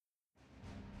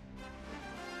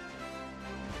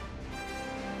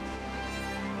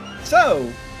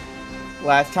So,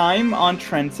 last time on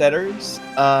Trendsetters,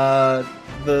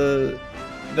 the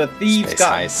thieves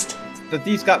the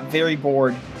thieves got very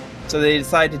bored, so they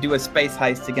decided to do a space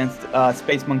heist against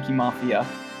Space Monkey Mafia.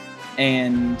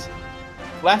 And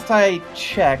last I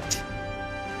checked,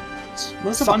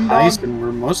 Most of a heist, and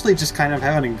we're mostly just kind of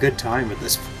having a good time at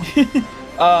this point.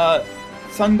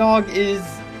 Sundog is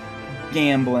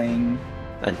gambling.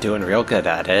 I'm doing real good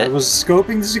at I it. was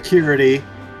scoping the security,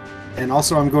 and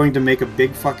also I'm going to make a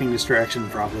big fucking distraction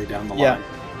probably down the line.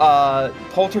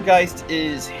 Poltergeist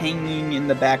is hanging in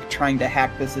the back trying to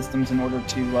hack the systems in order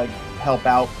to, help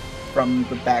out from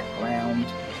the background.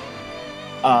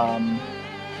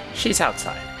 She's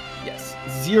outside. Yes.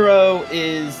 Zero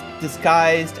is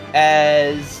disguised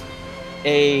as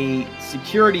a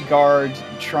security guard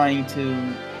trying to,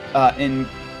 and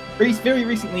very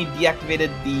recently deactivated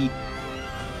the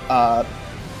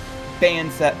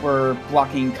bands that were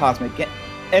blocking cosmic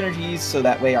energies, so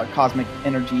that way our cosmic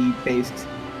energy-based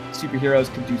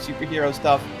superheroes could do superhero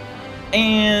stuff.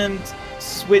 And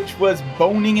Switch was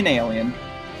boning an alien.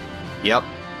 Yep.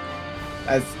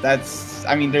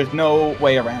 There's no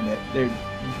way around it.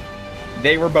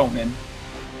 They were boning.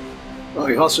 Well,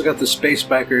 we've also got the Space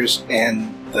Bikers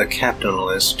and the Captain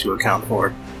List to account for.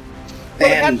 Well, the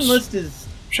Captain List is...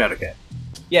 Shadowcat.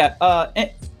 Yeah,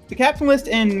 the Captain List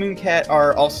and Mooncat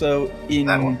are also in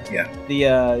That one,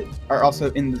 yeah. Are also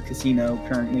in the casino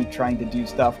currently trying to do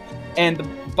stuff. And the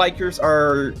bikers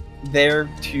are there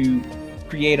to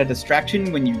create a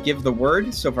distraction when you give the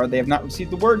word. So far they have not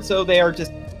received the word, so they are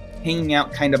just hanging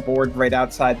out kind of bored right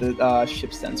outside the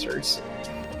ship sensors.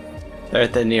 They're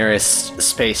at the nearest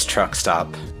space truck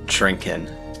stop, drinking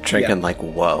like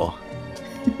whoa.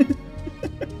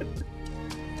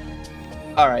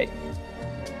 Alright.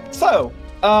 So,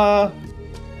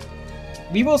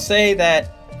 we will say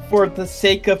that for the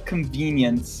sake of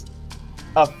convenience,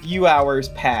 a few hours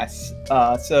pass.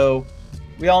 So,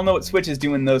 we all know what Switch is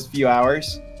doing those few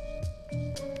hours.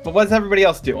 But what's everybody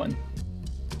else doing?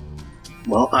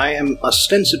 Well, I am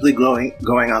ostensibly going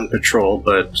on patrol,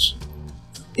 but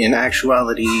in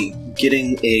actuality,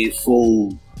 getting a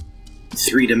full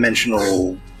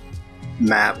three-dimensional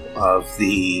map of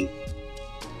the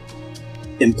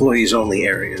employees-only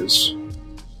areas.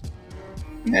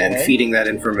 And feeding that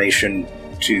information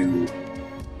to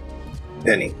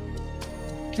Penny.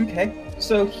 Okay,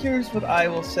 so here's what I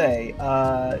will say.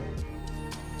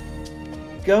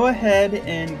 Go ahead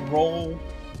and roll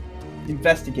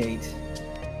Investigate.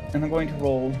 And I'm going to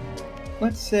roll,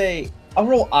 let's say, I'll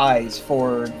roll eyes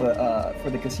for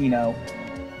the casino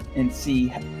and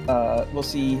see, we'll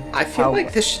see. I feel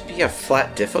like this should be a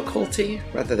flat difficulty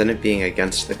rather than it being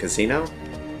against the casino.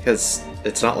 Because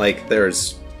it's not like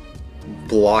there's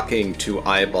blocking to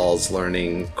eyeballs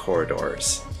learning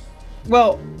corridors.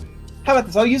 Well, how about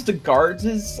this? I'll use the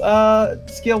guards'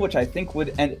 skill, which I think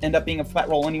would end up being a flat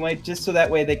roll anyway, just so that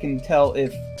way they can tell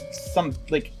if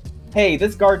hey,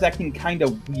 this guard's acting kind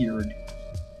of weird.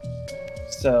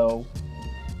 So...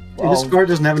 Well, this guard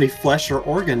doesn't have any flesh or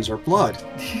organs or blood.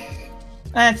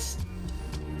 That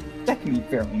can be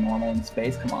fairly normal in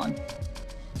space, come on.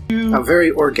 How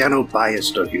very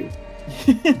organo-biased of you.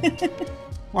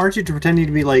 Aren't you pretending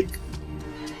to be,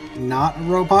 not a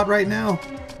robot right now?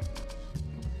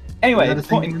 Anyway,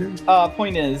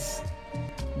 point is,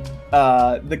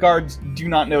 the guards do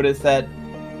not notice that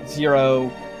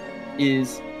Zero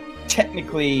is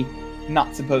technically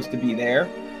not supposed to be there.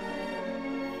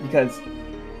 Because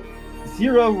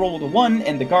Zero rolled a 1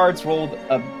 and the guards rolled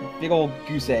a big old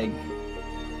goose egg.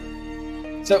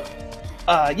 So,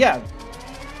 yeah.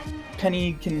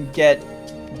 Penny can get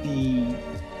the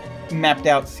mapped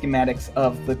out schematics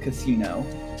of the casino.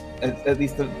 At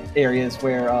least the areas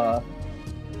where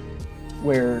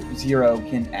Zero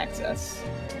can access.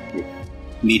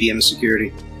 Medium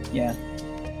security. Yeah.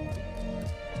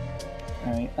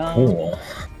 Alright, Cool.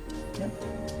 Yeah.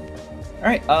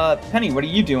 Alright, Penny, what are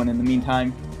you doing in the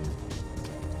meantime?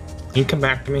 You can come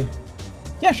back to me.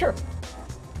 Yeah, sure.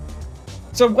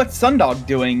 So what's Sundog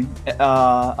doing,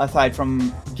 aside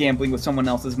from gambling with someone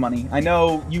else's money? I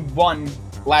know you won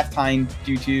last time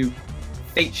due to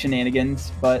fate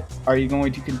shenanigans, but are you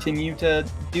going to continue to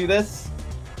do this?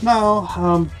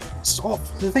 No, so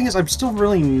the thing is, I'm still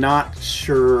really not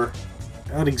sure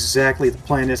what exactly the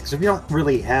plan is, because we don't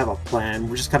really have a plan.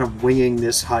 We're just kind of winging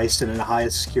this heist in a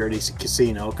highest security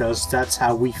casino, because that's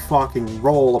how we fucking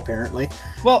roll, apparently.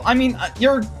 Well, I mean,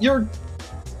 you're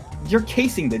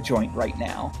casing the joint right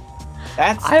now.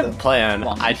 That's I have a plan.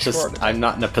 long and short of it. I'm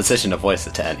not in a position to voice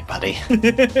it to anybody.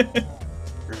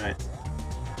 Right.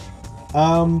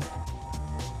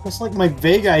 It's like my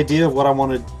vague idea of what I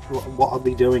want to what I'll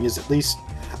be doing is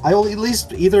I will at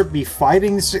least either be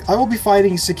fighting. I will be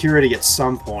fighting security at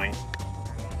some point.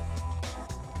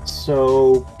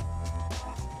 So,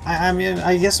 I mean,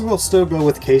 I guess we'll still go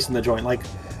with casing the joint, like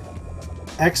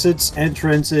exits,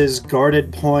 entrances,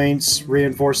 guarded points,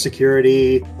 reinforced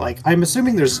security. Like, I'm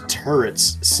assuming there's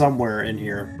turrets somewhere in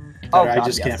here that I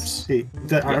just can't see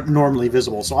that aren't normally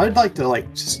visible. So I'd like to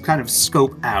just kind of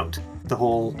scope out the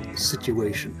whole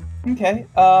situation. Okay.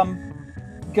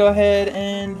 Go ahead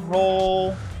and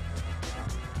roll.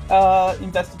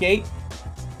 Investigate.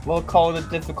 We'll call it a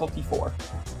difficulty 4.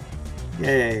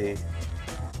 Yay!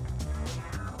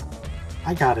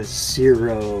 I got a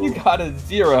 0. You got a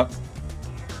 0.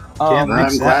 Can't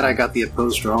I'm glad I got the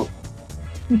opposed roll.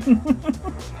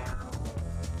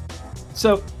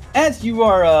 So, as you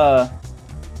are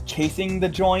chasing the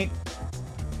joint,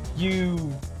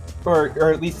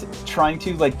 or at least trying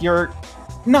to, you're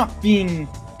not being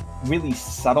really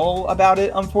subtle about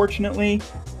it, unfortunately.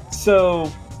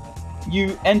 So,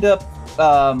 you end up,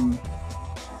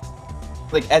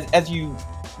 as you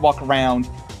walk around,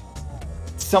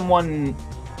 someone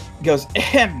goes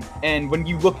ahem, and when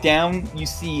you look down, you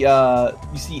see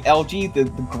LG, the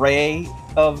gray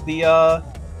of the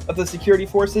security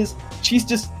forces. She's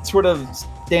just sort of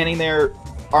standing there,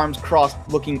 arms crossed,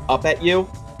 looking up at you,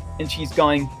 and she's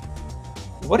going,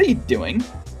 "What are you doing?"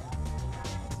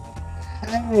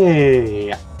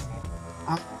 Hey,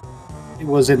 I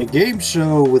was in a game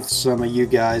show with some of you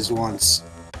guys once.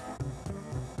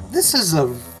 This is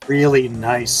a really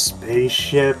nice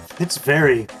spaceship. It's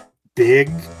very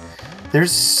big.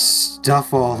 There's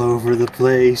stuff all over the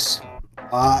place.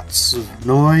 Lots of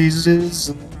noises,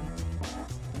 and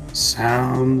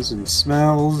sounds, and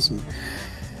smells. And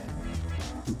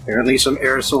Apparently some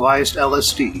aerosolized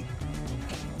LSD.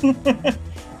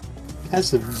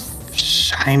 has a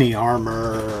shiny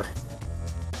armor.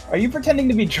 Are you pretending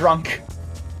to be drunk?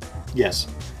 Yes.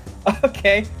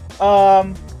 Okay.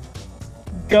 Go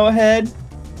ahead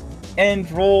and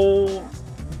roll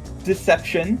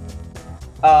deception.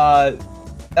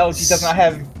 LG does not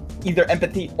have either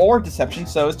empathy or deception,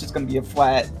 so it's just going to be a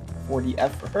flat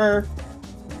 40F for her.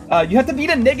 You have to beat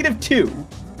a -2.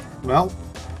 Well,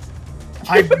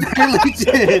 I barely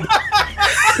did.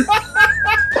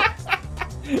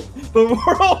 The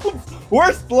world's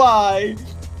worst lie.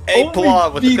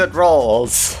 Applaud with the good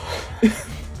rolls.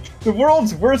 The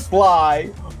world's worst lie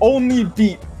only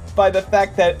beat by the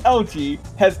fact that LG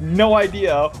has no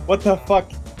idea what the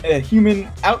fuck a human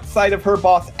outside of her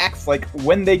boss acts like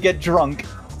when they get drunk.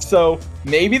 So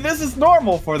maybe this is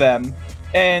normal for them.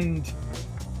 And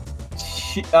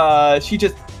she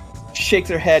just shakes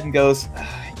her head and goes,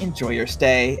 "Enjoy your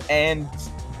stay," and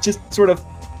just sort of.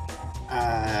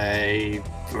 I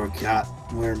forgot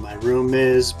where my room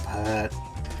is, but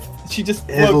She just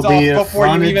it'll floats be off a before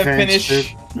fun you even adventure.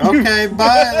 finish. Okay,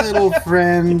 bye, little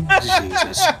friend.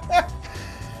 Jesus.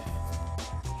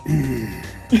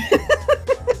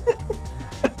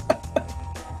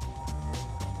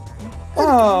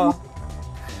 Oh,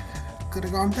 Could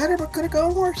have gone better, but could have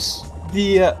gone worse.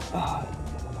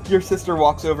 your sister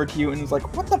walks over to you and is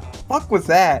like, "What the fuck was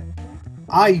that?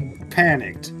 I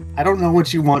panicked. I don't know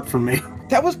what you want from me.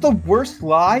 That was the worst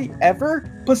lie ever,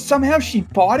 but somehow she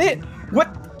bought it?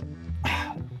 What?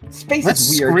 Space Let's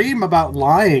is weird." scream about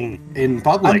lying in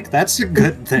public. That's a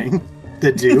good thing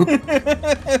to do.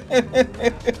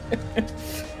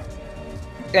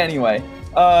 Anyway,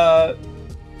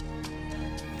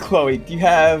 Chloe, do you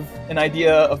have an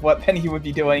idea of what Penny would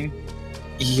be doing?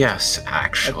 Yes,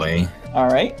 actually. All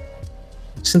right.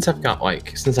 Since I'm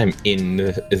in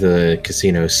the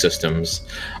casino systems,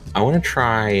 I want to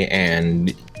try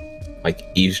and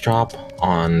eavesdrop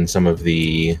on some of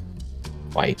the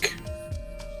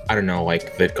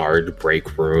the guard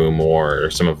break room or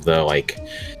some of the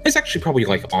it's actually probably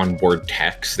onboard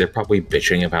techs. They're probably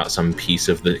bitching about some piece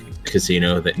of the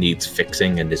casino that needs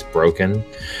fixing and is broken.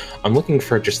 I'm looking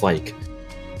for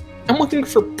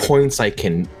points I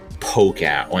can poke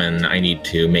at when I need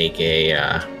to make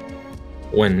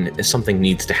when something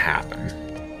needs to happen.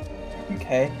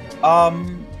 Okay.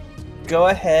 Go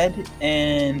ahead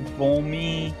and roll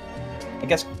me. I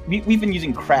guess we've been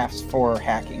using crafts for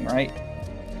hacking, right?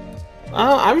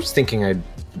 I was thinking I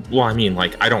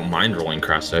don't mind rolling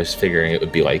crafts. I was figuring it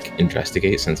would be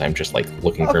investigate, since I'm just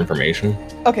looking for information.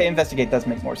 Okay, investigate does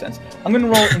make more sense. I'm gonna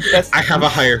roll investigate. I have a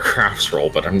higher crafts roll,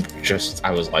 but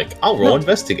I'll roll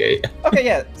investigate. Okay,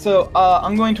 yeah. So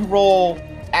I'm going to roll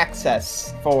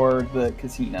access for the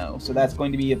casino. So that's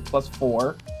going to be a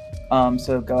 +4.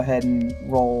 So go ahead and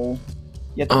roll.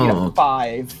 You have to beat a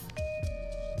 5.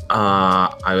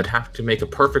 I would have to make a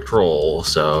perfect roll,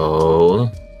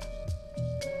 so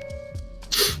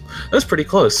That was pretty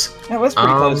close. That was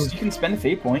pretty close. You can spend a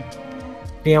fate point.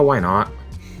 Yeah, why not?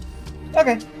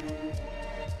 Okay.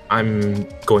 I'm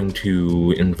going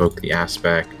to invoke the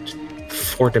aspect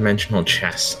 4-dimensional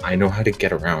chess. I know how to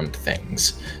get around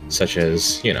things, such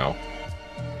as,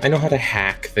 I know how to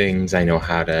hack things. I know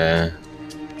how to,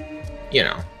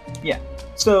 Yeah.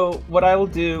 So what I will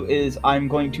do is I'm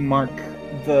going to mark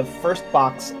the first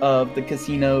box of the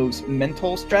casino's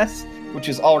mental stress, which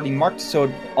is already marked, so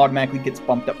it automatically gets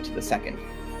bumped up to the second.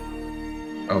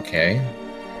 Okay.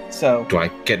 So Do I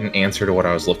get an answer to what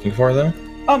I was looking for, though?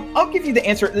 I'll give you the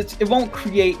answer. It won't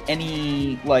create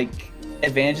any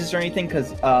advantages or anything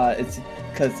because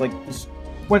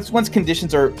once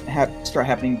conditions start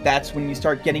happening, that's when you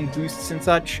start getting boosts and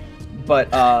such. But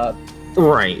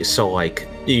Right. So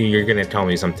you're gonna tell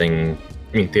me something.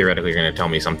 I mean, theoretically, you're gonna tell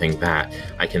me something that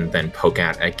I can then poke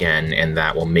at again, and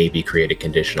that will maybe create a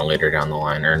condition later down the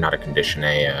line, or not a condition,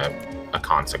 a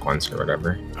consequence or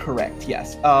whatever. Correct.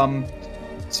 Yes.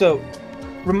 So.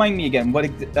 Remind me again,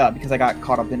 because I got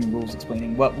caught up in rules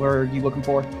explaining, what were you looking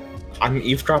for? I'm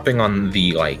eavesdropping on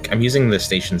the, I'm using the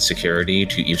station's security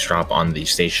to eavesdrop on the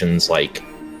station's,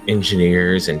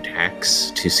 engineers and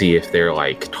techs to see if they're,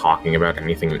 talking about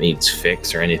anything that needs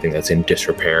fix or anything that's in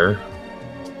disrepair.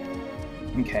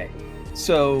 Okay.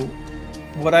 So,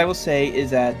 what I will say is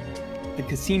that the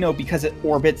casino, because it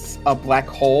orbits a black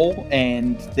hole,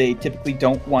 and they typically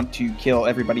don't want to kill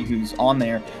everybody who's on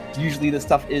there, usually the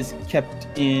stuff is kept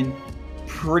in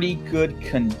pretty good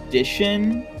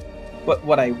condition. But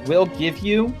what I will give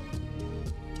you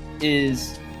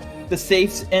is the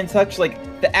safes and such,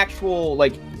 the actual,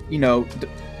 the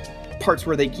parts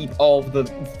where they keep all of the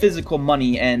physical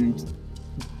money and,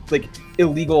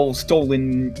 illegal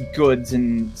stolen goods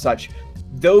and such.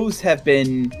 Those have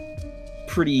been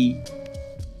pretty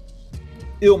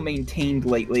ill-maintained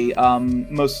lately,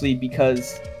 mostly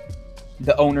because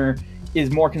the owner is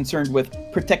more concerned with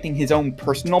protecting his own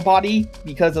personal body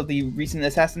because of the recent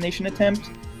assassination attempt.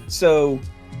 So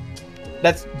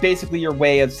that's basically your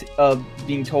way of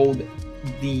being told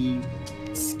the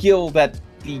skill that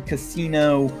the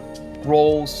casino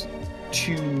rolls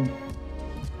to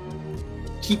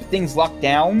keep things locked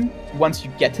down once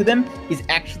you get to them is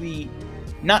actually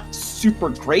not super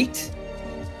great,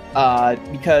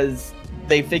 because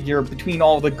they figure between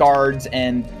all the guards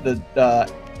and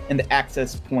the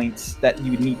access points that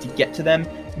you would need to get to them,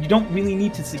 you don't really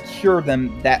need to secure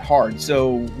them that hard.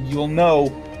 So you'll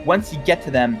know once you get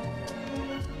to them,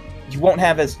 you won't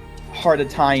have as hard a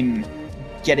time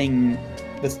getting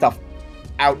the stuff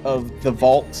out of the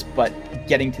vaults, but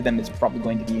getting to them is probably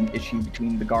going to be an issue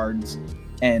between the guards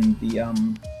and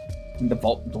the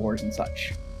vault doors and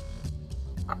such.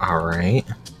 All right.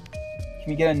 Can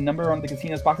we get a number on the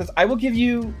casino's boxes? I will give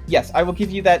you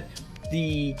that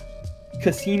the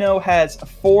casino has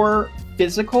 4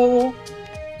 physical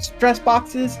stress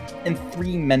boxes and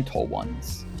 3 mental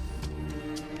ones.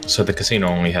 So the casino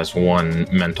only has 1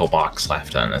 mental box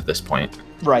left then at this point.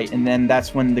 Right, and then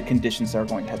that's when the conditions are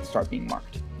going to have to start being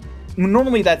marked.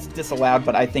 Normally that's disallowed,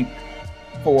 but I think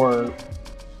for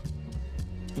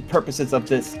the purposes of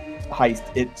this heist,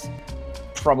 it's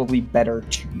probably better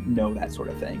to know that sort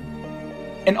of thing.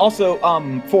 And also,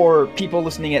 for people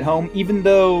listening at home, even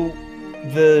though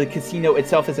the casino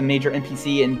itself is a major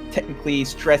NPC and technically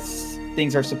stress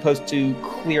things are supposed to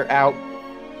clear out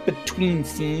between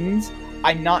scenes,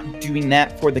 I'm not doing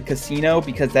that for the casino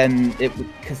because then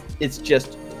because it's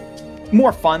just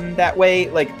more fun that way.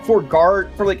 For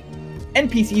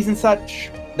NPCs and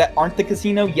such that aren't the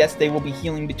casino, yes, they will be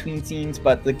healing between scenes,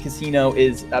 but the casino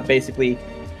is basically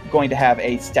going to have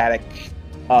a static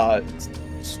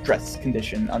stress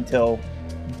condition until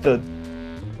the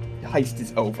heist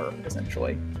is over,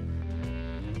 essentially.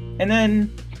 And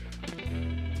then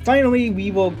finally we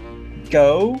will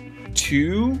go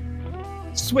to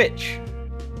Switch.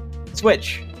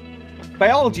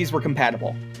 Biologies were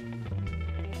compatible.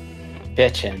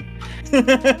 Bitchin'.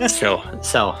 So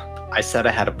I said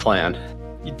I had a plan.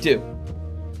 You do.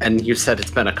 And you said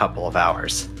it's been a couple of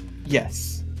hours.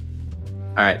 Yes.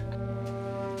 Alright.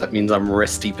 That means I'm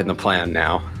wrist deep in the plan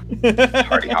now.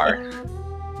 Hardy hard.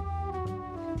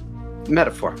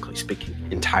 Metaphorically speaking,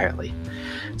 entirely.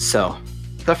 So,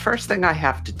 the first thing I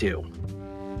have to do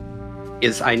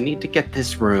is I need to get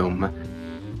this room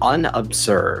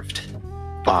unobserved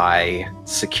by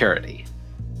security.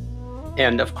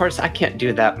 And of course, I can't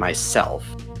do that myself.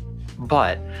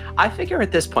 But I figure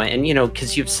at this point, and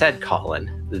because you've said,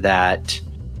 Colin, that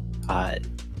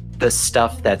the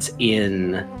stuff that's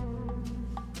in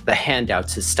the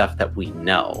handouts is stuff that we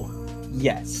know.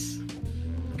 Yes.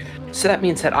 So that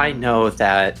means that I know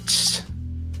that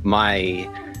my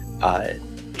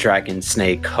Dragon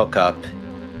Snake hookup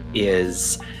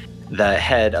is the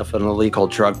head of an illegal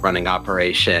drug running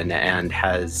operation and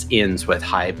has ins with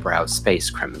highbrow space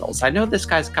criminals. I know this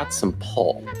guy's got some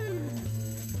pull.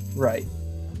 Right.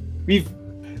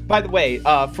 By the way,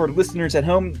 for listeners at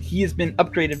home, he has been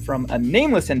upgraded from a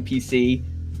nameless NPC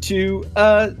to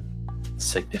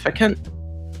Significant?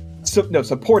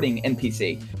 supporting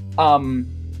NPC.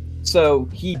 So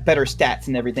he better stats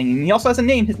and everything, and he also has a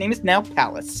name. His name is now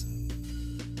Palace.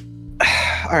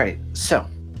 All right, so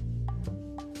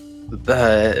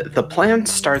the plan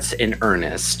starts in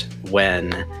earnest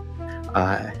when,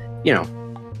 on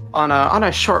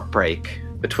a short break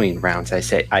between rounds,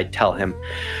 I tell him,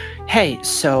 hey,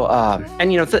 so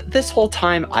this whole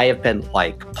time I have been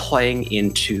like playing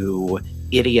into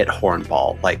idiot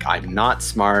hornball. Like, I'm not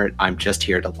smart. I'm just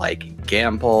here to like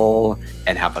gamble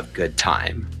and have a good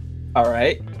time. All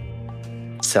right.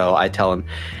 So I tell him,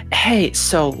 hey,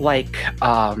 so like,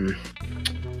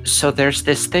 so there's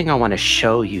this thing I want to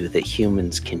show you that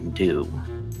humans can do,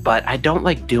 but I don't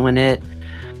like doing it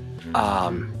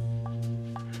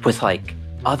with like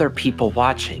other people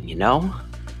watching, you know?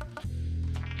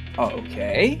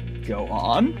 Okay, go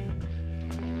on.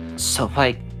 So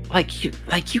like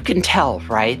you can tell,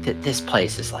 right, that this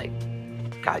place is like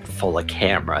got full of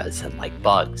cameras and like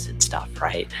bugs and stuff,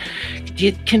 right?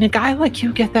 Can a guy like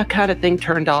you get that kind of thing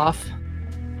turned off?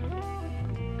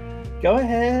 Go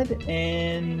ahead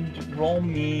and roll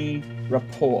me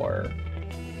rapport.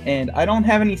 And I don't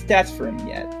have any stats for him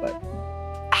yet, but...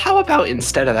 How about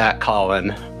instead of that,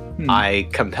 Colin, I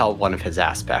compel one of his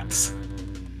aspects?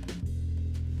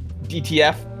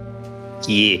 DTF?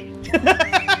 Yeah.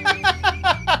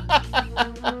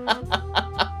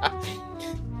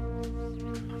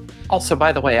 Also,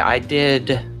 by the way, I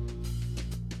did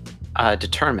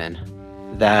determine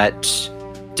that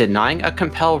denying a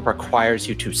compel requires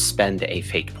you to spend a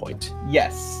fate point.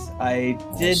 Yes, I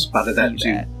did spotted that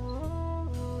too.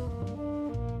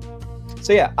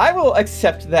 So yeah, I will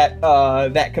accept that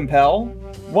that compel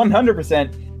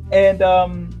 100%. And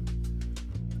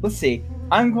let's see.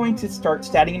 I'm going to start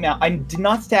statting him out. I did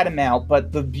not stat him out,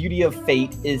 but the beauty of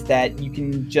fate is that you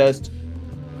can just,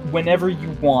 whenever you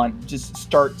want, just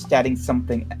start statting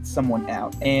someone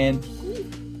out. And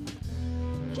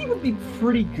he would be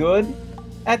pretty good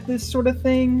at this sort of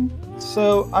thing.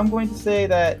 So I'm going to say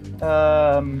that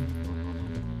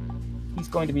he's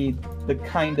going to be the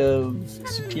kind of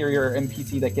superior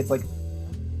NPC that gets like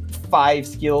 5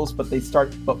 skills, but it's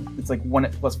like 1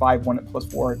 at +5, 1 at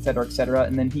 +4, etc., etc.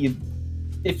 And then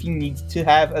if he needs to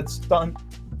have a stunt,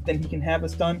 then he can have a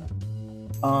stunt.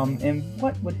 And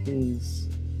what would his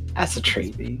as a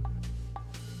treat be?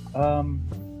 That's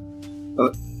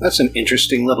an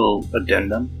interesting little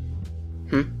addendum.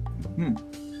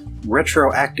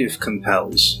 Retroactive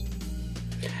compels.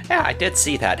 Yeah, I did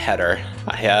see that header.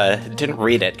 I didn't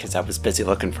read it because I was busy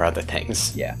looking for other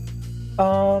things. Yeah.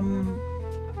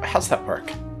 How's that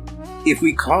work? If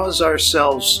we cause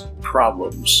ourselves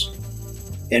problems,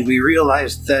 and we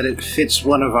realize that it fits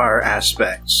one of our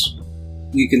aspects,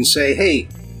 we can say, hey,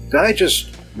 did I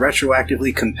just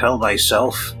retroactively compel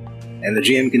myself? And the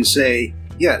GM can say,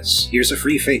 yes, here's a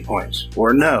free fate point,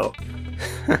 or no.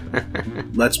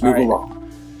 Let's move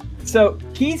along. So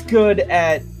he's good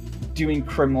at doing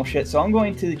criminal shit, so I'm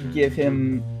going to give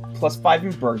him +5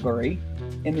 in burglary,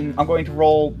 and then I'm going to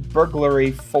roll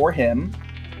burglary for him.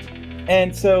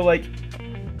 And so, like,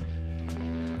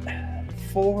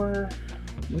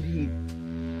 would he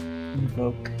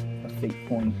invoke a fate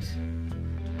point?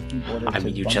 I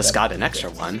mean, you just got an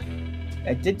extra one.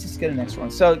 I did just get an extra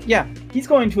one. So, yeah, he's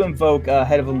going to invoke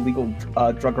head of a legal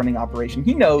drug running operation.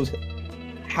 He knows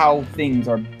how things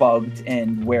are bugged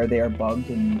and where they are bugged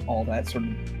and all that sort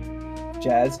of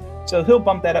jazz. So he'll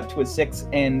bump that up to a 6,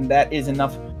 and that is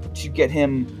enough to get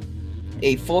him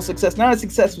a full success. Not a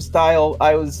success with style.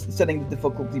 I was setting the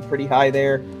difficulty pretty high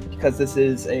there because this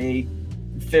is a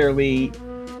fairly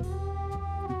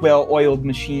well-oiled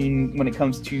machine when it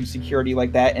comes to security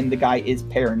like that, and the guy is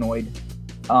paranoid.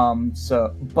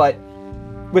 But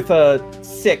with a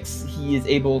 6, he is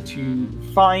able to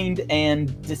find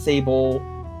and disable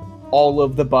all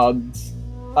of the bugs.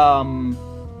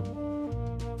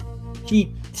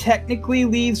 He technically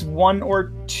leaves 1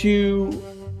 or 2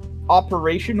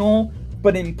 operational,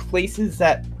 but in places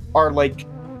that are like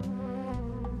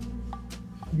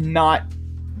not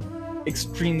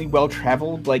extremely well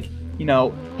traveled, like, you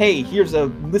know, hey, here's a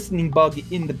listening bug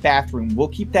in the bathroom. We'll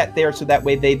keep that there so that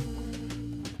way they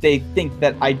think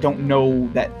that I don't know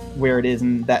that where it is,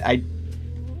 and that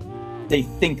they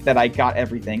think that I got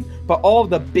everything. But all of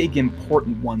the big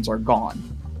important ones are gone.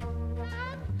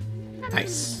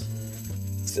 Nice.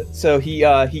 So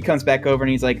he comes back over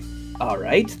and he's like, all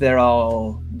right, they're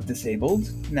all disabled.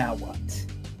 Now what?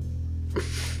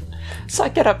 So I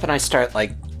get up and I start,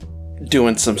 like,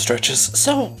 doing some stretches.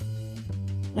 So,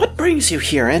 what brings you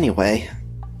here anyway?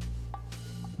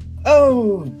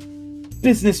 Oh,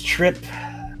 business trip.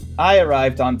 I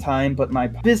arrived on time, but my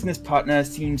business partner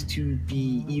seems to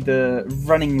be either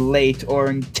running late or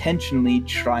intentionally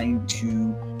trying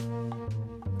to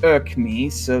irk me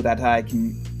so that I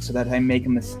make a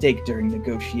mistake during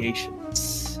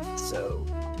negotiations. So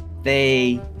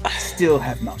they still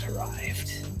have not arrived.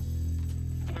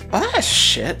 Ah,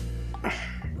 shit.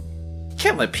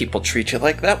 Can't let people treat you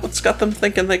like that. What's got them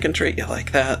thinking they can treat you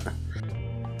like that?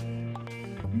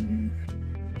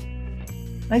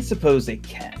 I suppose they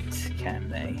can't, can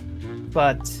they?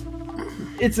 But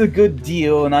it's a good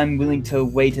deal, and I'm willing to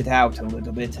wait it out a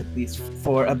little bit, at least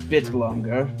for a bit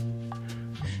longer.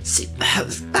 See,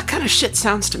 that kind of shit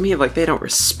sounds to me like they don't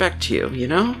respect you, you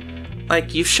know?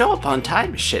 Like, you show up on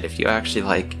time shit if you actually,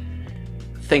 like,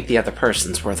 think the other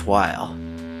person's worthwhile.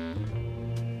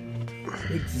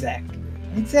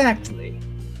 Exactly.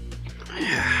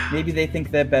 Maybe they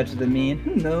think they're better than me, and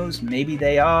who knows, maybe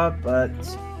they are, but...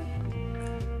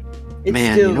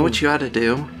 Man, still... you know what you ought to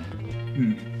do?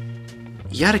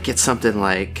 You ought to get something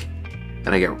like... And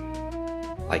I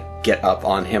get up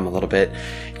on him a little bit.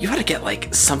 You ought to get,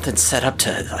 like, something set up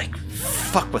to, like,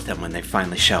 fuck with them when they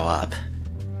finally show up.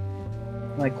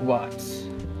 Like what?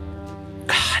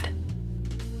 God.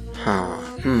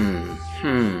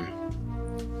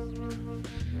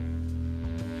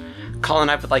 Colin,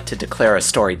 I would like to declare a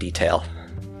story detail.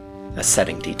 A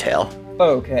setting detail.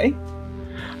 Okay.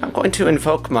 I'm going to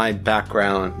invoke my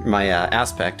background, my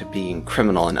aspect of being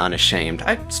criminal and unashamed.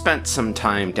 I've spent some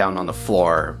time down on the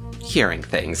floor hearing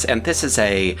things, and this is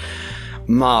a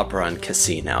mob-run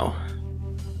casino.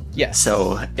 Yes.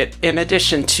 So, in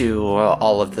addition to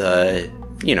all of the,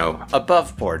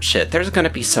 above-board shit, there's going to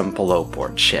be some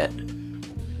below-board shit.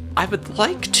 I would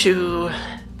like to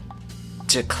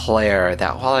declare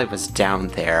that while I was down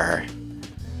there,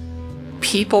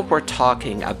 people were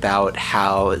talking about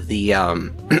how the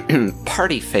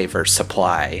party favor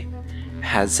supply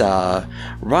has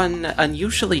run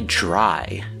unusually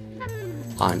dry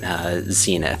on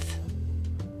Zenith.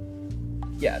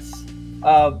 Yes.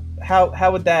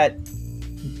 How would that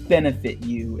benefit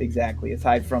you exactly,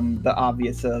 aside from the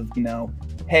obvious of,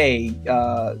 hey,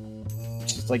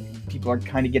 just like people are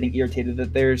kind of getting irritated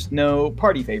that there's no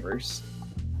party favors?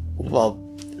 Well,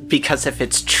 because if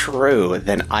it's true,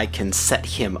 then I can set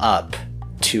him up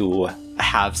to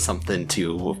have something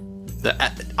to...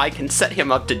 I can set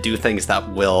him up to do things that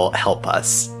will help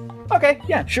us. Okay,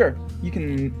 yeah, sure. You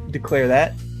can declare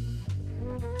that.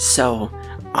 So,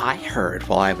 I heard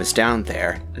while I was down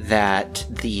there that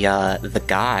the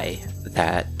guy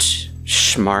that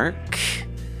Schmark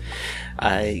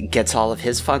gets all of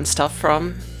his fun stuff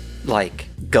from,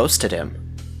 ghosted him.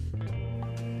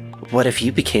 What if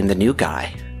you became the new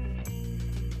guy?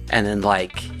 And then,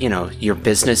 your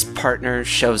business partner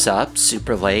shows up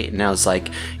super late, and I was like,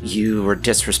 you were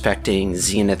disrespecting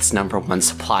Zenith's #1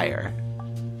 supplier.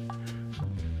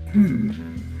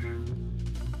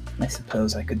 I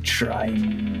suppose I could try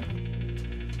and...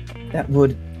 That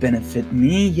would benefit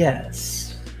me,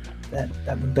 yes. That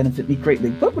would benefit me greatly.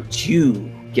 What would you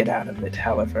get out of it,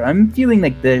 however? I'm feeling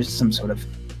like there's some sort of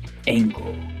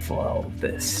angle for all of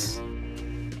this.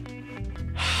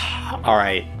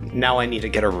 Alright, now I need to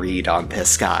get a read on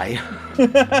this guy.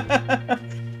 Would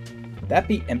that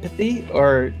be empathy?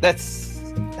 Or that's...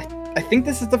 I think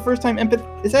this is the first time empathy...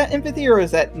 Is that empathy or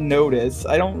is that notice?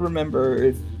 I don't remember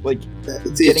if,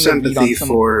 It's empathy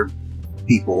for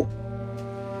people.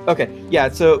 Okay, yeah,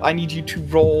 so I need you to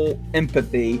roll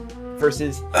empathy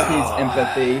versus his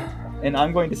empathy. And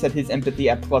I'm going to set his empathy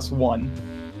at +1.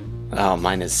 Oh,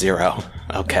 mine is 0.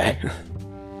 Okay.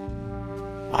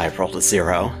 I rolled a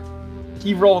 0.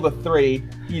 He rolled a 3.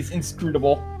 He's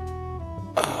inscrutable.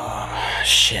 Oh,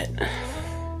 shit.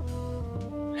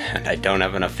 And I don't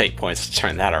have enough fate points to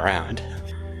turn that around.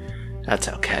 That's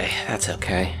okay.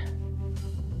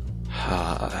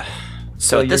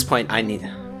 So at this point, I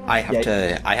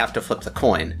have to flip the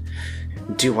coin.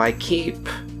 Do I keep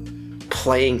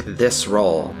playing this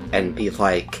role and be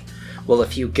like, well,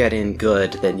 if you get in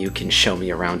good, then you can show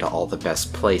me around to all the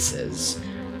best places?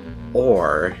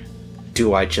 Or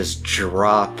do I just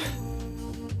drop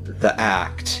the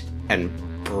act and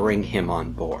bring him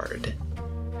on board?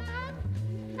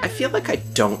 I feel like I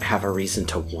don't have a reason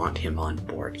to want him on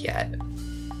board yet.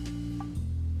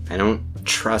 I don't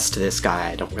trust this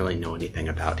guy. I don't really know anything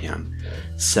about him.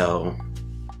 So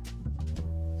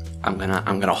I'm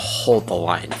gonna hold the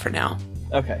line for now.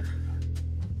 Okay.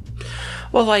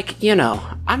 Well, like,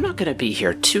 I'm not going to be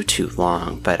here too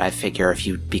long, but I figure if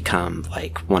you become,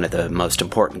 like, one of the most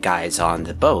important guys on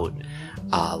the boat,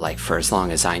 like, for as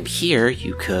long as I'm here,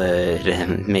 you could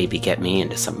maybe get me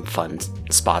into some fun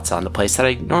spots on the place that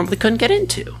I normally couldn't get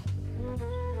into.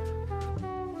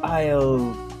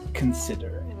 I'll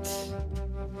consider it.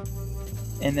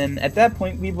 And then at that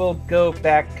point, we will go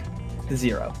back to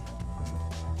 0.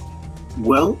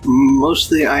 Well,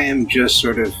 mostly I am just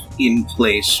sort of in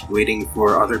place, waiting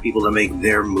for other people to make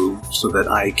their move so that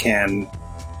I can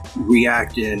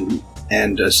react in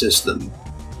and assist them.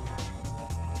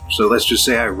 So let's just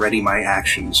say I ready my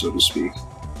action, so to speak.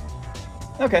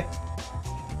 Okay.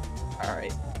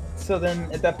 Alright. So then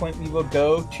at that point, we will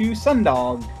go to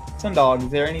Sundog. Sundog, is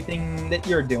there anything that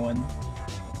you're doing?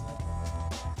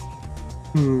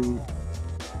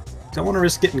 Don't want to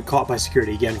risk getting caught by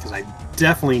security again, because I'm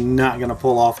definitely not going to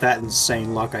pull off that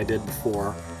insane luck I did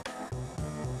before.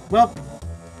 Well,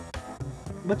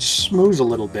 let's schmooze a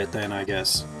little bit then, I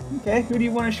guess. Okay, who do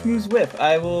you want to schmooze with?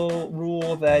 I will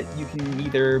rule that you can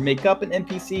either make up an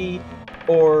NPC,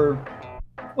 or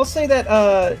we'll say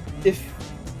that if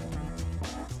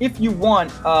you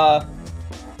want,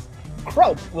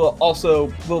 Croak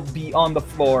will be on the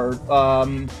floor.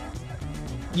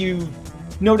 You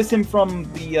notice him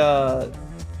from the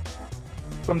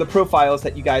profiles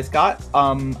that you guys got.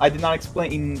 I did not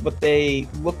explain what they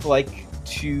looked like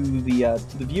to the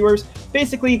viewers.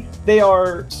 Basically, they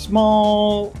are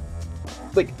small,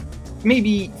 like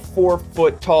maybe 4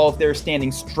 foot tall if they're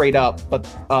standing straight up, but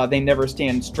they never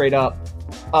stand straight up.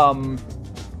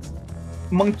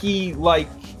 Monkey-like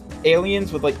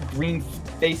aliens with like green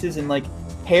faces and like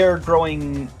hair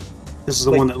growing. This is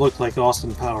the one that looked like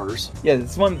Austin Powers. Yeah,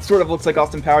 this one sort of looks like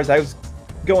Austin Powers. I was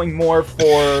going more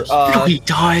for. He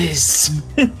does.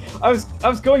 I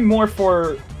was going more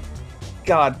for.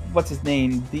 God, what's his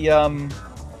name? The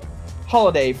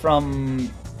Holiday from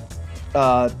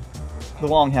The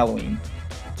Long Halloween.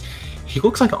 He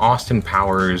looks like Austin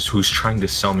Powers, who's trying to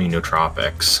sell me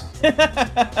nootropics.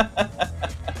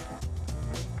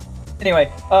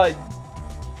 Anyway,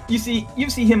 you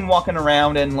see him walking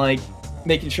around and like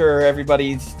making sure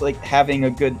everybody's like having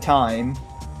a good time.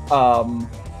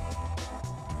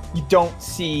 You don't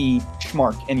see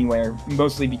Schmark anywhere,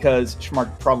 mostly because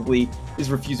Schmark probably is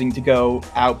refusing to go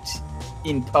out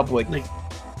in public. Like,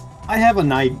 I have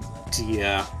an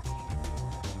idea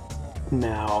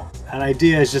now. An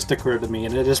idea has just occurred to me,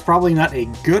 and it is probably not a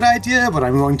good idea, but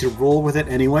I'm going to roll with it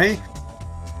anyway.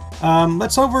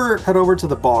 Let's head over to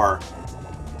the bar.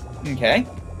 Okay.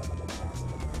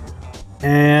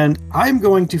 And I'm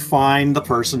going to find the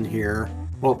person here.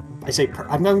 Well,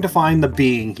 I'm going to find the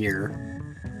being here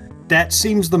that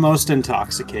seems the most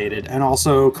intoxicated and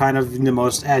also kind of the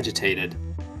most agitated.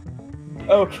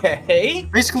 Okay.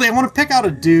 Basically, I want to pick out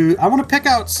a dude. I want to pick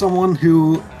out someone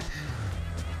who,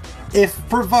 if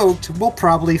provoked, will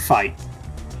probably fight.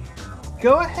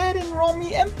 Go ahead and roll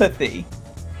me empathy.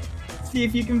 See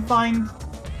if you can find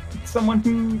someone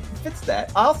who fits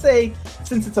that. I'll say,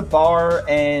 since it's a bar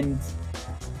and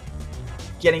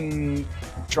getting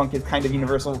drunk is kind of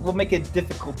universal, we'll make it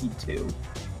difficulty 2.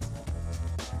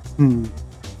 I don't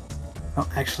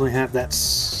actually have that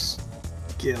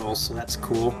skill, so that's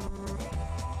cool.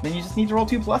 Then you just need to roll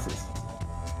 2 pluses.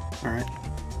 Alright.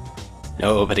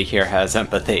 Nobody here has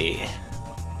empathy.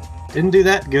 Didn't do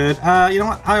that good. You know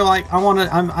what? I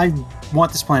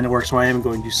want this plan to work, so I am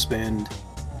going to spend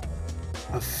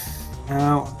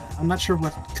I'm not sure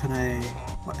what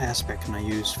aspect can I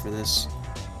use for this.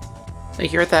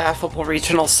 You're the affable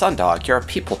regional Sundog. You're a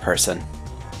people person.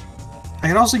 I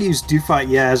can also use Do Fight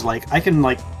Yaz, I can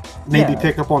maybe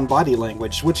pick up on body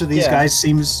language. Which of these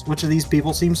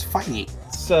people seems fighty?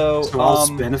 So I'll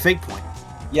spend a fate point.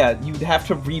 Yeah, you'd have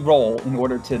to re-roll in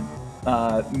order to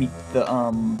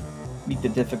meet the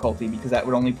difficulty, because that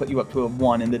would only put you up to a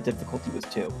 1 and the difficulty was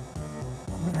 2.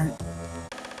 Alright.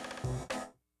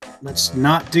 Let's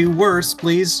not do worse,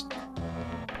 please.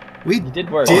 You did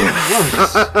worse.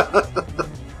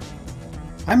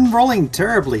 I'm rolling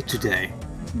terribly today.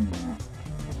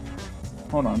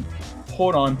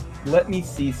 Hold on. Let me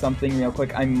see something real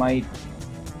quick. I might...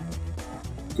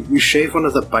 Could you shave one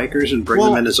of the bikers and bring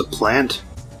them in as a plant?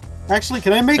 Actually,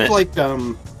 can I make,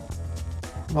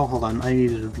 Well, hold on. I need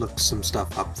to look some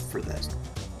stuff up for this.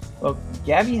 Well,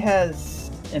 Gabby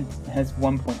has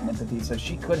 1 point in empathy, so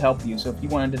she could help you. So if you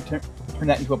wanted to turn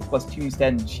that into a +2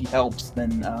 instead and she helps,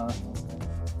 then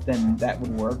that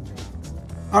would work.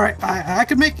 Alright,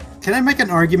 can I make an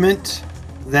argument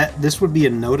that this would be a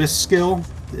notice skill?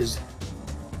 Because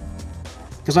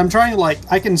I'm trying to,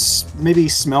 I can maybe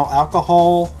smell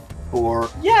alcohol Or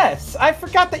Yes, I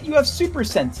forgot that you have super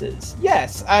senses.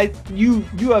 Yes, you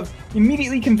have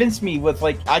immediately convinced me with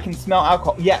like I can smell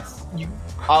alcohol. Yes,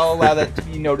 I'll allow that to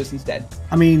be noticed instead.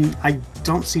 I mean, I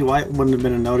don't see why it wouldn't have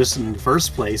been a notice in the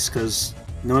first place, because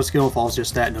notice skill involves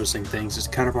just that, noticing things. It's a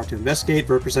counterpart to investigate,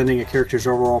 representing a character's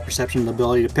overall perception and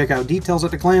ability to pick out details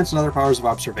at a glance and other powers of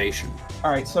observation.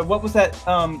 All right, so what was that?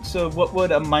 So what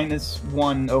would a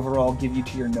 -1 overall give you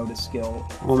to your notice skill?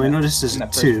 Well, my notice is in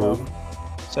that first 2. row?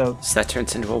 So that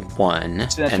turns into a 1.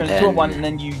 So that turns into a 1, and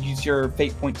then you use your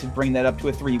fate point to bring that up to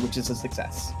a 3, which is a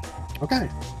success. Okay.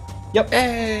 Yep.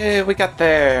 Hey, we got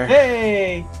there.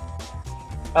 Hey!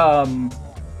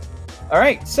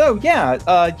 Alright, so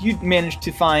yeah, you managed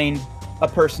to find a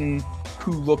person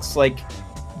who looks like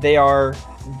they are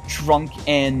drunk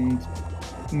and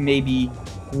maybe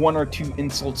 1 or 2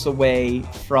 insults away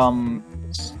from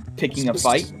picking a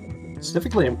fight.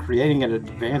 Specifically, I'm creating an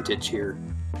advantage here.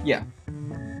 Yeah.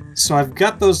 So I've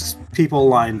got those people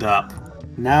lined up.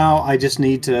 Now I just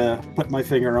need to put my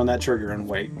finger on that trigger and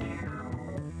wait.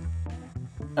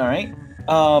 Alright.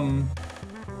 I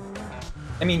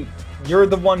mean, you're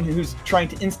the one who's trying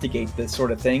to instigate this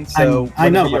sort of thing, so... I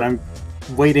know, but I'm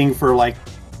waiting for, like,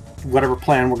 whatever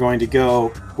plan we're going to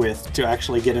go with to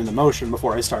actually get into motion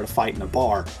before I start a fight in a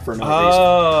bar for no reason.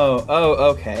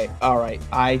 Oh, okay. Alright.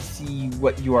 I see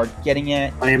what you are getting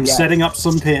at. I am setting up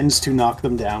some pins to knock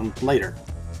them down later.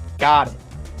 Got it.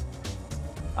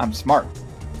 I'm smart.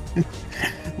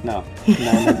 No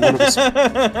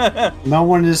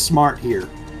one is smart here.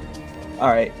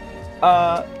 Alright.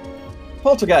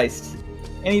 Poltergeist,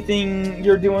 anything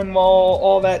you're doing while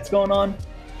all that's going on?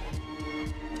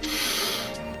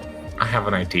 I have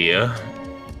an idea.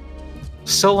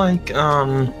 So, like,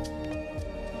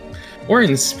 we're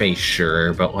in space,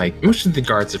 sure, but, like, most of the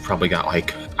guards have probably got,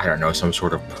 like, I don't know, some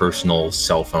sort of personal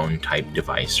cell phone type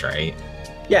device, right?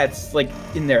 Yeah, it's, like,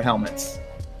 in their helmets.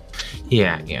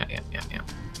 Yeah.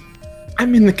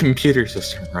 I'm in the computer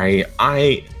system, right?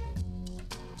 I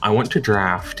want to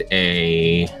draft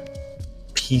a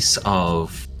piece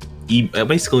of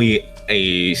basically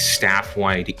a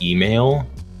staff-wide email,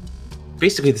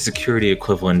 basically the security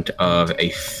equivalent of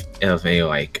a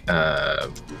like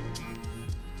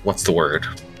what's the word?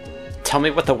 Tell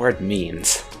me what the word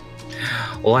means.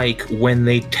 Like when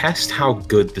they test how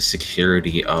good the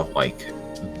security of like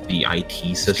the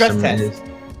IT system stress is.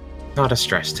 Test. Not a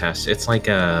stress test. It's like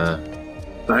a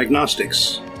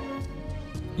diagnostics.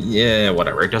 Yeah,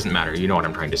 whatever. It doesn't matter. You know what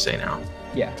I'm trying to say now.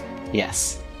 Yeah.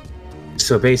 Yes.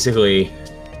 So basically,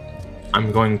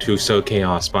 I'm going to sow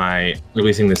chaos by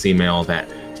releasing this email that,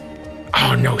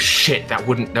 oh no shit, that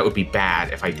would be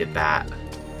bad if I did that.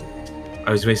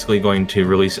 I was basically going to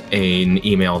release an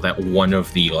email that one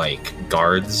of the like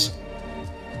guards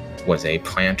was a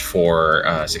plant for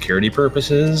security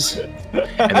purposes,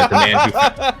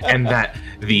 and that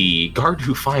the guard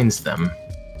who finds them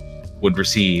would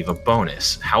receive a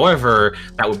bonus. However,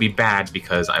 that would be bad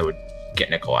because I would get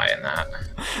Nikolai in that.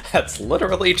 That's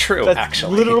literally true,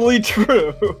 actually. Literally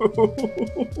true.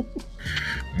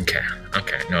 Okay.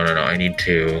 No. I need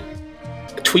to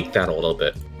tweak that a little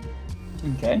bit.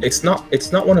 Okay. It's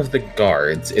not one of the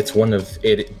guards. It's one of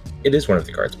it. It is one of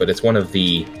the guards, but it's one of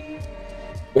the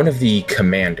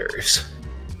commanders,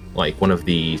 like one of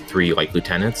the 3 like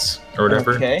lieutenants or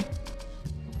whatever. Okay.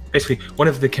 Basically, one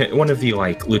of the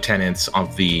like lieutenants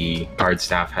of the guard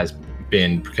staff has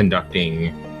been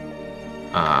conducting.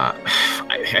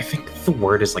 I think the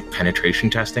word is like penetration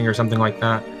testing or something like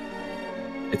that.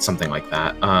 It's something like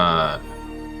that.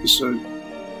 So,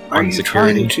 are you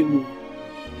trying to?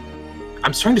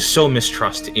 I'm trying to sow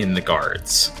mistrust in the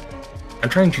guards. I'm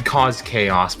trying to cause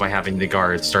chaos by having the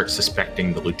guards start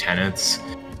suspecting the lieutenants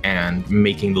and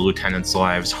making the lieutenants'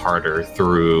 lives harder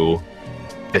through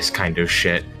this kind of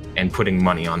shit and putting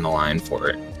money on the line for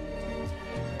it.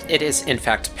 It is, in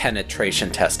fact,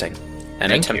 penetration testing. An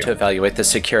Thank attempt you. to evaluate the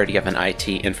security of an IT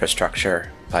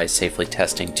infrastructure by safely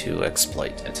testing to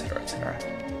exploit, etc., etc.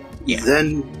 Yeah.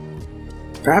 Then,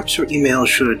 perhaps your email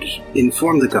should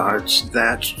inform the guards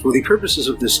that, for the purposes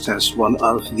of this test, one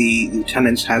of the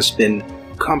lieutenants has been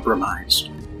compromised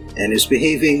and is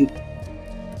behaving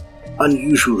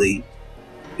unusually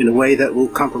in a way that will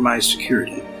compromise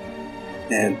security.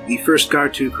 And the first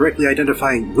guard to correctly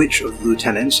identify which of the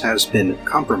lieutenants has been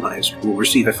compromised will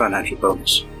receive a financial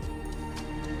bonus.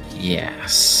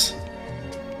 Yes.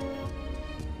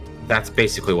 That's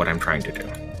basically what I'm trying to do.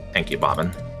 Thank you,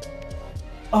 Bobbin.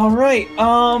 All right.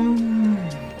 Oh,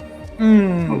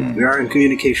 we are in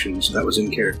communications. That was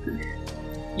in character.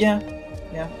 Yeah.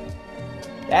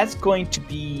 That's going to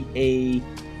be a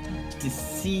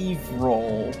deceive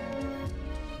roll.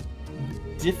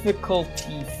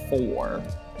 difficulty 4.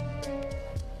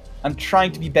 I'm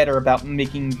trying to be better about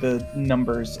making the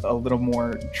numbers a little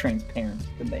more transparent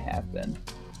than they have been.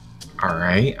 All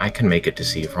right, I can make a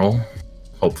deceive roll,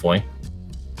 hopefully.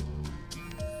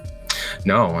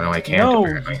 No, I can't. No,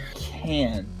 apparently. you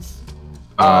can't.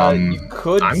 You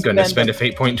could. I'm going to spend a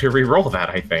fate point to re-roll that,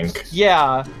 I think.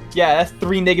 Yeah, that's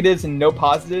 3 negatives and no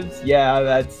positives. Yeah,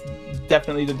 that's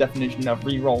definitely the definition of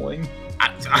re-rolling.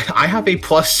 I have a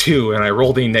 +2 and I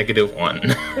rolled a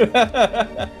 -1.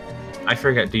 I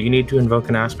forget. Do you need to invoke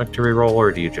an aspect to re-roll,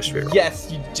 or do you just re-roll?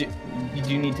 Yes, you do. You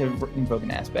do need to invoke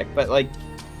an aspect, but like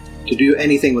To do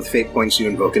anything with fate points, you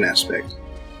invoke an aspect.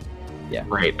 Yeah.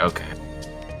 Right. Okay.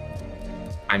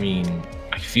 I mean,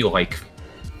 I feel like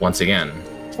once again.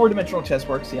 4-dimensional chess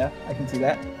works. Yeah, I can see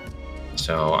that.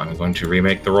 So I'm going to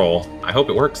remake the roll. I hope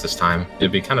it works this time.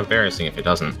 It'd be kind of embarrassing if it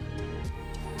doesn't.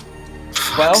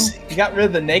 Well, Fuck's sake. you got rid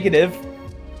of the negative.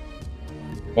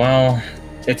 Well,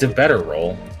 it's a better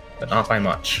roll, but not by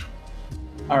much.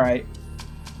 All right.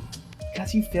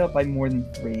 Because you failed by more than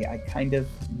 3, I kind of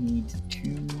need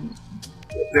to.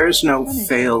 There's no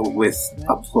fail with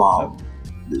aplomb.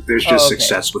 There's just okay.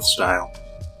 success with style.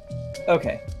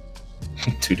 Okay.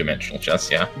 2-dimensional chess,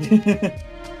 yeah.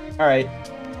 All right.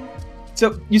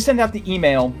 So you send out the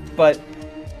email, but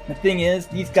the thing is,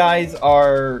 these guys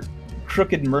are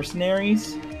crooked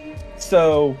mercenaries.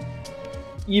 So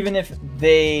even if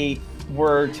they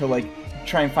were to like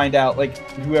try and find out like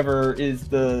whoever is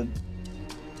the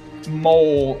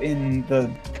mole in the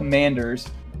commanders,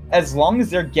 as long as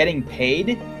they're getting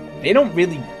paid, they don't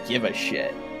really give a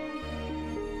shit.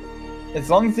 As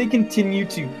long as they continue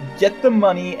to get the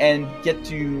money and get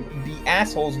to be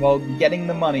assholes while getting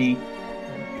the money,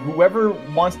 whoever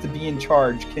wants to be in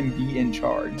charge can be in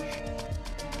charge.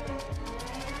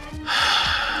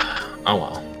 Oh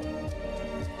well.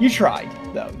 You tried,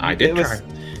 though. I did try.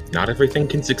 Not everything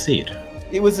can succeed.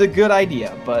 It was a good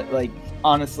idea, but like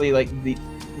honestly, like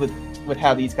with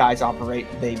how these guys operate,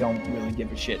 they don't really give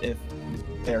a shit if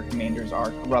their commanders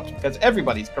are corrupt, because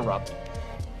everybody's corrupt.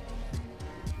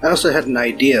 I also had an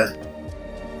idea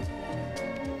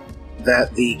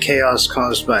that the chaos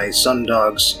caused by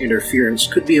Sundog's interference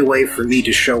could be a way for me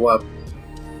to show up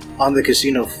on the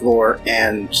casino floor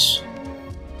and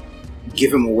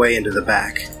give him away into the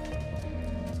back.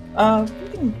 We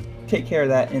can take care of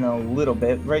that in a little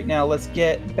bit. Right now, let's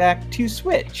get back to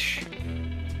Switch.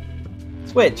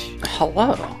 Switch.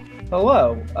 Hello.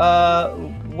 Hello.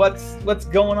 What's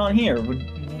going on here?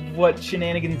 What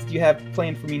shenanigans do you have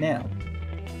planned for me now?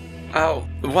 Oh,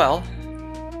 well,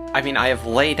 I mean, I have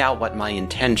laid out what my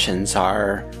intentions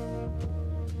are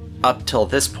up till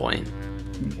this point.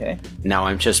 Okay. Now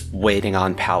I'm just waiting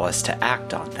on Palace to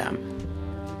act on them.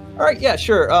 All right. Yeah.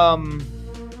 Sure. I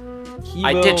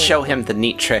did show him the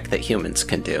neat trick that humans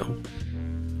can do.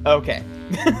 Okay.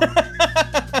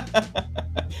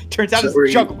 Turns out Is that where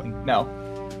it's you- juggling. No.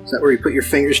 Is that where you put your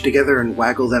fingers together and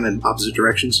waggle them in opposite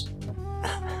directions?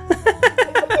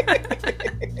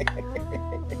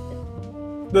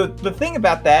 The thing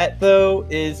about that though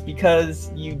is because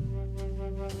of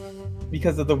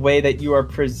the way that you are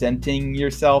presenting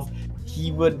yourself,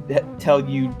 he would tell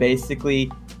you basically,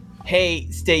 "Hey,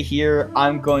 stay here.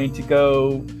 I'm going to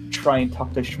go try and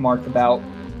talk to Schmark about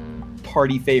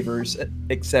party favors,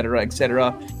 etc.,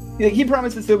 etc." He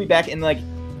promises he'll be back and like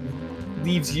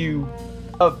leaves you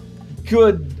a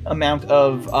good amount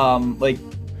of like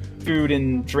food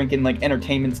and drink and like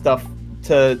entertainment stuff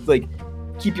to like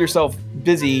keep yourself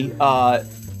busy,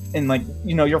 and like,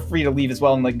 you know, you're free to leave as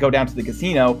well and like go down to the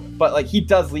casino, but like he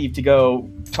does leave to go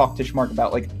talk to Schmark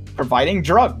about like providing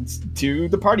drugs to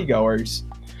the party goers.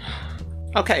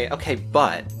 Okay,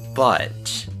 but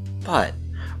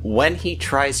when he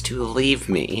tries to leave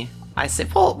me, I say,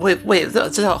 well, wait,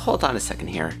 hold on a second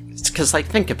here. It's because, like,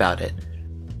 think about it.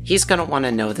 He's gonna want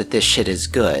to know that this shit is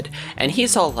good, and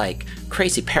he's all, like,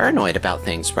 crazy paranoid about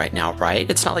things right now, right?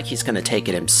 It's not like he's gonna take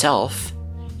it himself.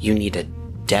 You need a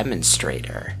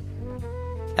demonstrator.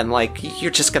 And, like, you're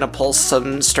just gonna pull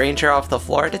some stranger off the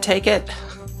floor to take it?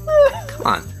 Come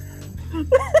on.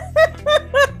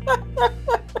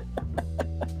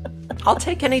 I'll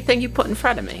take anything you put in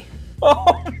front of me. Oh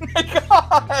my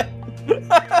god!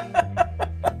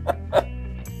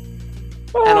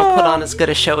 And I'll put on as good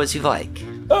a show as you like.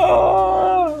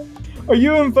 Oh, are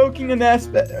you invoking an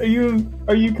aspect? Are you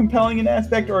compelling an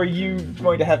aspect, or are you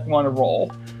going to want to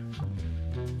roll?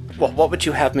 Well, what would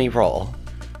you have me roll?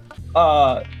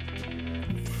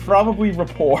 Probably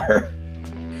rapport.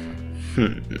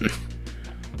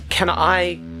 Can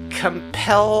I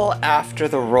compel after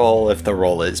the roll if the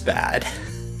roll is bad?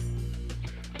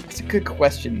 It's a good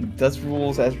question. Does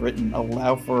rules as written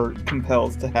allow for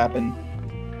compels to happen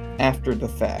after the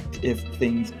fact if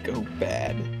things go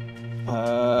bad?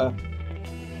 Well,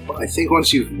 I think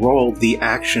once you've rolled, the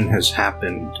action has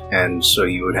happened, and so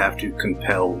you would have to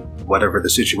compel whatever the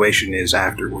situation is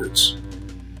afterwards.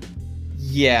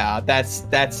 Yeah,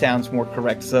 that sounds more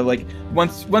correct. So like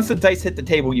once the dice hit the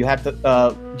table, you have to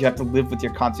live with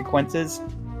your consequences.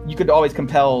 You could always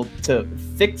compel to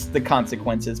fix the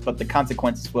consequences, but the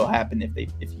consequences will happen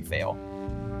if you fail.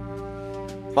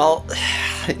 Well,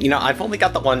 I've only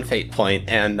got the one fate point,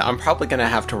 and I'm probably going to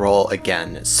have to roll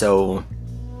again. So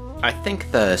I think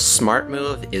the smart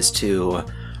move is to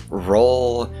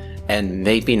roll and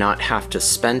maybe not have to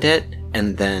spend it,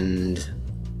 and then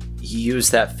use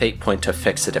that fate point to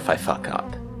fix it if I fuck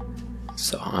up.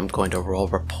 So I'm going to roll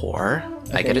rapport.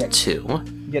 Okay, I get a 2.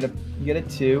 You get a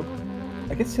 2.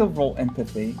 I guess he'll roll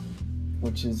empathy,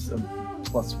 which is a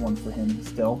 +1 for him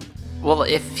still. Well,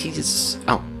 if he's...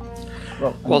 Oh.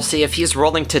 Well, See, if he's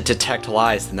rolling to detect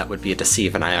lies, then that would be a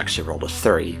deceive, and I actually rolled a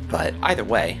 3. But either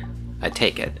way, I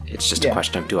take it. It's just a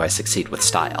question of, do I succeed with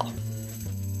style?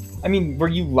 I mean, were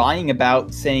you lying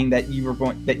about saying that you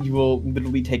will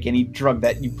literally take any drug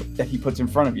that he puts in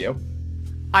front of you?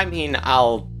 I mean,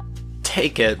 I'll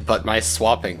take it, but my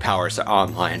swapping powers are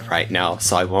online right now,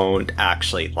 so I won't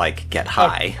actually, get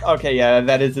high. Okay, yeah,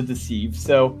 that is a deceive.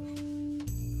 So,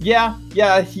 yeah,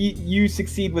 you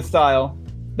succeed with style,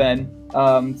 then.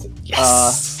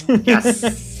 Yes!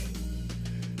 Yes!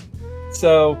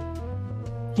 So,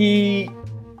 he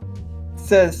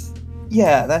says,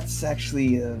 yeah, that's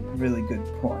actually a really good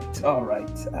point. All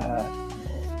right,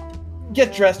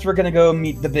 get dressed, we're gonna go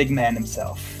meet the big man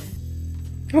himself.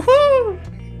 Woohoo!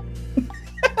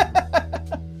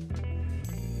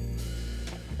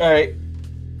 Alright,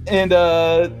 and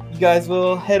you guys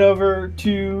will head over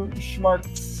to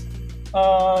Schmark's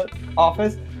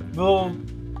office. We'll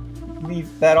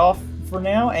leave that off for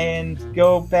now and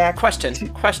go back Question.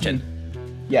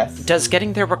 Yes. Does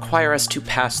getting there require us to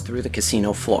pass through the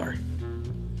casino floor?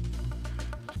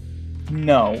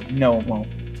 No, it won't.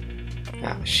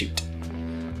 Ah, shoot.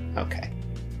 Okay.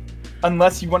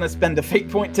 Unless you want to spend a fate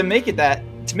point to make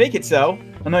it so.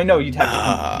 And I know you'd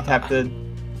have to.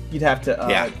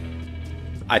 Yeah.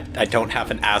 I don't have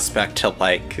an aspect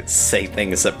to say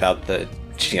things about the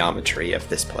geometry of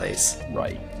this place.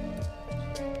 Right.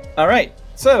 All right.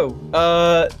 So,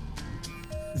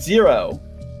 0.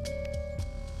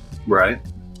 Right.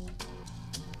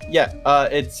 Yeah.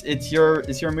 It's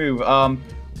your move.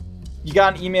 You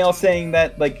got an email saying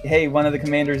that hey, one of the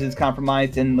commanders is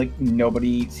compromised, and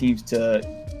nobody seems to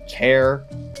care.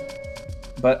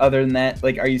 But other than that,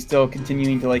 are you still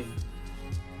continuing to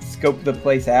scope the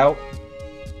place out?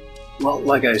 Well,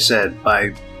 like I said,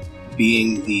 by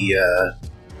being the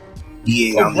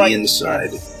being on the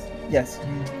inside, yes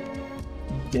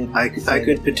you did. I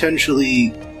could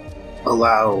potentially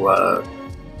allow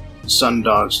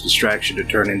Sundog's distraction to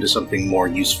turn into something more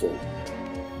useful.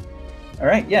 All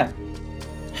right, yeah.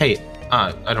 Hey,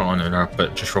 I don't want to interrupt,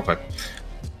 but just real quick.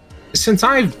 Since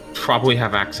I probably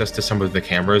have access to some of the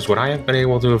cameras, would I have been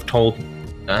able to have told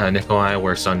Nikolai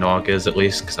where Sundog is, at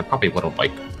least? Because I probably would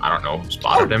have,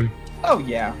 spotted him. Oh,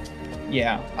 yeah.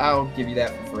 Yeah, I'll give you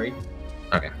that for free.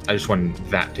 Okay, I just wanted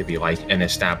that to be, an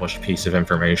established piece of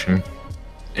information.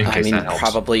 In case that helps.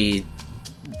 Probably,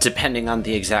 depending on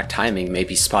the exact timing,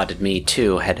 maybe spotted me,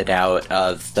 too, headed out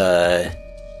of the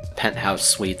penthouse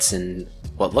suites in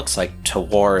what looks like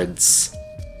towards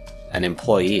an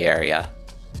employee area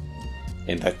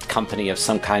in the company of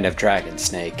some kind of dragon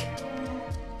snake.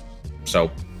 So,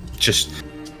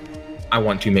 I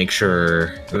want to make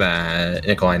sure that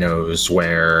Nikolai knows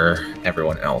where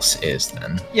everyone else is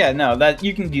then. Yeah, no, that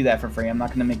you can do that for free. I'm not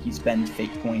going to make you spend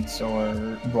fate points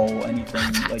or roll anything.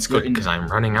 That's good, because I'm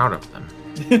running out of them.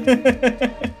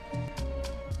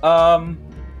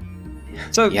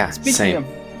 So, yeah,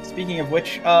 speaking of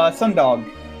which, Sundog,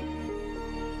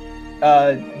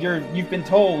 you've been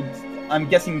told, I'm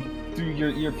guessing through your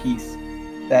earpiece,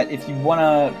 that if you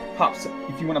wanna pop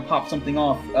something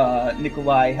off,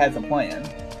 Nikolai has a plan.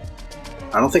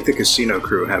 I don't think the casino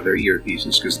crew have their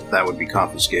earpieces because that would be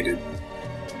confiscated.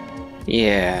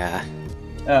 Yeah.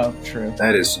 Oh, true.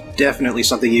 That is definitely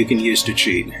something you can use to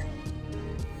cheat.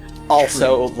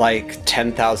 Also,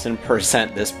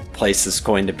 10,000% this place is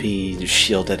going to be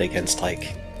shielded against,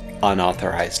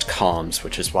 unauthorized comms,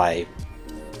 which is why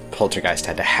Poltergeist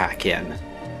had to hack in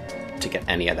to get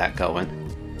any of that going.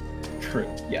 True,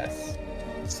 yes.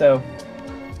 So,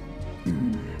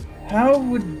 how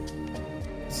would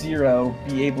Zero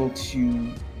be able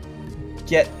to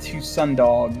get to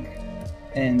Sundog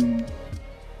and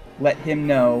let him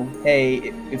know, hey,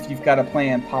 if you've got a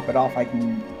plan, pop it off, I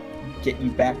can get you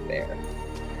back there.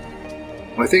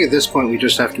 Well, I think at this point we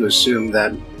just have to assume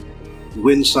that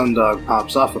when Sundog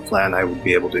pops off a plan, I would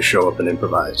be able to show up and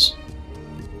improvise.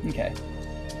 Okay.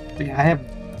 Yeah,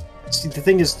 see, the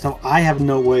thing is, though, I have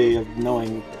no way of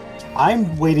knowing.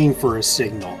 I'm waiting for a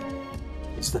signal.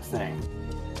 It's the thing.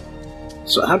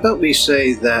 So how about we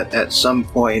say that at some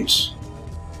point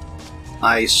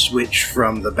I switch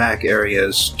from the back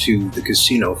areas to the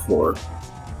casino floor.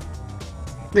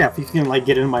 Yeah, if you can like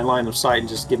get in my line of sight and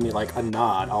just give me like a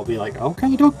nod, I'll be like,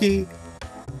 okay, dokie.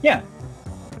 Yeah.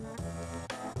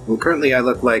 Well, currently I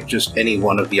look like just any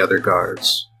one of the other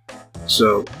guards.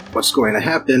 So what's going to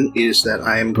happen is that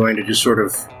I am going to just sort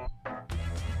of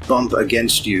bump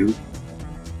against you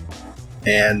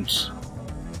and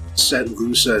set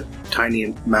loose a tiny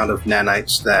amount of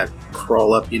nanites that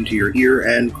crawl up into your ear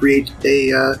and create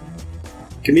a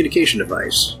communication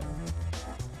device.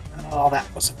 Oh,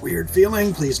 that was a weird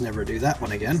feeling. Please never do that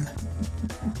one again.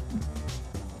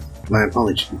 My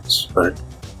apologies, but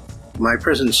my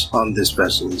presence on this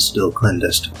vessel is still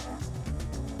clandestine.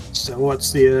 So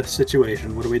what's the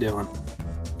situation? What are we doing?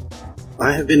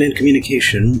 I have been in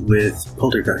communication with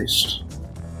Poltergeist.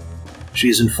 She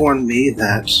has informed me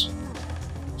that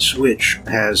Switch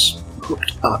has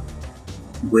hooked up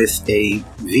with a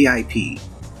VIP,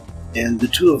 and the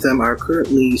two of them are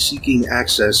currently seeking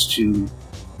access to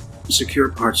secure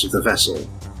parts of the vessel.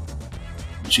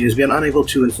 She has been unable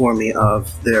to inform me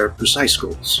of their precise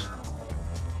goals.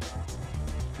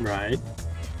 Right.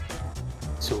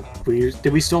 So,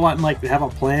 did we still not like have a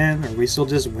plan? Or are we still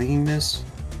just winging this?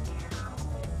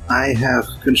 I have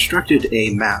constructed a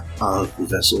map of the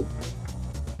vessel.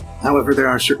 However, there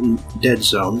are certain dead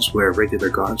zones where regular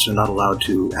guards are not allowed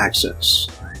to access.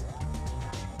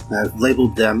 I've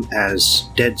labeled them as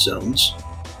dead zones,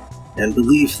 and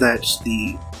believe that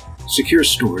the secure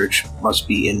storage must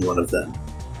be in one of them.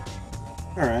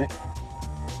 Alright.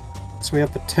 So we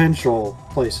have potential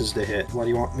places to hit. What, do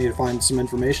you want me to find some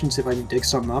information, see if I can dig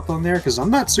something up on there? Because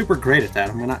I'm not super great at that,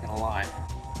 I'm not gonna lie.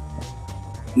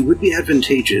 It would be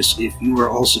advantageous if you were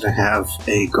also to have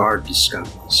a guard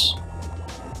disguise.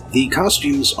 The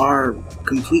costumes are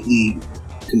completely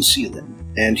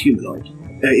concealing and humanoid.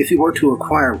 If you were to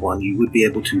acquire one, you would be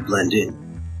able to blend in.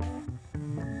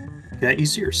 Yeah,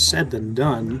 easier said than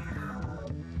done.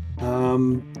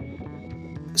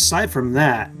 Aside from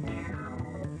that,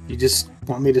 you just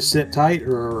want me to sit tight,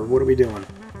 or what are we doing?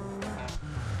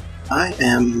 I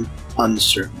am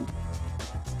uncertain.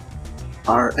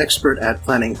 Our expert at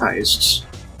planning heists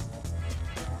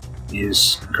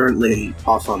is currently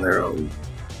off on their own.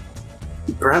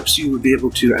 Perhaps you would be able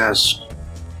to ask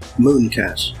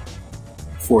Mooncat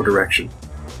for direction.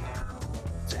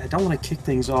 I don't want to kick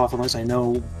things off unless I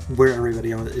know where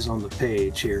everybody is on the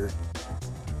page here.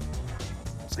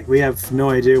 It's like we have no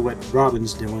idea what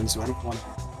Robin's doing, so I don't want to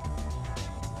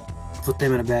put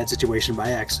them in a bad situation by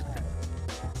accident.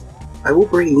 I will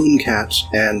bring Mooncat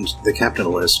and the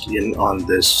Capitalist in on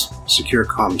this secure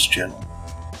comms channel.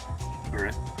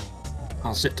 Alright.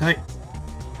 I'll sit tight.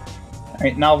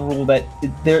 Alright, and I'll rule that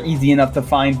they're easy enough to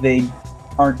find. They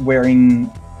aren't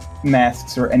wearing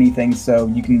masks or anything, so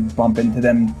you can bump into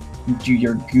them, do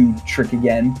your goo trick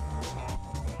again.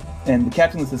 And the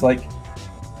Capitalist is like,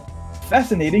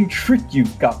 fascinating trick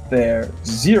you've got there,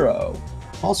 Zero.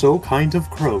 Also, kind of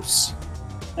gross.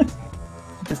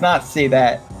 Does not say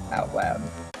that out loud.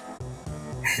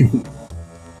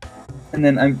 And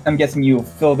then I'm guessing you'll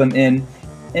fill them in.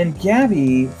 And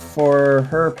Gabby, for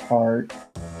her part,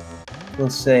 will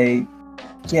say,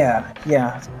 yeah,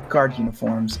 guard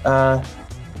uniforms.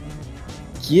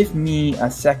 Give me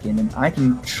a second and I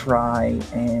can try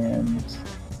and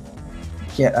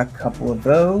get a couple of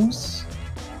those.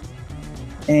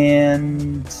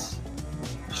 And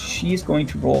she's going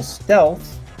to roll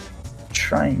stealth,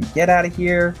 try and get out of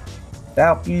here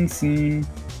without being seen.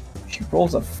 She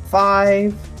rolls a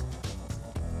 5.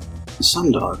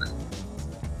 Sundog,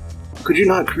 could you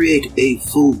not create a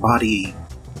full-body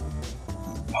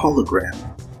hologram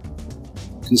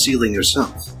concealing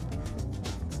yourself?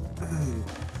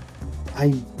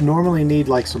 I normally need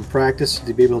like some practice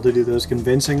to be able to do those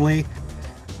convincingly.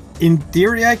 In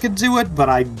theory, I could do it, but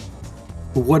I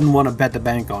wouldn't want to bet the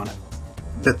bank on it.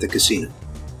 Bet the casino.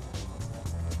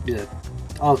 Yeah,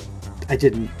 I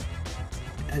didn't.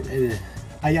 The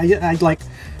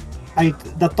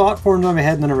thought formed in my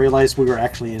head, and then I realized we were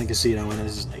actually in a casino, and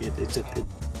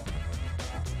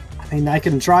I mean, I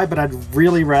can try, but I'd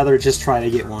really rather just try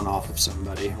to get one off of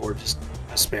somebody, or just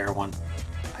a spare one.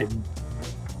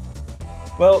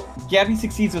 Well, Gabby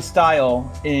succeeds with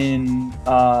style in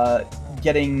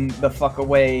getting the fuck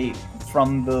away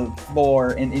from the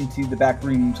floor and into the back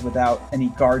rooms without any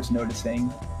guards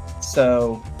noticing.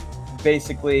 So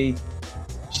basically,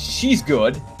 she's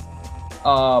good.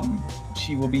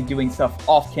 She will be doing stuff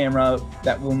off camera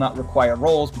that will not require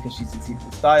rolls because she succeeded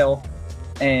the style.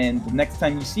 And the next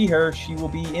time you see her, she will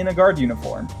be in a guard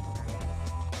uniform.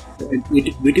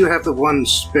 We do have the one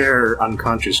spare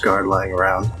unconscious guard lying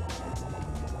around.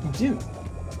 You do.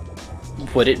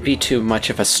 Would it be too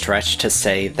much of a stretch to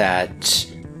say that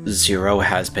Zero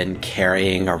has been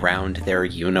carrying around their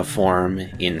uniform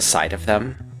inside of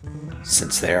them,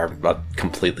 since they are a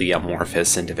completely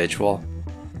amorphous individual?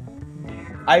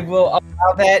 I will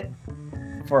allow that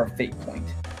for a fate point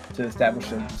to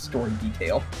establish a story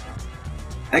detail.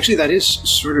 Actually, that is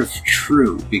sort of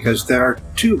true, because there are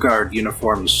 2 guard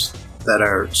uniforms that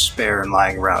are spare and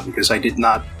lying around, because I did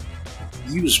not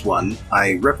use one,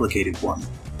 I replicated one.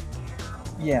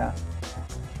 Yeah.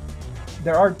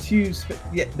 There are 2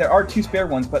 spare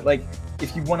ones, but like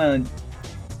if you want to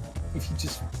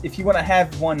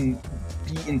have one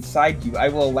be inside you, I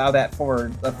will allow that for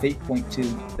a fate point to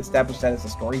establish that as a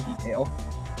story detail.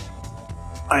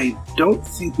 I don't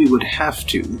think we would have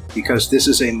to, because this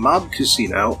is a mob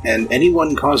casino, and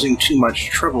anyone causing too much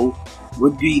trouble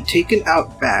would be taken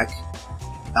out back,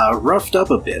 roughed up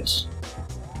a bit,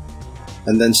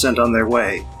 and then sent on their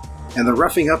way. And the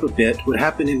roughing up a bit would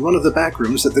happen in one of the back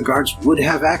rooms that the guards would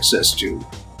have access to.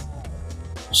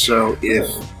 So if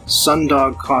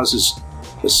Sundog causes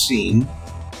a scene,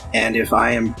 and if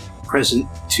I am present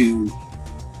to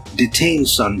detain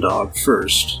Sundog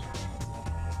first...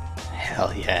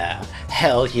 Hell yeah.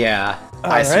 Hell yeah.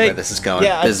 I see where this is going.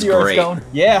 Yeah, this I see is where great. it's going.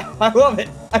 Yeah, I love it.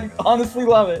 I honestly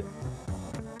love it.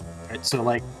 Right, so,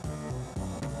 like,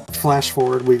 flash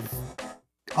forward, we've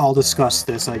all discussed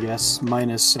this, I guess,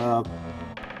 minus, I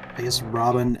guess,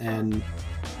 Robin and...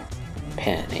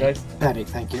 Penny. Guys? Penny,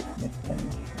 thank you. Yeah, Penny.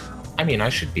 I mean, I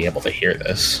should be able to hear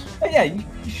this. Oh, yeah, you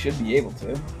should be able to.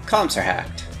 Comms are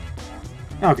hacked.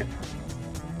 Okay.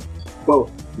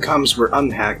 Well, comms were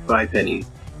unhacked by Penny.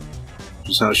 Which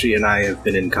is how she and I have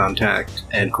been in contact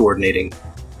and coordinating.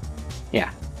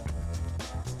 Yeah.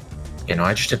 You know,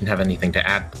 I just didn't have anything to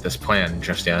add to this plan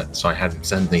just yet, so I hadn't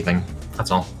said anything. That's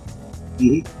all.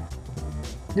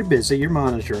 Mm-hmm. You're busy, you're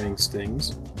monitoring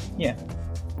things. Yeah.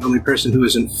 The only person who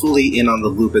isn't fully in on the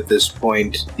loop at this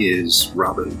point is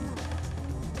Robin,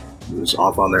 who's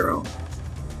off on their own.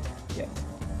 Yeah.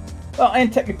 Well,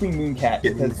 and technically Mooncat,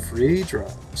 Getting because... free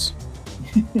drugs.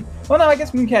 Well, no, I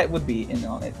guess Mooncat would be in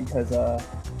on it, because,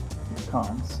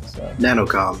 comms, so...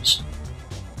 Nanocomms.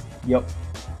 Yep.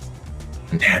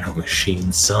 Nano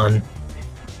machine, son.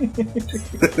 I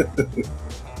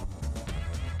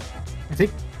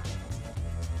think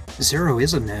Zero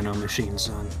is a nano machine,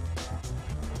 son.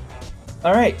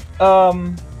 Alright,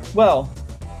 well,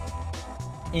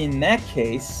 in that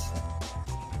case,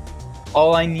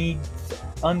 all I need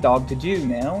Undog to do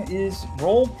now is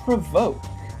roll Provoke.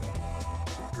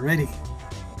 Ready.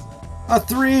 A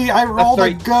 3! I rolled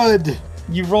a good!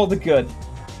 You rolled a good.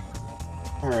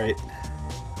 Alright.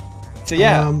 So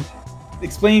yeah,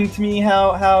 explain to me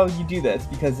how you do this,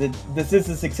 because this is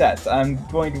a success. I'm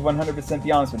going to 100%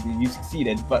 be honest with you. You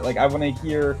succeeded, but like I want to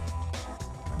hear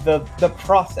the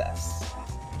process.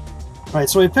 Alright,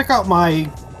 so I pick out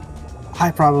my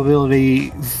high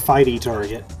probability fighty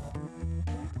target.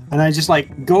 And I just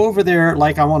like go over there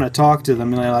like I want to talk to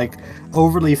them, and I like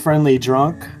overly friendly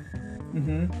drunk.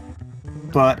 Mm-hmm.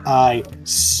 But I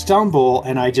stumble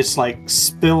and I just like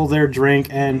spill their drink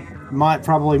and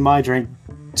probably my drink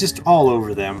just all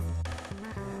over them.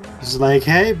 It's like,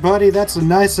 hey buddy, that's a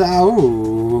nice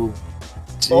oh.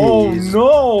 Jeez.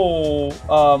 Oh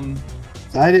no!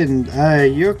 I didn't.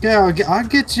 You okay? I'll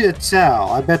get you a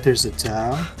towel. I bet there's a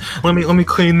towel. Let me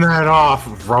clean that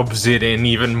off. Rubs it in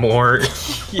even more.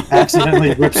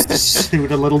 Accidentally rips the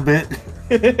suit a little bit.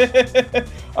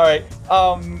 All right.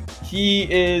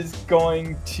 He is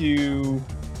going to.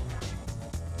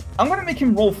 I'm going to make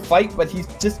him roll fight, but he's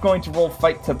just going to roll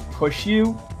fight to push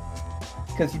you,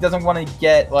 because he doesn't want to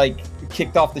get like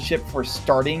kicked off the ship for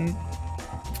throwing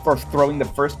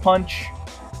the first punch.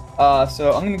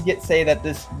 So I'm going to say that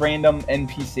this random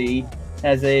NPC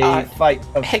has a fight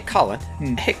of... Hey, Colin.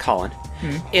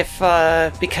 If,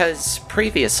 because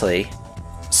previously,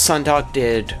 Sundog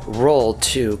did roll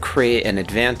to create an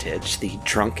advantage, the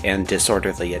drunk and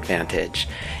disorderly advantage.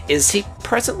 Is he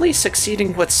presently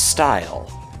succeeding with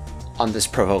style on this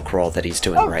provoke roll that he's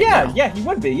doing now? Yeah, he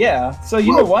would be, yeah. So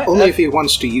you know what? Only if he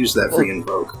wants to use that free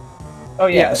invoke. Oh,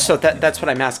 yeah. So that's what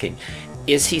I'm asking.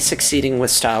 Is he succeeding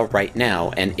with style right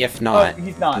now? And if not,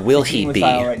 he's not. Will he be?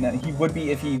 Right now. He would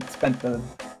be if he spent the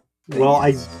Well,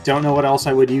 I don't know what else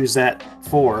I would use that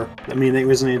for. I mean, it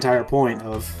was the entire point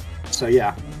of... So,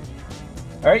 yeah.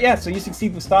 Alright, yeah, so you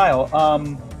succeed with style.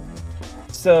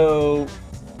 So...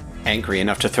 Angry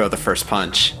enough to throw the first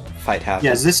punch. Fight happens.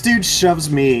 Yes, this dude shoves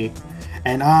me,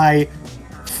 and I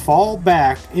fall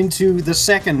back into the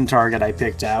second target I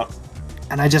picked out,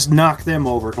 and I just knock them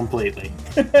over completely.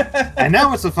 And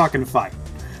now it's a fucking fight.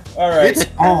 Alright. It's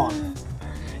on.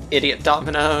 Idiot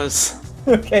dominoes.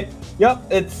 Okay. Yep,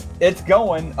 it's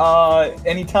going.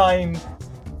 Anytime,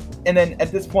 and then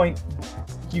at this point,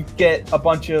 you get a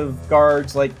bunch of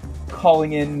guards like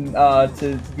calling in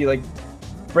to be like,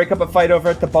 break up a fight over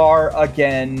at the bar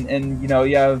again, and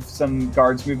you have some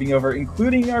guards moving over,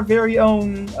 including our very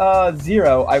own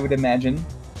Zero, I would imagine.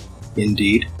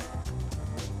 Indeed.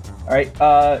 All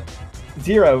right,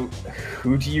 Zero,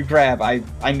 who do you grab?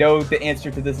 I know the answer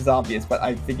to this is obvious, but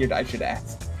I figured I should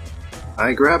ask.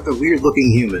 I grabbed the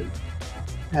weird-looking human.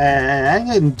 I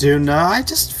didn't do no. I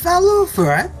just fell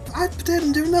over. I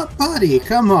didn't do no, buddy.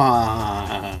 Come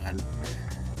on.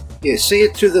 Yeah, say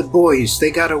it to the boys.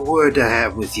 They got a word to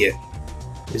have with you.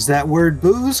 Is that word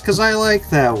booze? Because I like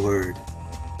that word.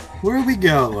 Where are we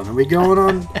going? Are we going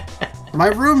on... My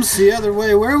room's the other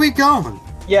way. Where are we going?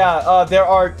 Yeah, there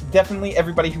are definitely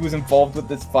everybody who was involved with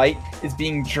this fight is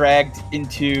being dragged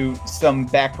into some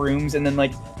back rooms, and then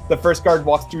like the first guard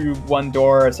walks through one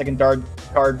door, a second guard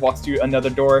walks through another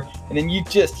door, and then you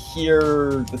just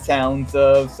hear the sounds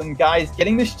of some guys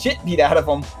getting the shit beat out of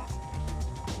them.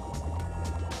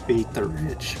 Beat the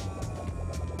rich.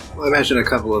 Well, I imagine a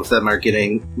couple of them are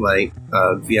getting, like,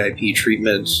 VIP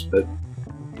treatments, but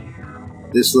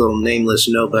this little nameless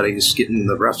nobody's getting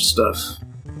the rough stuff.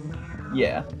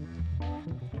 Yeah.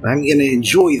 I'm gonna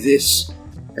enjoy this.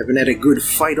 Haven't had a good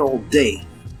fight all day.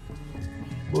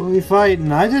 What are we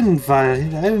fighting? I didn't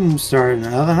fight. I didn't start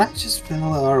nothing. I just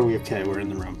fell. Are we okay? We're in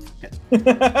the room. Okay.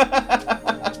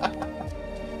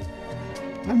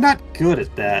 I'm not good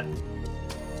at that.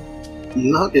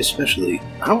 Not especially.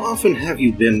 How often have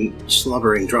you been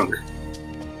slobbering drunk?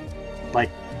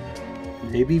 Like,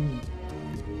 maybe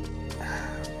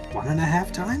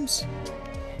 1.5 times?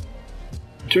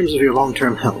 In terms of your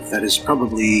long-term health, that is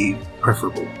probably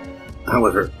preferable.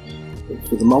 However,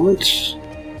 for the moment,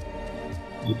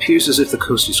 it appears as if the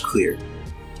coast is clear.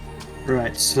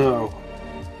 Right, so,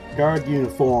 guard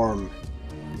uniform.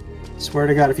 Swear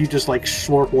to God, if you just, like,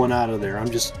 slurp one out of there, I'm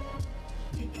just...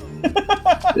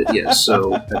 But yes,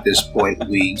 so at this point,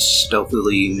 we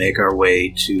stealthily make our way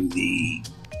to the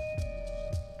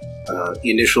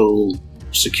initial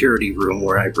security room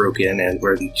where I broke in and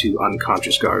where the 2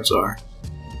 unconscious guards are.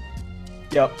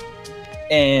 Yep.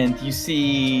 And you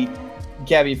see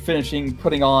Gabby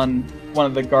putting on one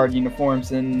of the guard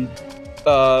uniforms and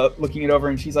looking it over,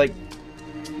 and she's like,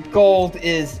 gold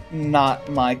is not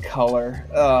my color.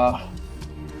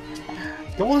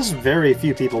 Gold is very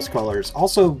few people's colors.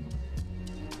 Also,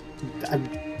 I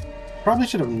probably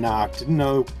should have knocked. Didn't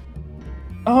know.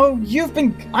 Oh,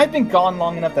 I've been gone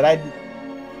long enough that I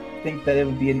think that it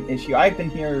would be an issue. I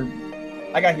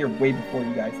got here way before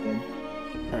you guys did.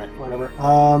 Alright, whatever.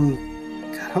 God,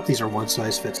 I hope these are one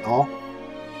size fits all.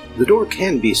 The door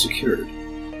can be secured.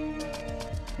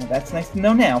 Well, that's nice to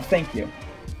know now. Thank you.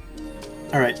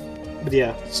 Alright, but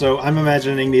yeah, so I'm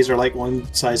imagining these are like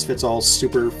one size fits all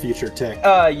super future tech.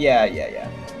 Yeah.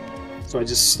 So I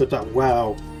just slipped out.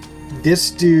 Wow.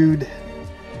 This dude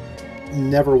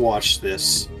never watched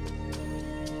this.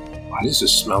 Why does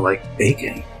this smell like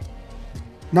bacon?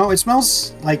 No, it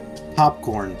smells like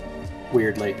popcorn.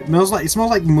 Weirdly, it smells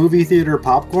like movie theater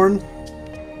popcorn.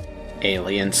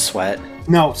 Alien sweat.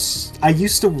 No, I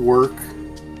used to work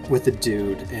with a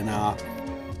dude, and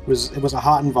it was a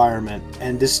hot environment,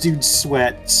 and this dude's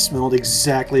sweat smelled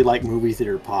exactly like movie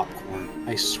theater popcorn.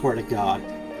 I swear to God,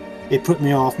 it put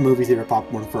me off movie theater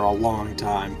popcorn for a long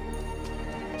time.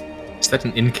 Is that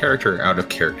an in-character or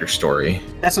out-of-character story?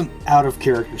 That's an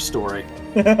out-of-character story.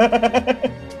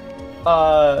 Gabby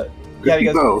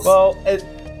goes,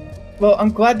 well,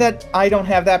 I'm glad that I don't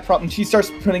have that problem. She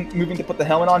starts moving to put the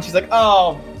helmet on. She's like,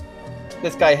 oh,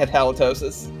 this guy had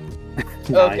halitosis.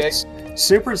 Nice. Okay.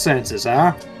 Super senses,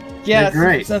 huh? Yeah, they're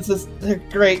great. Super senses, they're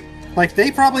great. Like,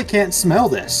 they probably can't smell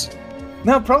this.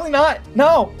 No, probably not.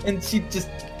 No. And she just...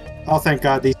 Oh, thank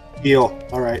God, these heal.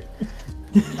 All right.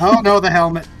 Oh, no, the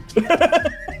helmet.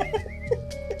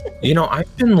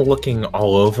 I've been looking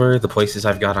all over the places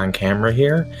I've got on camera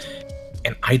here,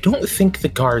 and I don't think the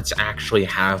guards actually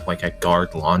have, like, a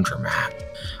guard laundromat.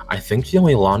 I think the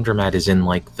only laundromat is in,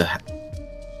 like, the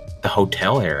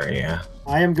hotel area.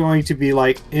 I am going to be,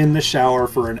 like, in the shower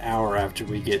for an hour after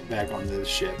we get back onto the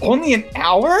ship. Only an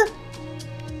hour?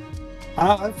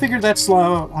 I figured that's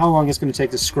how long it's going to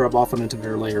take to scrub off an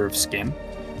entire layer of skin.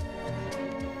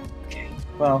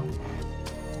 Well,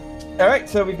 all right.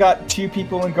 So we've got 2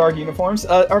 people in guard uniforms.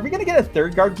 Are we gonna get a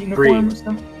 3rd guard uniform? Or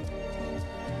something?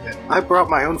 I brought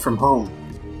my own from home.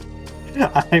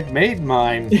 I made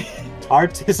mine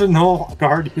artisanal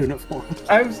guard uniform.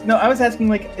 I was asking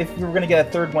like if we were gonna get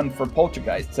a 3rd one for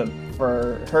Poltergeist, so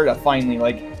for her to finally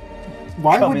like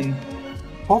Why come would in.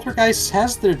 Poltergeist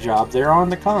has their job? They're on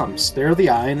the comms. They're the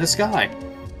eye in the sky.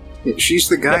 She's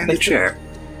the guy in the chair.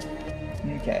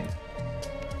 Okay.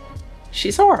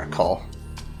 She's Oracle.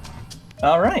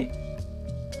 All right.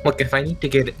 Look, if I need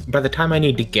to by the time I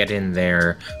need to get in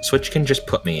there, Switch can just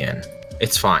put me in.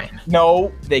 It's fine.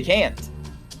 No, they can't.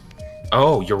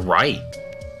 Oh, you're right.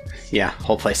 Yeah,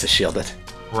 whole place is shielded.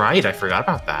 Right, I forgot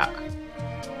about that.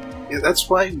 Yeah, that's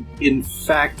why, in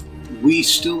fact, we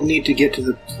still need to get to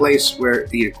the place where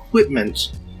the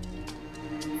equipment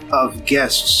of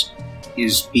guests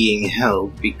is being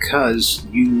held, because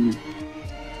you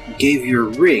gave your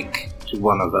rig to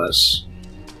one of us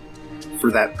for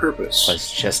that purpose.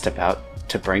 Was just about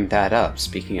to bring that up.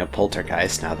 Speaking of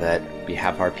Poltergeist, now that we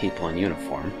have our people in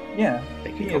uniform, Yeah. they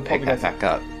can Speaking go of pick that Poltergeist. back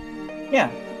up.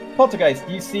 Yeah. Poltergeist,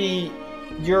 you see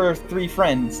your 3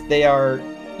 friends. They are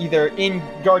either in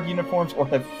guard uniforms or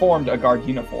have formed a guard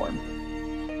uniform.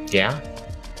 Yeah?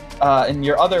 And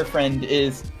your other friend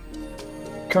is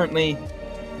currently,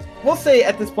 we'll say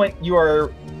at this point, you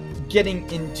are getting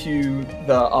into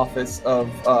the office of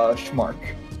Schmark.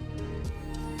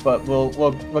 But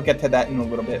we'll get to that in a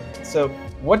little bit. So,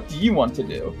 what do you want to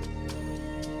do?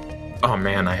 Oh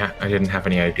man, I didn't have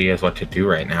any ideas what to do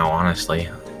right now, honestly.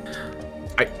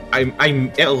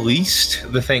 I'm at least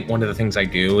one of the things I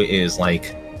do is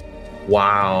like,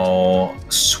 while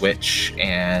Switch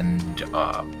and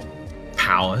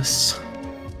Palace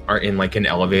are in like an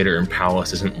elevator and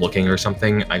Palace isn't looking or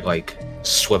something, I like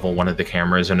swivel one of the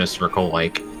cameras in a circle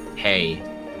like, hey,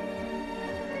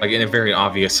 like in a very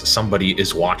obvious somebody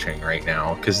is watching right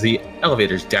now, because the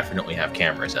elevators definitely have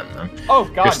cameras in them. Oh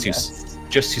god, Just to yes.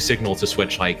 Just to signal to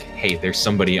Switch like, hey, there's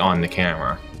somebody on the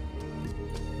camera.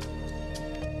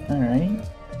 Alright.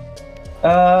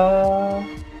 I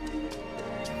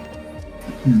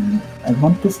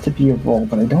want this to be a roll,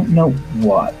 but I don't know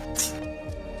what.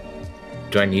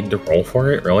 Do I need to roll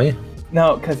for it, really?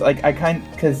 No, because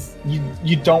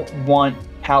you don't want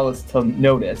Palace to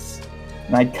notice,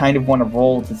 and I kind of want to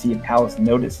roll to see if Palace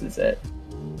notices it.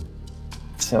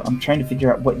 So I'm trying to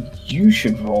figure out what you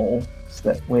should roll,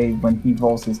 so that way when he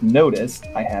rolls his notice,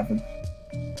 I have a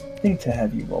thing to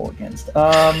have you roll against.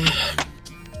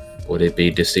 Would it be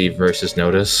Deceive versus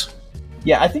Notice?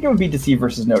 Yeah, I think it would be Deceive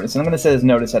versus Notice, and I'm going to set his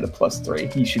Notice at a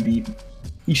 +3. He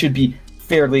should be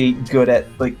fairly good at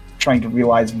like trying to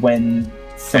realize when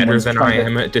Better someone's than I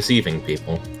am at deceiving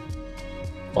people.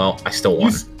 Well, I still You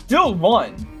won. still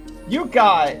won. You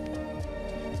got.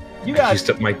 I used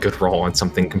up my good roll on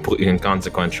something completely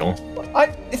inconsequential.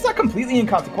 It's not completely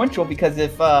inconsequential, because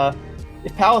if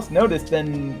Palace noticed,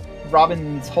 then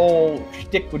Robin's whole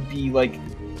shtick would be like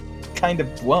kind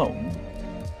of blown.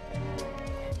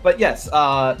 But yes,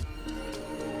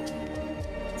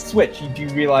 Switch, you do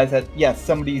realize that yes,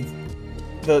 somebody's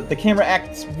the camera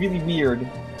acts really weird,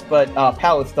 but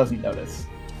Palace doesn't notice.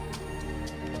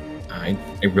 I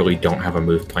really don't have a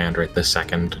move planned right this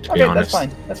second, to be Okay, honest.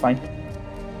 that's fine.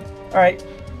 All right.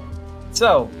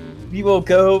 So we will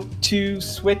go to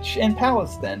Switch and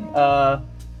Palace then.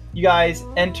 You guys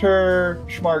enter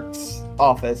Schmark's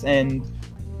office, and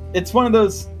it's one of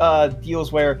those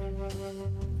deals where,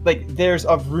 like, there's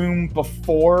a room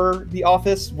before the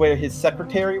office where his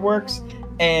secretary works,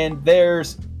 and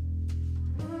there's,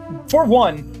 for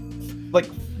one, like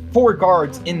 4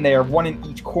 guards in there, one in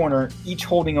each corner, each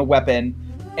holding a weapon,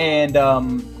 and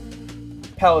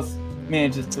Palace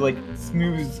manages to like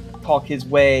smooth talk his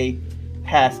way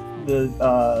past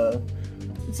the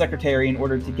secretary in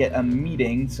order to get a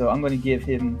meeting. So I'm going to give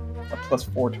him a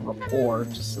 +4 to rapport,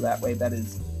 just so that way that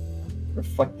is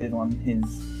reflected on his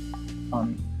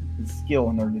skill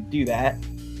in order to do that.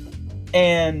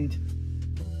 And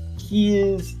he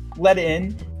is let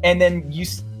in, and then you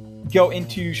go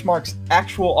into Schmark's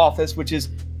actual office, which is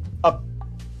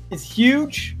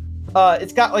huge.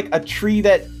 It's got like a tree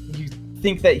that you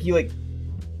think that he like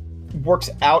works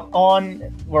out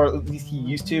on, or at least he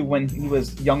used to when he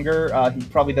was younger. He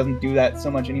probably doesn't do that so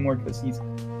much anymore because he's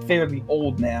fairly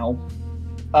old now.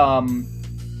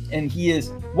 And he is,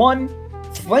 one,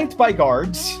 flanked by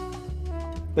guards.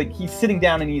 Like, he's sitting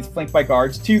down and he's flanked by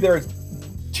guards. 2, there's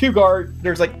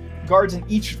like guards in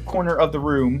each corner of the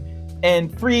room.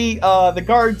 And 3, the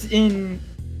guards in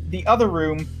the other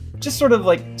room just sort of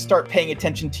like start paying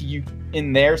attention to you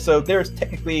in there. So there's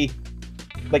technically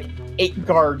like 8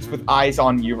 guards with eyes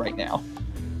on you right now.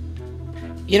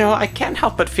 You know, I can't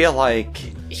help but feel like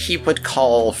he would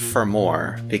call for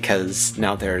more, because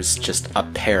now there's just a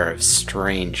pair of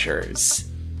strangers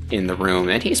in the room,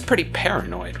 and he's pretty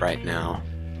paranoid right now.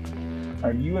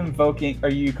 Are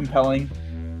you compelling?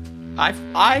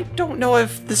 I don't know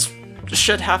if this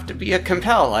should have to be a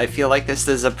compel. I feel like this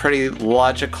is a pretty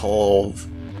logical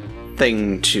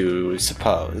thing to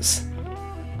suppose.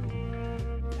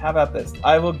 How about this?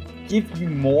 I will give you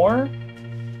more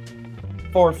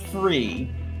for free,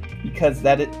 because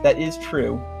that is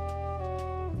true.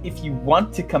 If you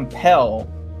want to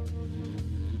compel,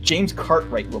 James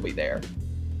Cartwright will be there.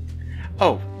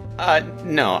 Oh,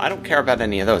 no, I don't care about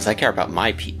any of those. I care about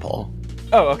my people.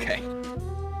 Oh, okay.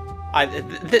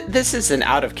 This is an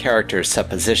out-of-character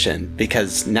supposition,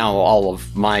 because now all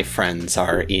of my friends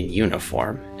are in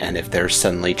uniform, and if there's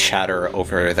suddenly chatter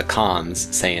over the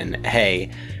comms saying, hey,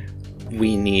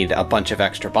 we need a bunch of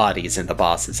extra bodies in the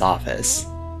boss's office,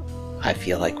 I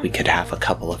feel like we could have a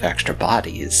couple of extra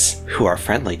bodies who are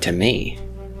friendly to me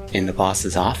in the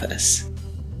boss's office.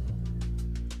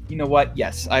 You know what?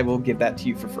 Yes, I will give that to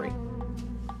you for free.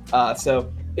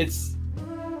 So it's,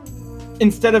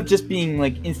 instead of just being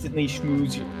like instantly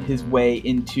schmooze his way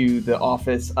into the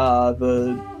office,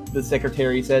 the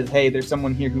secretary says, hey, there's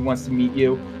someone here who wants to meet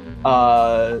you.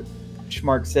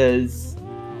 Schmark says,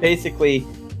 basically,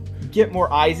 get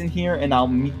more eyes in here and I'll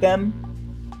meet them.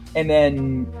 And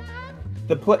then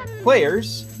the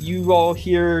players, you all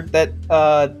hear that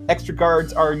extra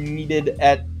guards are needed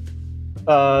at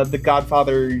the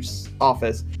Godfather's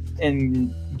office.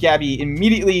 And Gabby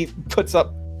immediately puts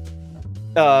up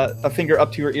a finger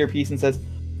up to her earpiece and says,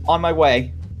 on my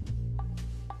way.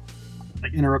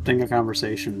 Like interrupting a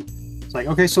conversation. It's like,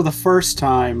 okay, so the first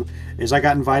time is I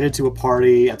got invited to a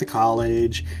party at the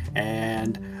college,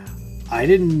 and I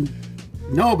didn't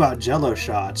know about Jell-O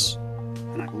shots,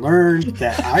 and I learned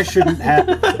that I shouldn't have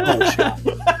a Jell-O shot.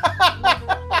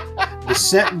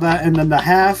 And then the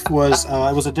half was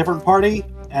it was a different party,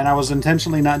 and I was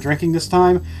intentionally not drinking this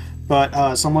time,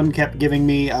 but someone kept giving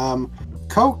me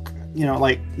Coke,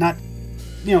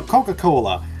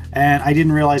 Coca-Cola, and I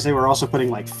didn't realize they were also putting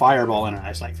like Fireball in it. I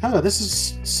was like, oh, this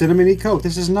is cinnamony Coke,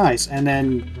 this is nice. And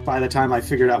then by the time I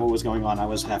figured out what was going on, I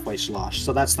was halfway sloshed.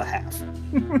 So that's the half.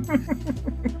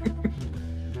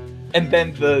 And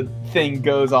then the thing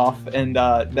goes off, and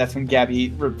that's when Gabby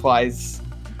replies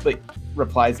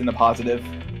in the positive.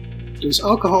 Does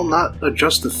alcohol not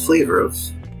adjust the flavor of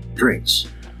drinks?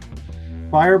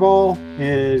 Fireball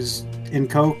is in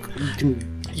Coke.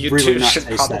 You really two should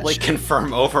probably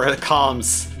confirm over the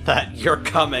comms that you're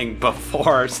coming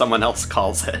before someone else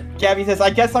calls it. Gabby says, I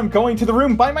guess I'm going to the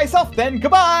room by myself then.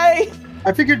 Goodbye!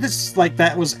 I figured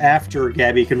that was after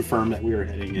Gabby confirmed that we were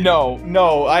heading in. No,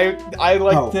 I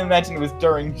like to imagine it was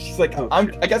during. She's like, I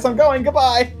guess I'm going.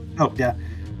 Goodbye. Oh yeah,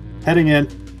 heading in.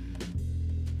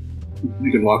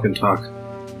 We can walk and talk.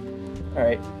 All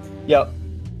right. Yep.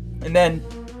 And then,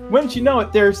 wouldn't you know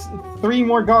it, there's 3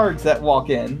 more guards that walk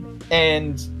in,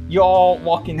 and you all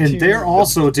walk into. And they're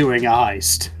also doing a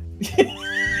heist.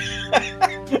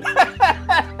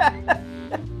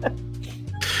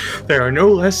 There are no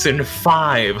less than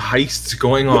 5 heists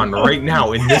going on right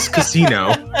now in this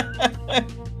casino.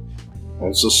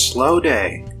 It's a slow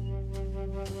day.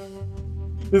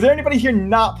 Is there anybody here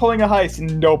not pulling a heist?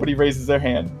 And nobody raises their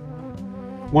hand.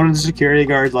 One of the security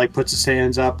guards puts his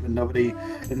hands up, and nobody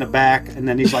in the back, and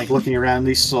then he's looking around, and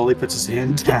he slowly puts his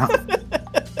hand down.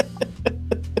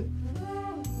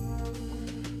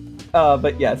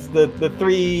 But yes, the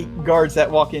 3 guards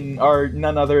that walk in are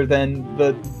none other than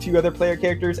the 2 other player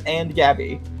characters and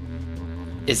Gabby.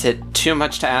 Is it too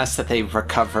much to ask that they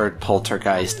recovered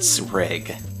Poltergeist's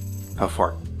rig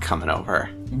before coming over?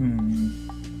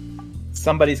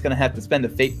 Somebody's gonna have to spend a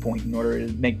fate point in order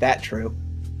to make that true.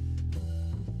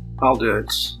 I'll do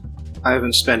it. I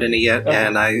haven't spent any yet,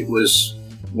 and I was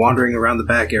wandering around the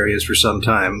back areas for some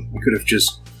time. I could have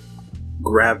just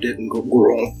grabbed it and go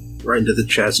right into the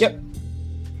chest.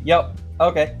 Yep.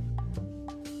 Okay.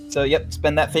 So,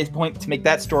 spend that fate point to make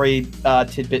that story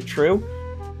tidbit true.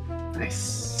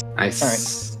 Nice. All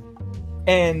right.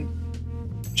 And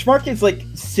Schmark is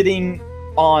sitting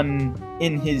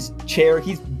in his chair.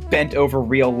 He's bent over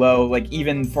real low.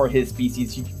 Even for his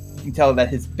species, you can tell that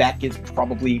his back is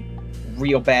probably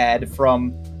real bad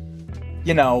from,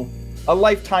 a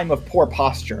lifetime of poor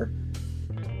posture.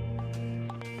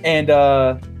 And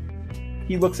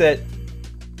he looks at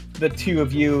the 2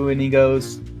 of you and he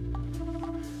goes,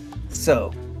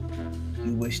 so,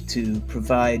 you wish to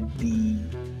provide the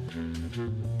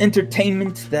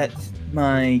entertainment that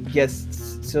my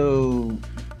guests so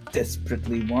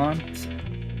desperately want.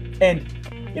 And,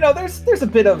 there's a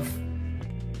bit of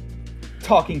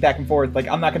talking back and forth. Like,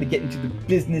 I'm not going to get into the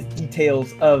business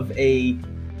details of a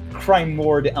crime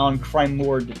lord on crime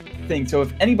lord thing. So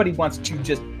if anybody wants to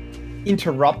just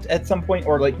interrupt at some point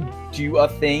or, like, do a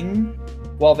thing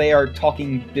while they are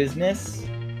talking business,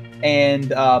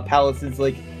 and Palace is,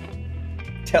 like,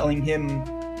 telling him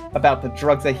about the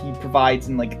drugs that he provides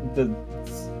and, like, the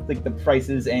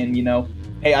prices, and,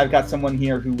 hey, I've got someone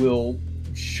here who will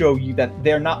show you that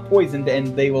they're not poisoned and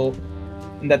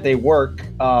that they work,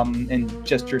 and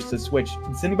gestures to Switch.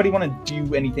 Does anybody want to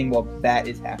do anything while that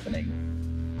is happening?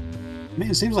 I mean,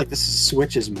 it seems like this is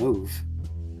Switch's move.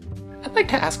 I'd like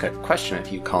to ask a question of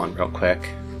you, Colin, real quick.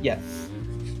 Yes.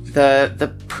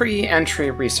 The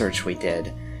pre-entry research we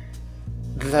did,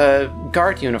 the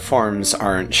guard uniforms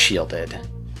aren't shielded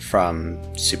from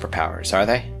superpowers, are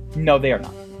they? No, they are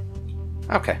not.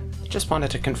 Okay, just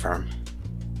wanted to confirm.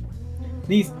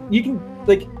 The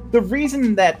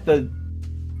reason that the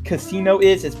casino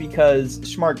is because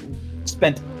Schmark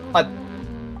spent an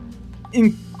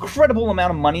incredible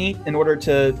amount of money in order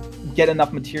to get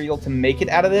enough material to make it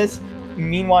out of this.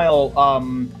 Meanwhile,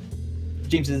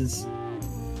 James's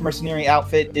mercenary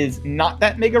outfit is not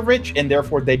that mega rich, and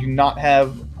therefore they do not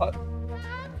have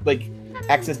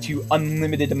access to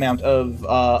unlimited amount of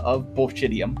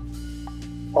bullshitium.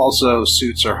 Also,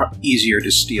 suits are easier to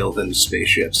steal than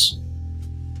spaceships.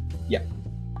 Yeah.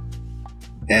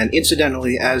 And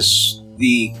incidentally, as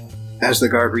the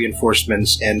guard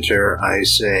reinforcements enter, I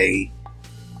say,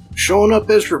 "Showing up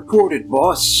as reported,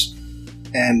 boss."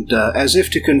 And as if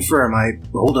to confirm, I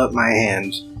hold up my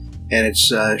hand, and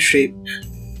it's shaped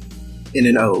in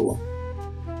an O.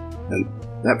 And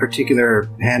that particular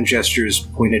hand gesture is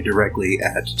pointed directly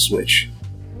at Switch.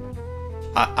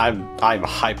 I'm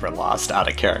hyper lost out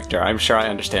of character. I'm sure I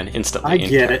understand instantly I in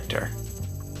get character.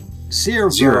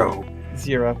 Zero.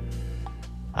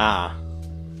 Ah,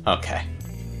 okay.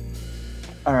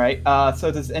 All right.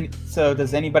 So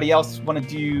does anybody else want to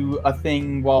do a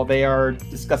thing while they are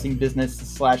discussing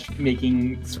business /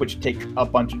 making Switch take a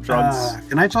bunch of drugs?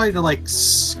 Can I try to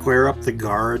square up the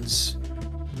guards?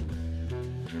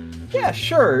 Yeah,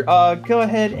 sure. Go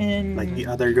ahead and The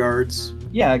other guards?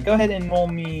 Yeah, go ahead and roll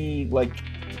me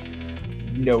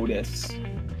notice.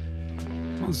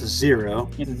 That was a 0.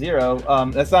 It's a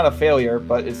 0. That's not a failure,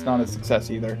 but it's not a success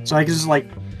either. So I can just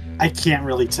I can't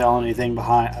really tell anything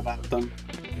about them.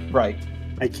 Right.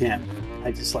 I can't.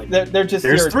 I just they're just.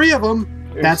 There's 3 of them.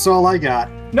 That's all I got.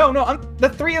 No. The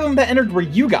 3 of them that entered were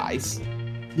you guys.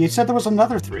 You said there was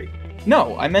another 3.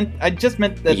 No, I just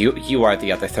meant that you are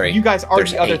the other 3. you guys are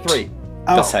There's the other 8 3.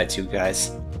 besides you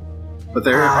guys. But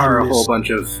there are a whole bunch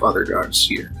of other guards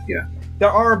here. Yeah. There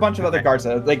are a bunch of other guards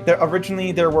though.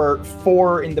 Originally there were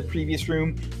 4 in the previous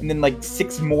room, and then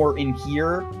 6 more in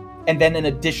here, and then an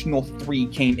additional 3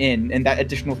 came in, and that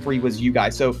additional 3 was you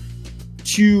guys. So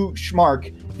to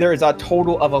Schmark, there is a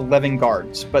total of 11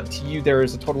 guards, but to you there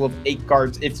is a total of 8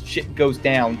 guards if shit goes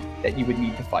down that you would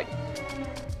need to fight.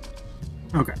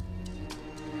 Okay.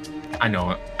 I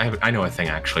know a thing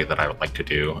actually that I would like to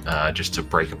do, just to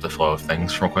break up the flow of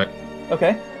things real quick.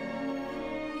 Okay.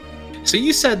 So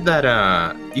you said that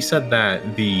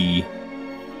the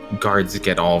guards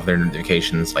get all of their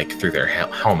notifications through their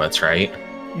helmets, right?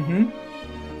 Mm-hmm.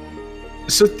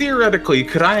 So theoretically,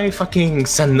 could I fucking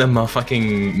send them a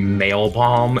fucking mail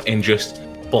bomb and just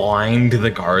blind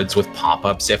the guards with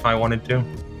pop-ups if I wanted to?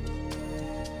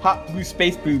 Hot blue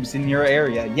space boobs in your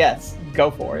area. Yes,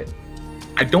 go for it.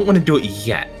 I don't want to do it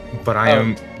yet, but I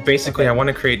am basically, okay. I want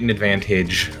to create an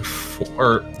advantage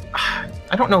for.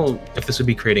 I don't know if this would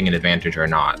be creating an advantage or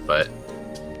not, but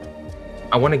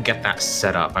I want to get that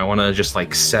set up. I want to just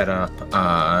set up.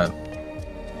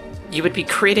 You would be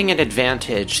creating an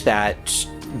advantage that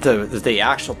the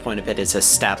actual point of it is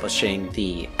establishing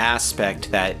the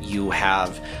aspect that you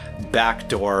have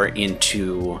backdoor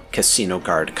into casino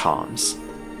guard comms.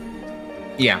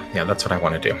 Yeah, that's what I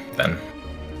want to do then.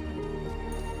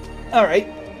 All right.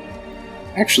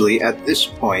 Actually, at this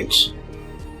point,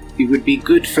 it would be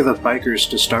good for the bikers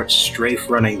to start strafe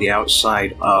running the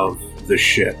outside of the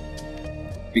ship.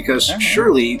 Because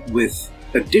surely, with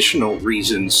additional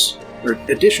reasons, or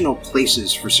additional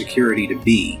places for security to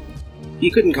be,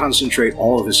 he couldn't concentrate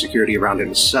all of his security around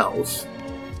himself.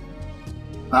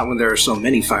 Not when there are so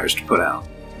many fires to put out.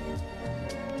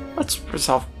 Let's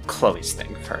resolve Chloe's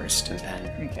thing first, and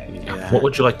then we can do that. What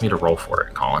would you like me to roll for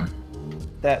it, Colin?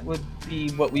 That would be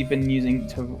what we've been using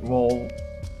to roll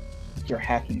your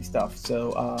hacking stuff. So,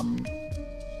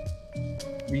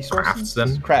 resources? Crafts,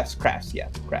 then? Crafts, yeah,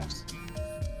 crafts.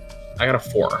 I got a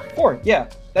 4. 4, yeah.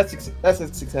 That's a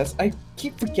success. I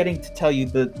keep forgetting to tell you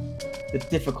the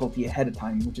difficulty ahead of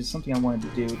time, which is something I wanted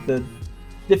to do. The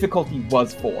difficulty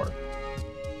was 4.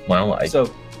 Well,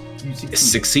 so you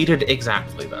succeeded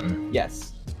exactly then.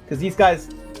 Yes, because these guys,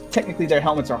 technically their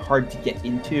helmets are hard to get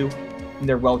into, and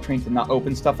they're well trained to not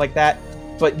open stuff like that.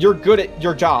 But you're good at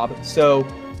your job, so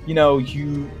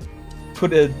you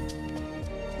put a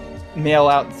mail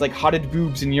out. It's like hotted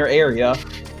boobs in your area,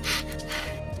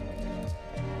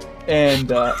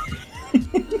 and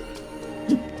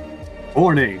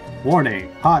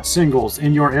warning, hot singles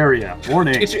in your area.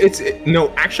 Warning.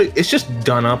 It's just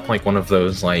done up like one of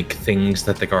those like things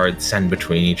that the guards send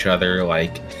between each other,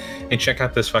 like, hey, check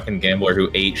out this fucking gambler who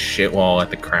ate shit while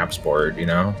at the craps board,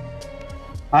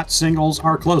 Hot singles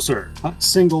are closer. Hot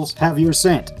singles have your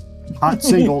scent. Hot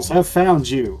singles have found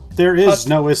you. There is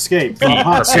no escape from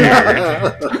hot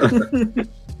singles.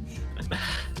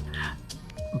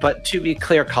 But to be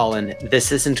clear, Colin,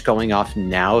 this isn't going off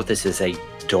now. This is a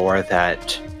door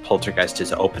that Poltergeist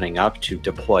is opening up to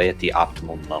deploy at the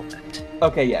optimal moment.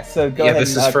 Okay, yeah. So go ahead. Yeah,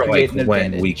 this is for like when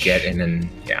advantage. we get in, and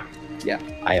yeah.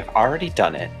 I have already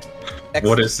done it.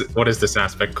 Excellent. What is this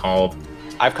aspect called?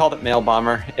 I've called it Mail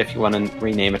Bomber. If you want to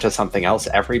rename it to something else,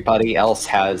 everybody else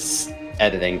has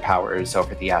editing powers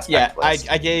over the aspect list.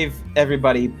 I gave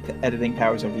everybody editing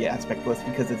powers over the aspect list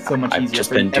because it's so much easier. I've just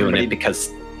been doing it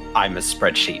because I'm a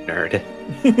spreadsheet nerd.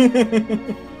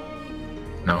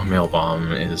 No, Mail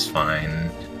Bomb is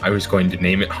fine. I was going to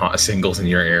name it Hot Singles in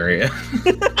your area.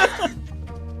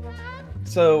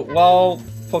 So while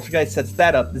Poltergeist sets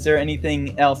that up, is there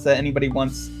anything else that anybody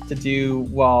wants to do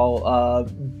while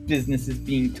business is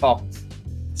being talked?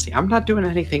 See, I'm not doing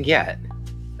anything yet.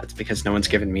 That's because no one's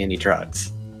given me any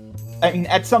drugs. I mean,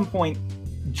 at some point,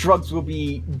 drugs will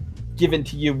be given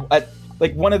to you.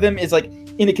 Like, one of them is, like,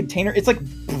 in a container. It's, like,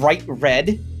 bright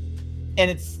red.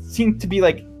 And it seems to be,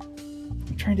 like...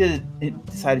 I'm trying to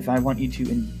decide if I want you to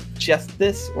ingest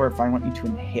this or if I want you to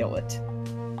inhale it.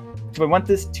 Do I want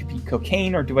this to be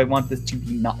cocaine or do I want this to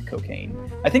be not cocaine?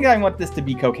 I think I want this to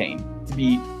be cocaine. To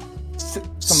be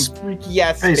some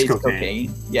freaky-ass space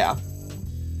cocaine. Yeah.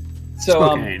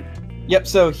 So, yep,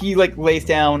 so he, like, lays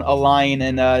down a line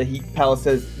and Palace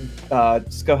says,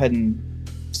 just go ahead and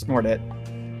snort it.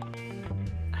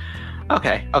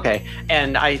 Okay.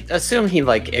 And I assume he,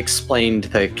 like, explained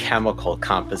the chemical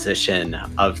composition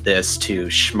of this to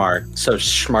Schmark, so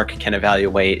Schmark can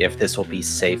evaluate if this will be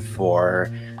safe for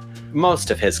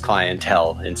most of his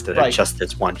clientele instead of just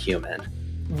this one human.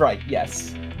 Right,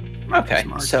 yes. Okay,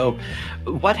 so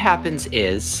what happens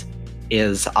is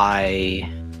I...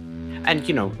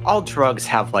 And, all drugs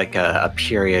have, like, a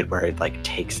period where it, like,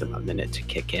 takes them a minute to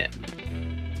kick in.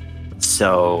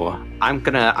 So I'm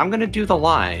gonna do the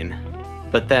line,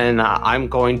 but then I'm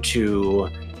going to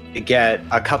get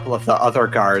a couple of the other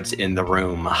guards in the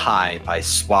room high by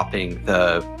swapping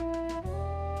the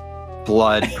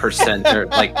blood percent or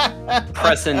like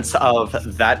presence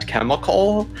of that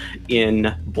chemical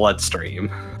in bloodstream.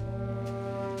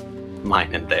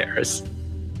 Mine and theirs.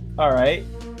 All right.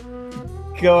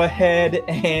 Go ahead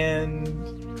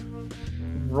and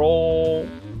roll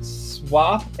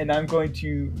swap, and I'm going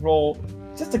to roll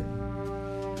just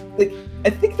I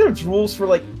think there's rules for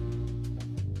like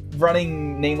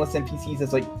running nameless NPCs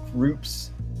as like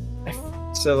groups.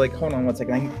 So like, hold on one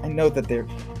second. I know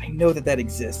that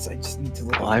exists. I just need to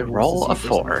look. Well, I roll a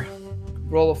 4.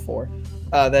 Roll a 4.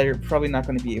 They're probably not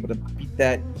going to be able to beat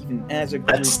that even as a group.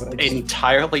 That's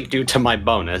entirely due to my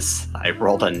bonus. I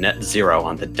rolled a net 0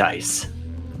 on the dice.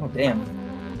 Oh, damn.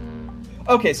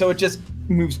 Okay, so it just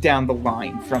moves down the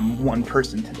line from one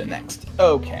person to the next.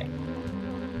 Okay.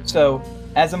 So,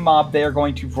 as a mob, they are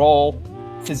going to roll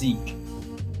physique.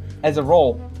 As an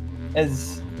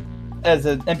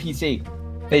NPC,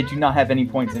 they do not have any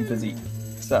points in physique.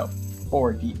 So,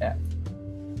 4DF.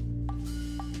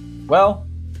 Well,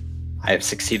 I have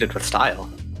succeeded with style.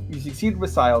 You succeeded with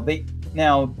style. They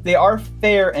are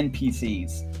fair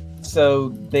NPCs, so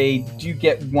they do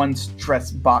get 1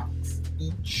 stress box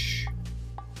each.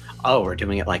 Oh, we're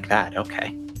doing it like that.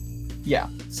 Okay. Yeah.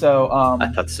 So I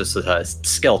thought this was a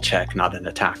skill check, not an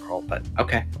attack roll, but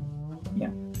okay. Yeah.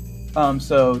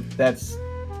 So that's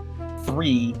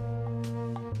 3,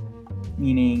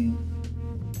 meaning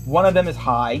one of them is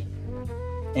high,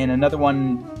 and another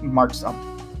one marks a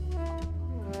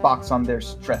box on their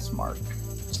stress mark.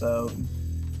 So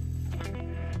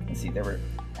let's see, there were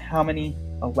how many?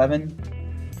 11?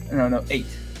 No, 8.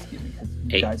 Excuse me,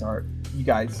 because you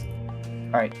guys.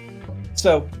 All right.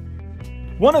 So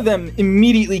one of them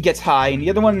immediately gets high, and the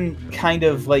other one kind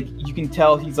of like, you can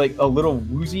tell he's like a little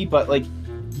woozy, but like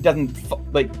he doesn't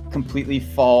completely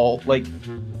fall. Like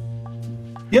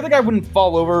the other guy wouldn't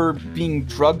fall over being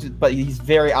drugged, but he's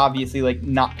very obviously like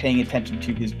not paying attention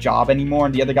to his job anymore,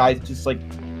 and the other guy's just like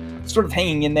sort of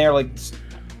hanging in there, like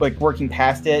working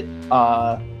past it.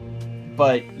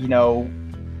 But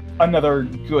another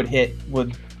good hit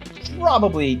would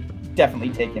probably definitely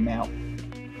take him out.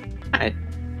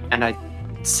 I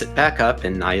sit back up,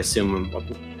 and I assume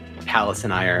Palace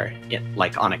and I are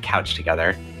like on a couch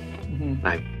together. Mm-hmm.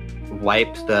 I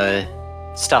wipe the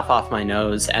stuff off my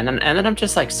nose, and then I'm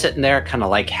just like sitting there, kind of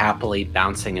like happily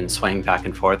bouncing and swaying back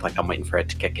and forth, like I'm waiting for it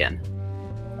to kick in.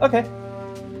 Okay.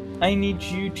 I need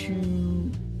you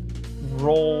to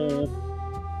roll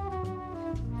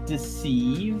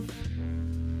Deceive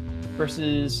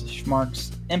versus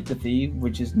Schmark's Empathy,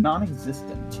 which is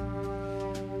non-existent.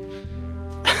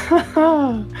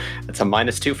 It's a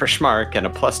 -2 for Schmark and a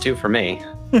 +2 for me.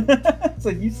 So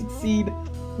you succeed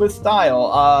with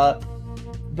style.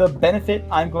 The benefit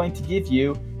I'm going to give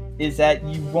you is that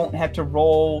you won't have to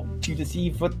roll to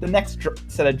deceive with the next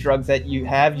set of drugs that you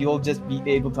have. You'll just be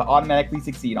able to automatically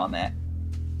succeed on that.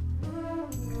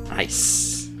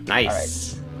 Nice.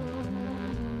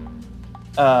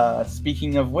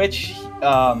 Speaking of which,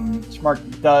 Schmark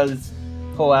does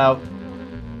pull out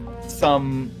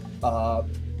some,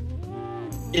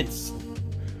 it's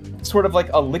sort of like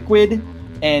a liquid,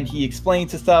 and he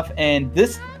explains the stuff, and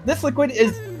this liquid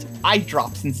is eye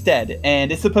drops instead,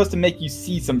 and it's supposed to make you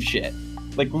see some shit.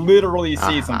 Like, literally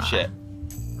see some shit.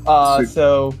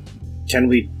 So... Can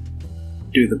we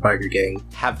do the biker gang?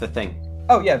 Have the thing.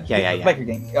 Oh, yeah. Yeah. Biker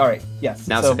gang. Alright, yes.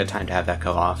 Now's a good time to have that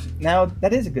go off. Now,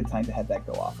 that is a good time to have that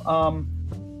go off.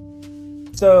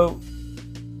 So,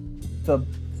 the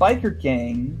biker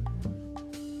gang...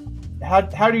 How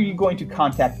are you going to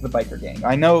contact the biker gang?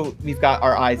 I know we've got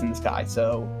our eyes in the sky,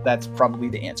 so that's probably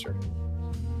the answer.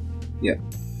 Yeah.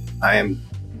 I am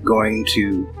going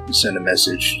to send a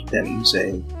message to them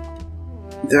saying,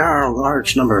 there are a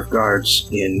large number of guards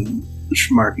in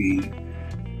Schmarky.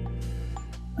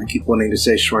 I keep wanting to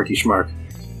say Schmarky Schmark.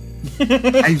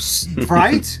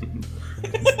 Right?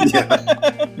 Yeah.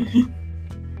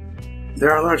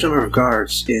 There are a large number of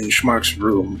guards in Schmark's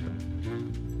room.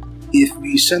 If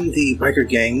we send the biker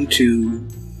gang to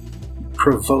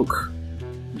provoke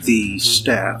the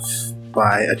staff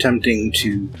by attempting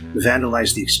to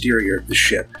vandalize the exterior of the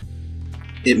ship,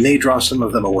 it may draw some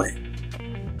of them away.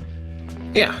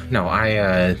 Yeah, no,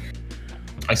 I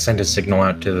send a signal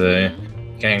out to the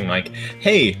gang like,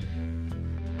 hey,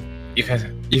 you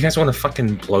guys want to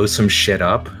fucking blow some shit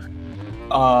up?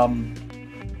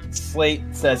 Slate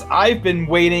says, I've been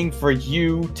waiting for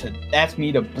you to ask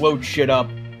me to blow shit up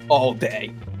all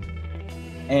day.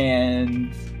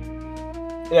 And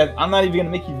I'm not even going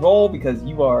to make you roll because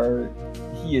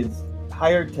he is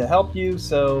hired to help you,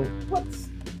 so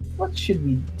what should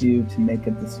we do to make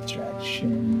a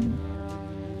distraction?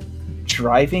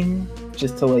 Driving?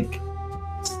 Just to, like,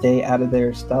 stay out of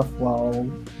their stuff while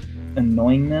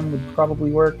annoying them would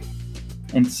probably work.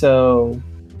 And so,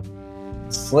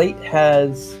 Slate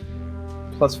has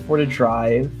 +4 to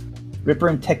drive. Ripper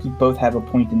and Techie both have a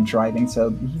point in driving,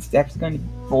 so he's actually going to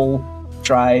roll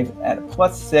drive at a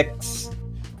 +6.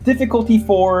 Difficulty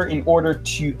 4 in order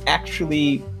to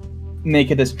actually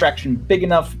make a distraction big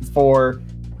enough for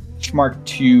Schmark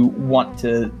to want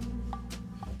to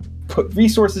put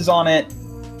resources on it.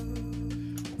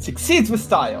 Succeeds with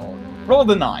style. Roll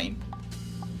the 9.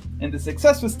 And the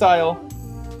success with style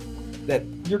that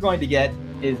you're going to get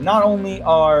is not only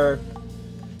are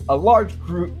a large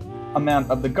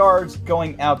amount of the guards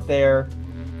going out there,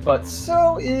 but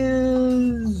so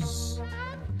is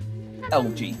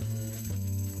LG.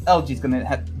 LG's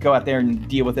gonna go out there and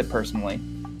deal with it personally.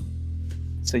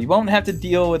 So you won't have to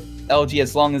deal with LG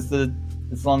as long as the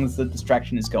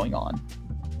distraction is going on.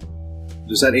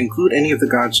 Does that include any of the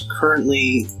guards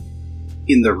currently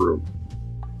in the room?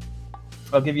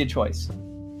 I'll give you a choice.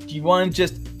 Do you want to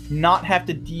just not have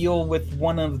to deal with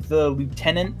one of the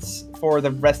lieutenants for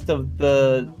the rest of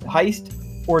the heist,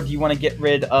 or do you want to get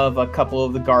rid of a couple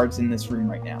of the guards in this room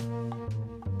right now?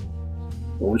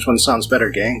 Well, which one sounds better,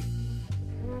 gang?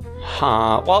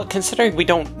 Well, considering we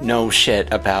don't know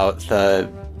shit about the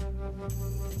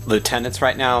lieutenants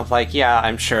right now, like, yeah,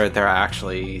 I'm sure they're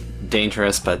actually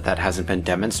dangerous, but that hasn't been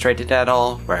demonstrated at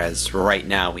all, whereas right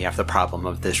now we have the problem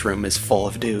of this room is full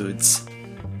of dudes.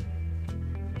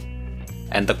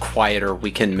 And the quieter we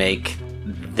can make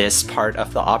this part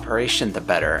of the operation, the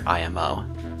better, IMO.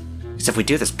 Because if we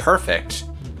do this perfect,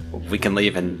 we can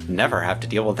leave and never have to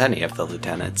deal with any of the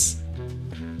lieutenants.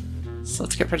 So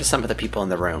let's get rid of some of the people in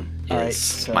the room,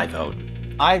 is my vote.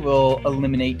 I will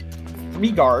eliminate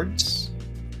 3 guards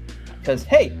Because,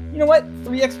 hey, you know what?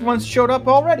 3 extra ones showed up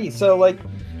already. So, like,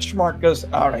 Schmark goes,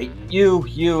 all right, you,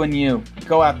 and you.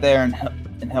 Go out there and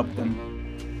help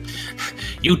them.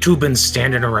 You two been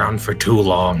standing around for too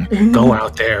long. Go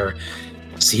out there,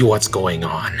 see what's going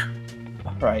on.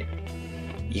 All right.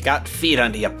 You got feet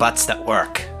under your butts that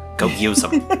work. Go use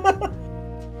them.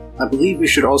 I believe we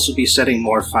should also be setting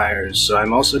more fires, so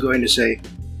I'm also going to say,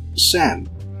 Sam,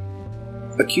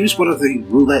 accuse one of the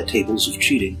roulette tables of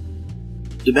cheating.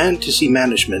 Demand to see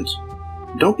management.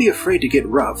 Don't be afraid to get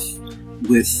rough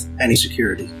with any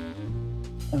security.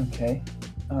 Okay.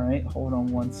 Alright, hold on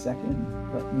 1 second.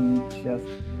 Let me just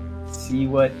see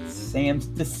what Sam's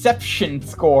deception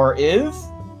score is.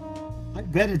 I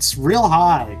bet it's real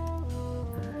high.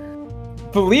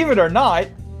 Believe it or not.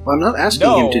 Well, I'm not asking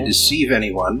him to deceive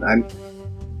anyone. I'm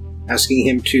asking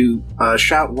him to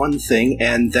shout one thing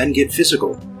and then get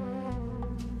physical.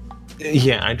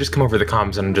 Yeah, I just come over the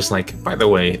comms and I'm just like, by the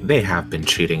way, they have been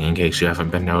cheating in case you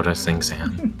haven't been noticing,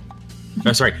 Sam.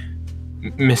 Oh, sorry,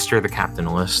 Mr. the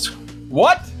Capitalist.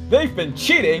 What? They've been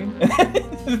cheating?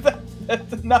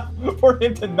 That's enough for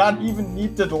him to not even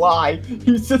need to lie.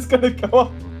 He's just gonna go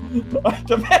up. I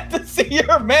demand to see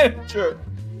your manager.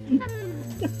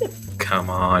 Come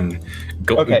on.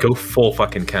 Go full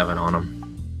fucking Kevin on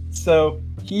him. So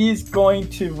he's going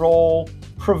to roll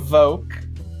provoke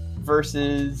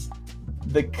versus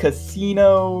the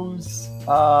casino's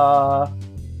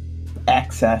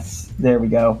access. There we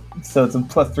go. So it's a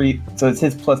 +3. So it's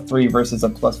his +3 versus a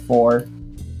 +4.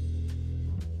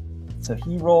 So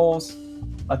he rolls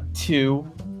a 2,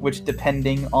 which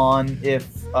depending on if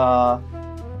how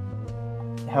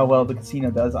well the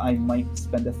casino does, I might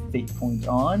spend a fate point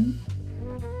on.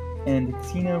 And the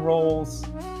casino rolls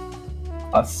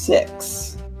a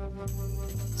 6.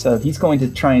 So he's going to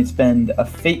try and spend a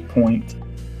fate point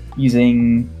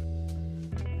using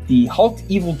the Halt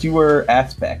Evildoer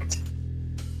aspect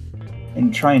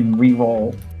and try and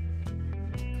re-roll,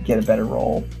 get a better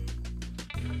roll.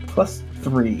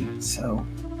 +3, so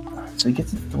he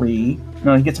gets a 3.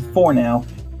 No, he gets a 4 now.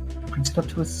 Brings it up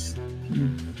to a...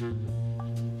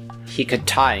 He could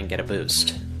tie and get a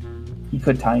boost. He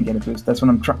could tie and get a boost. That's what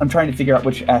I'm trying to figure out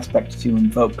which aspect to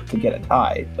invoke to get a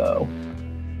tie, though.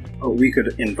 Oh, we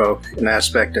could invoke an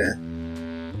aspect to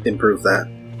improve that,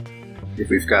 if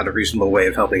we've got a reasonable way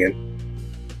of helping it.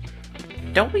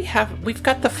 Don't we have... We've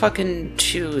got the fucking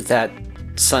 2 that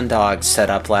Sundog set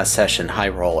up last session, High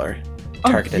Roller,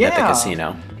 targeted at the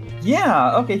casino.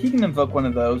 Yeah, okay, he can invoke one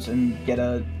of those and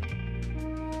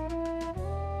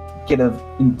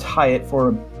tie it for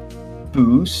a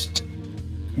boost.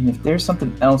 And if there's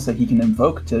something else that he can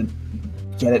invoke to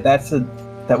get it,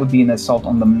 that would be an assault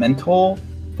on the mental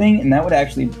thing, and that would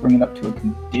actually bring it up to a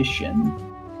condition.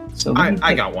 So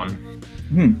I got one.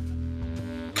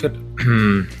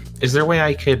 Is there a way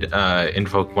I could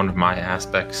invoke one of my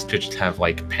aspects to just have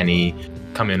like Penny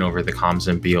come in over the comms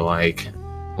and be like,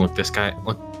 look, this guy,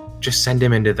 look, just send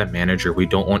him into the manager. We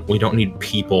don't need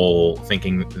people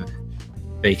thinking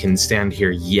they can stand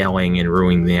here yelling and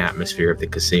ruining the atmosphere of the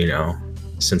casino.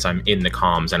 Since I'm in the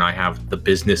comms and I have the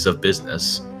business of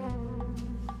business,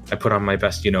 I put on my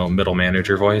best, middle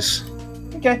manager voice.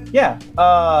 Okay, yeah,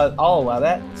 I'll allow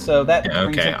that. So that. Yeah,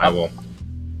 okay, I will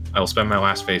spend my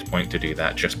last phase point to do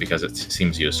that, just because it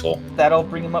seems useful. That'll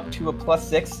bring him up to a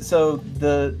 +6. So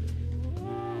the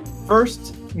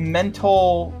first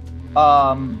mental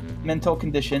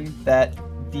condition that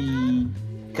the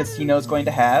casino is going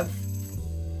to have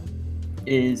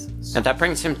is. And that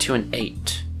brings him to an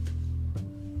 8.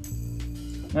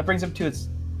 That brings him to its.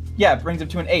 Yeah, it brings him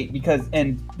to an 8 because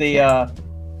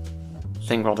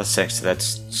Thing rolled a 6, so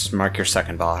that's mark your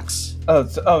second box.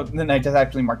 Then I just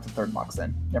actually marked the third box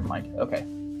then. Never mind. Okay.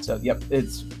 So, yep,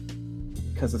 it's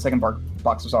because the second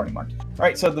box was already marked. All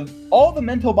right, so all the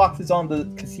mental boxes on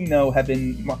the casino have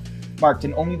been marked,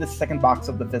 and only the second box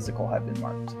of the physical have been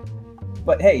marked.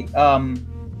 But hey,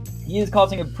 he is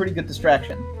causing a pretty good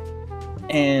distraction.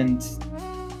 And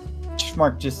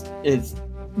Schmark just is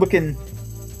looking,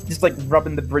 just like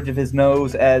rubbing the bridge of his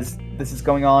nose as this is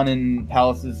going on, and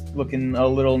Palace is looking a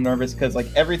little nervous because like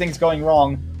everything's going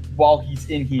wrong while he's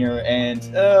in here, and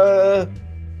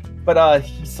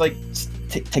he's like,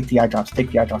 take the eye drops,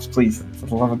 please, for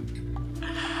the love of...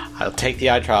 I'll take the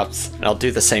eye drops and I'll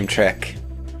do the same trick.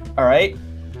 All right.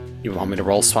 You want me to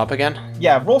roll swap again?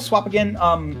 Yeah, roll swap again.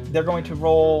 They're going to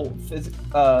roll.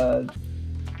 All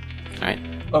right.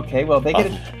 Okay, well they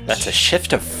get That's a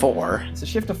shift of 4. It's a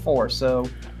shift of 4. So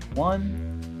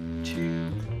 1,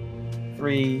 2,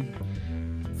 3,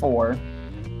 4.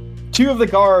 2 of the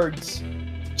guards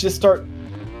just start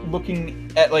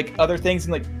looking at like other things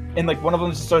and like and like one of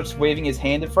them just starts waving his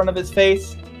hand in front of his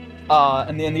face,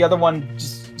 and then the other one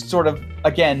just sort of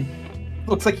again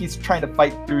looks like he's trying to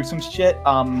fight through some shit.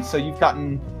 So you've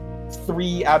gotten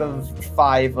 3 out of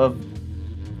 5 of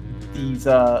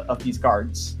these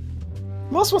guards.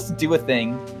 Who else wants to do a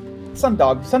thing?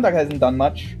 Sundog hasn't done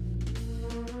much.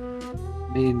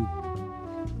 I mean,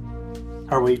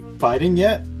 are we fighting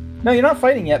yet? No, you're not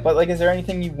fighting yet, but like, is there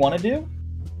anything you want to do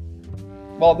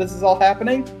while this is all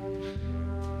happening?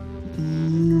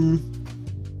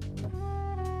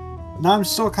 No, I'm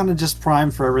still kind of just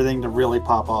primed for everything to really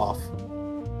pop off.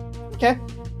 Okay.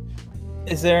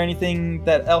 Is there anything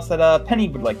else that Penny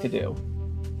would like to do?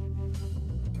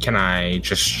 Can I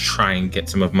just try and get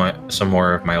some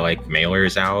more of my like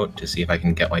mailers out to see if I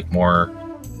can get like more?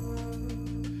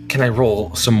 Can I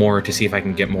roll some more to see if I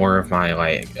can get more of my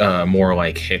like more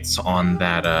like hits on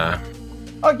that?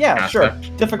 Oh yeah, aspect?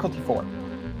 Sure. Difficulty 4.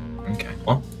 Okay,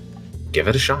 well, give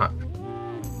it a shot.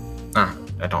 I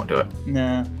don't do it.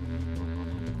 Nah.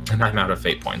 And I'm out of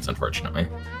fate points, unfortunately.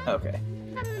 Okay.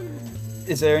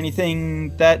 Is there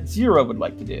anything that Zero would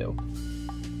like to do?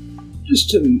 Just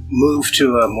to move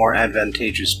to a more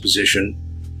advantageous position.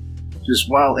 Just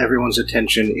while everyone's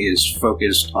attention is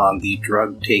focused on the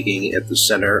drug taking at the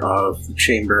center of the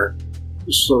chamber,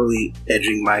 just slowly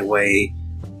edging my way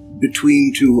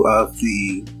between 2 of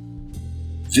the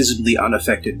visibly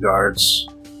unaffected guards.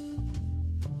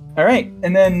 Alright,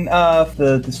 and then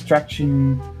the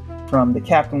distraction from the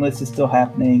captain list is still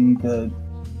happening. The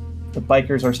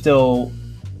bikers are still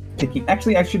picking.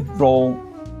 Actually, I should roll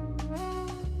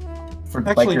for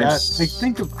Actually,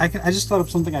 bikers. I just thought of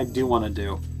something I do want to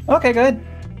do. Okay, good.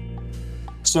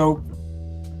 So,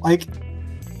 like,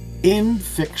 in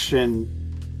fiction,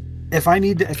 if I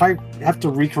have to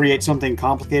recreate something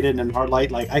complicated in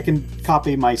Hardlight, like, I can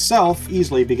copy myself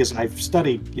easily because I've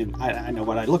studied, I know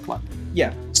what I look like.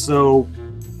 Yeah. So,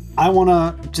 I want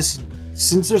to just,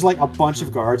 since there's, like, a bunch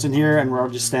of guards in here and we're all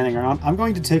just standing around, I'm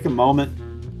going to take a moment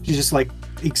to just, like,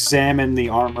 examine the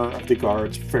armor of the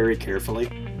guards very carefully.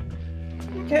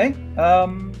 Okay.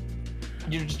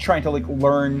 You're just trying to like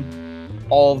learn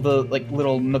all of the like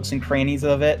little nooks and crannies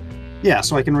of it. Yeah,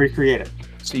 so I can recreate it.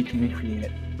 So you can recreate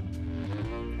it.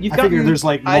 I figure there's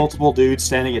like multiple dudes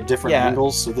standing at different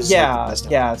angles, so this is like the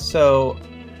best. Yeah. So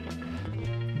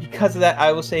because of that,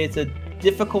 I will say it's a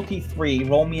difficulty 3.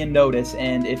 Roll me a notice,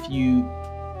 and if you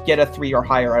get a 3 or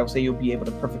higher, I will say you'll be able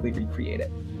to perfectly recreate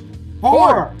it.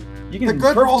 4. You can the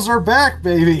good rolls are back,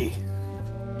 baby.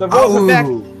 The rolls are back.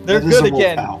 They're good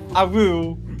again.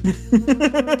 Awoo.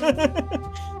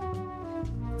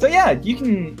 So yeah,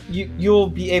 you'll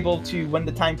be able to, when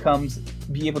the time comes,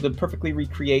 be able to perfectly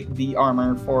recreate the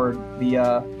armor for the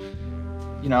out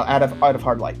of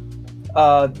Hardlight.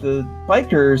 The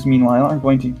bikers, meanwhile, are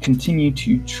going to continue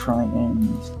to try and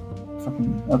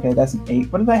fucking. Okay, that's an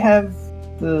 8. What did I have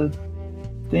the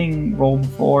thing roll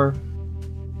for?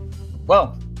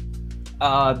 Well,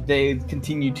 they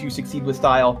continue to succeed with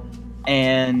style,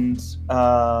 and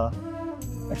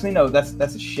actually no, that's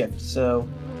a shift. So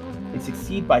they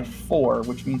succeed by 4,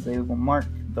 which means they will mark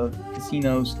the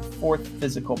casino's 4th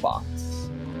physical box.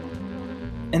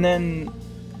 And then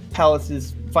Palace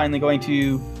is finally going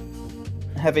to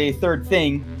have a 3rd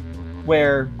thing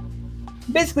where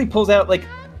he basically pulls out like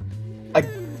a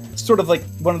sort of like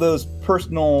one of those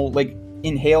personal like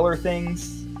inhaler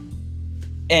things,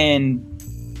 and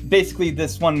basically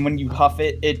this one, when you huff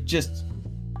it, it just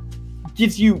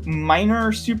gives you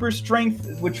minor super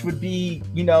strength, which would be,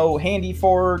 handy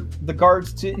for the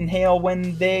guards to inhale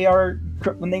when they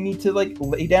need to like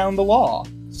lay down the law.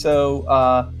 So,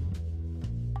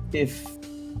 if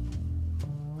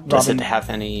does it have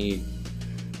any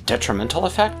detrimental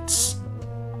effects?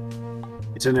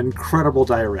 It's an incredible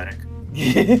diuretic.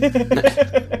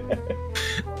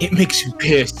 It makes you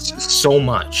piss so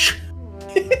much.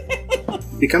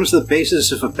 Becomes the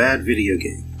basis of a bad video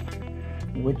game.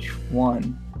 Which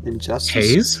one?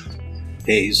 Injustice.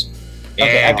 Haze. Yeah,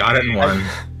 Okay, I got it in one.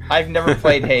 I've never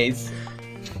played Haze.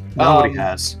 Nobody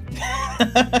has.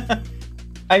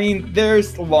 I mean,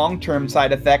 there's long-term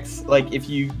side effects. Like, if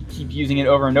you keep using it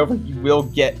over and over, you will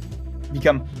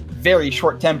become very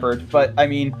short-tempered. But, I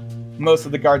mean, most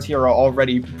of the guards here are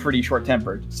already pretty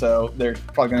short-tempered. So they're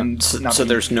probably going to So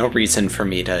there's no reason for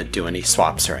me to do any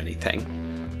swaps or anything.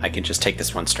 I can just take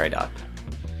this one straight up.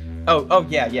 Oh,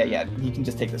 yeah. You can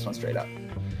just take this one straight up.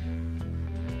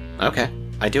 Okay,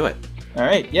 I do it. All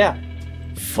right, yeah.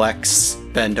 Flex,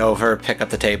 bend over, pick up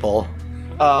the table.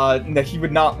 No, he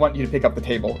would not want you to pick up the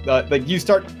table. Like you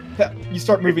start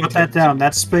moving. Put that down.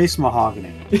 That's space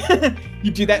mahogany. You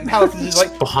do that, and Palace is just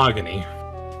like Mahogany.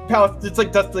 Palace just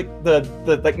like does like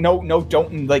the like no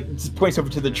don't, and like just points over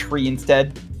to the tree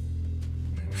instead.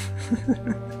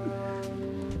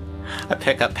 I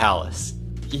pick up Palace.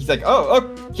 He's like, oh,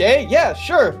 okay, yeah,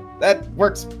 sure, that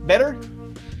works better.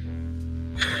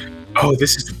 Oh,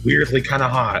 this is weirdly kind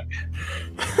of hot.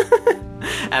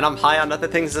 And I'm high on other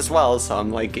things as well, so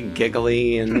I'm like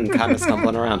giggly and kind of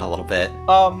stumbling around a little bit.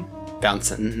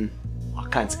 Bouncing, all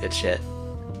kinds of good shit.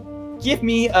 Give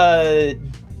me a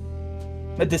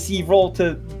deceive roll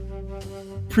to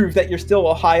prove that you're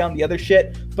still high on the other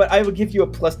shit, but I will give you a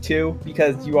 +2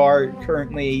 because you are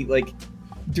currently like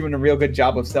doing a real good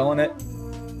job of selling it.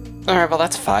 All right, well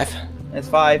that's 5. That's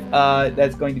 5.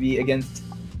 That's going to be against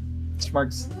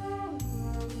Schmark's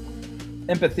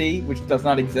empathy, which does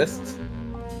not exist.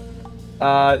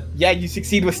 Yeah, you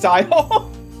succeed with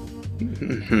style.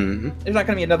 Mm-hmm. There's not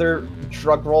going to be another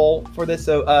drug roll for this,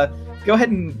 so go ahead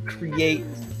and create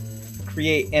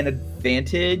an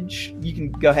advantage. You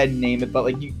can go ahead and name it, but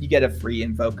like you get a free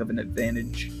invoke of an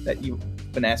advantage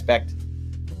an aspect.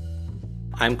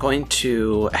 I'm going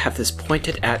to have this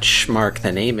pointed at Schmark.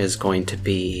 The name is going to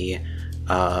be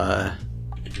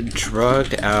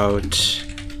drugged out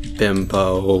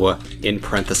bimbo in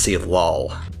parentheses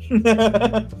lol.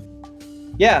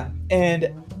 Yeah, and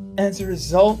as a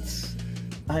result,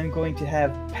 I'm going to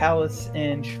have Palace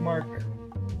and Schmark.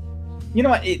 You know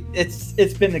what?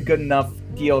 It's been a good enough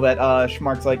deal that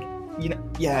Schmark's like, you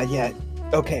know, yeah,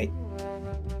 okay.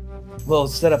 We'll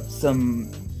set up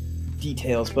some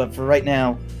details, but for right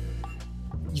now,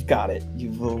 you got it.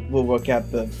 We'll work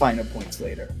out the finer points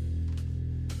later.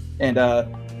 And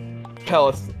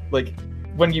Palace, like,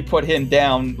 when you put him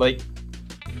down, like,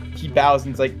 he bows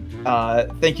and is like,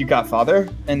 thank you, Godfather.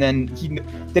 And then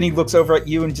he looks over at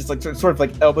you and just like sort of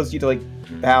like elbows you to like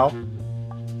bow.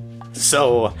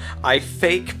 So I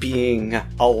fake being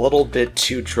a little bit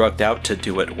too drugged out to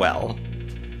do it well.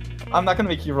 I'm not gonna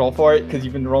make you roll for it because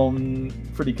you've been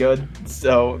rolling pretty good,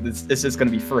 so it's just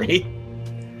gonna be free.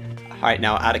 All right,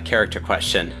 now out of character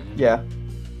question. Yeah.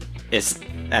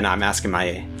 And I'm asking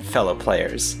my fellow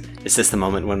players, is this the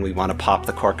moment when we want to pop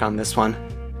the cork on this one?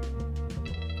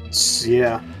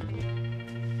 Yeah.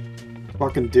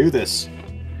 Fucking do this.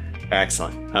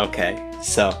 Excellent. Okay,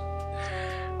 so,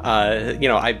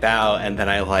 I bow and then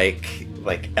I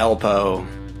like elbow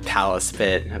Palace a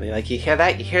bit. I mean, like, you hear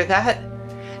that? You hear that?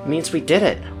 It means we did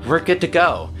it. We're good to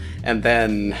go. And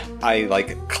then I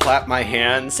like clap my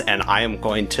hands and I am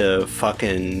going to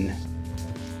fucking...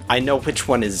 I know which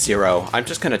one is Zero. I'm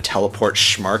just going to teleport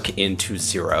Schmark into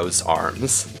Zero's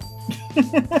arms.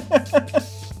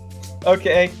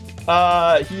 Okay.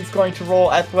 He's going to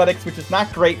roll athletics, which is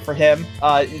not great for him.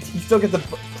 He still gets a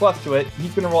plus to it.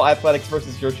 He's going to roll athletics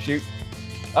versus your shoot.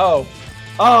 Oh.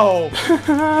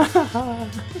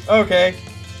 Okay.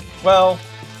 Well,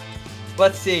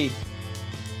 let's see.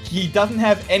 He doesn't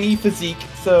have any physique,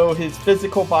 so his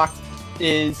physical box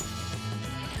is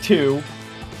 2.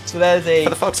 So that is a... For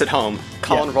the folks at home,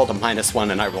 Colin rolled a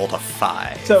 -1 and I rolled a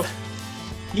 5. So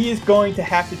he is going to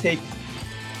have to take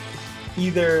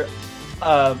either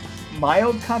a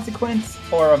mild consequence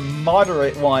or a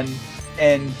moderate one,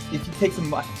 and if he takes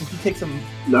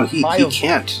No, he mild...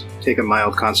 can't take a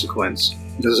mild consequence.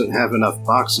 He doesn't have enough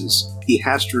boxes. He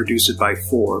has to reduce it by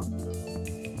 4.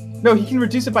 No, he can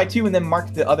reduce it by 2 and then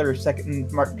mark the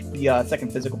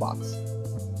second physical box.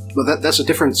 Well, that's a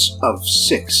difference of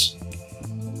 6.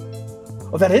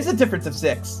 Oh, that is a difference of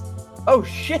 6. Oh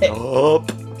shit.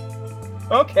 Yup.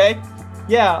 Okay.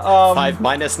 Yeah. 5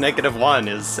 minus -1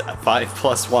 is 5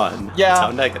 plus 1. Yeah. That's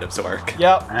how negatives work.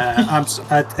 Yep.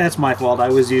 That's my fault. I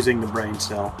was using the brain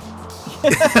cell.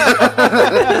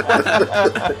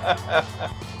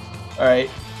 All right.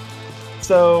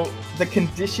 So the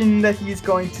condition that he's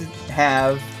going to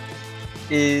have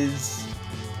is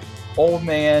old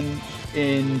man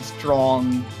in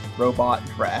strong robot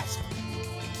grasp.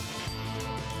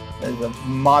 That is a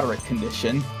moderate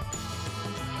condition.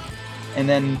 And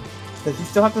then, does he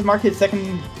still have to mark his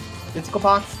second physical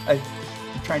box? I'm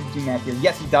trying to do math here.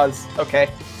 Yes, he does. Okay.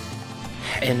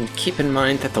 And keep in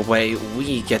mind that the way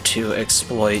we get to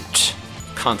exploit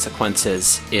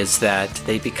consequences is that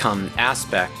they become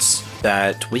aspects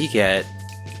that we get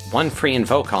one free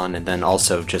invoke on and then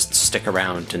also just stick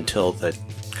around until the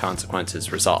consequence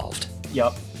is resolved.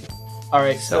 Yup.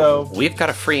 Alright, So we've got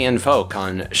a free invoke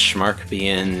on Schmark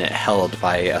being held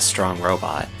by a strong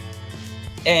robot.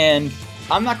 And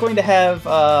I'm not going to have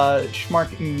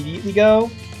Schmark immediately go,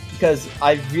 because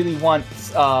I really want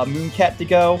Mooncat to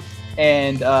go,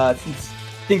 and since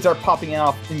things are popping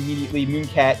off immediately,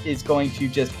 Mooncat is going to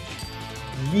just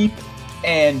leap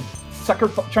and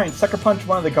try and sucker punch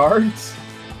one of the guards.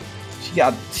 She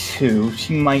got 2.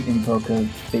 She might invoke a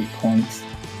fate point,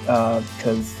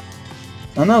 because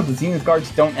I don't know. The Zenith guards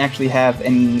don't actually have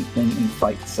anything in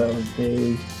fight, so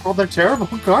they. Well, they're terrible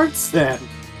guards then.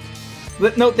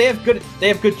 No, they have good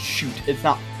shoot.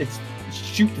 It's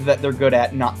shoot that they're good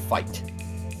at, not fight.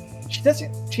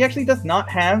 She actually does not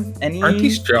have any. Aren't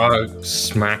these dogs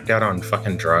smacked out on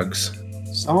fucking drugs?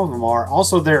 Some of them are.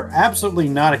 Also, they're absolutely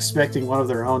not expecting one of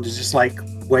their own to just like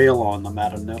wail on them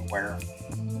out of nowhere.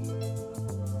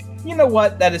 You know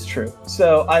what? That is true.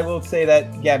 So I will say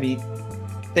that Gabby.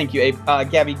 Thank you, Abe.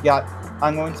 Gabby got.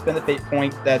 I'm going to spend a fate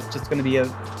point. That's just going to be a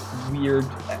weird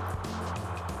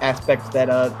aspect that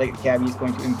Gabby is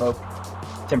going to invoke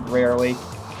temporarily.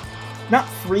 Not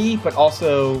 3, but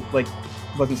also like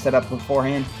wasn't set up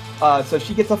beforehand. So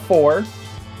she gets a 4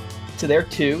 to their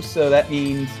 2. So that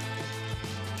means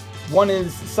 1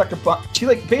 is sucker punch. She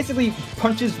like basically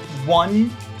punches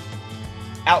 1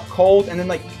 out cold and then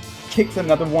like kicks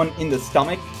another one in the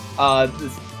stomach.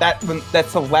 That's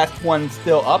the last one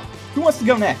still up. Who wants to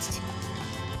go next?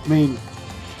 I mean,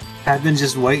 I've been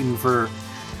just waiting for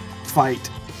fight,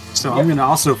 so I'm gonna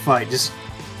also fight. Just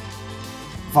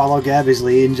follow Gabby's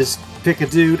lead and just pick a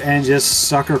dude and just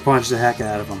sucker punch the heck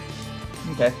out of him.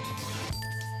 Okay.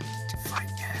 Fight,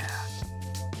 yeah.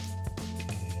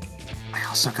 I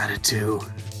also got a 2.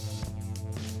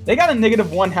 They got a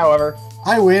 -1, however.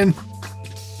 I win.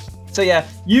 So yeah,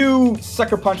 you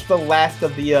sucker punch the last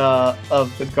of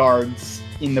the guards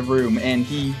in the room, and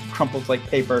he crumples like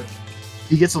paper.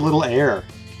 He gets a little air.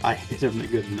 I hit him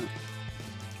good enough.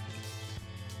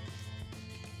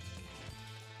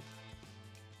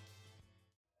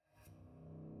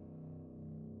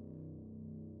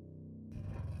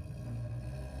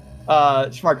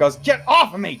 Smart goes, "Get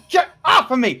off of me! Get off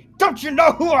of me! Don't you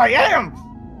know who I am?"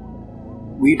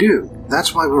 We do.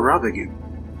 That's why we're robbing you.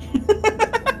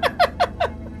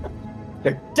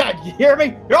 You're dead, you hear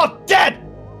me? You're all dead!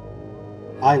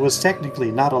 I was technically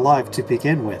not alive to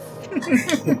begin with.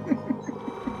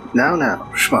 Now,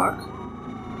 Schmark.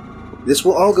 This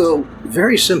will all go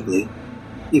very simply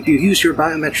if you use your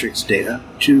biometrics data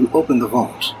to open the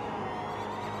vault.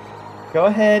 Go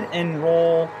ahead and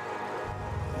roll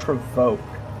provoke.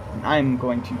 And I'm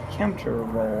going to counter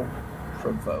roll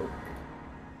provoke.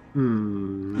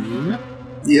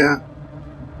 Yeah.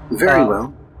 Very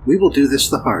well. We will do this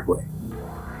the hard way.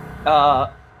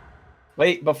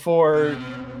 Wait, before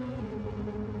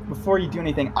you do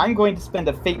anything, I'm going to spend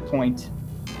a fate point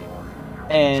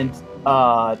and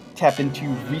tap into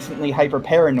recently hyper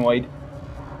paranoid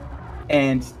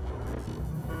and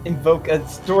invoke a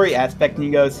story aspect,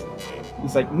 and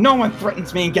he's like, "No one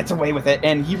threatens me," and gets away with it,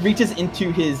 and he reaches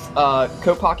into his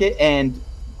coat pocket and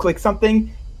clicks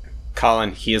something.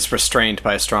 Colin, he is restrained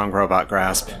by a strong robot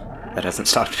grasp. That hasn't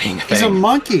stopped being a thing. He's a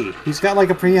monkey. He's got like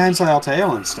a prehensile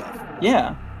tail and stuff.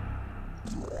 Yeah.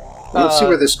 Let's see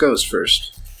where this goes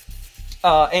first.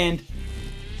 And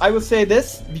I will say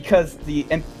this because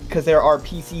there are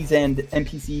PCs and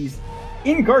NPCs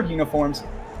in guard uniforms.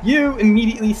 You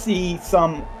immediately see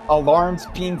some alarms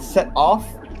being set off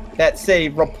that say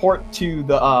report to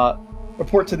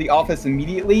the office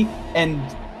immediately, and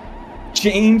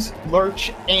James,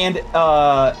 Lurch, and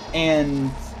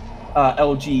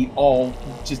LG all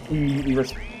just immediately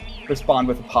respond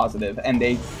with a positive, and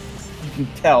you can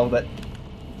tell that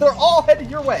they're all headed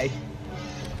your way.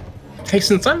 Hey,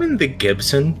 since I'm in the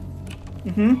Gibson...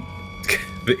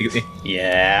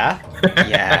 Yeah?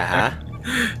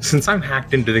 Since I'm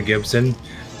hacked into the Gibson,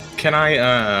 can I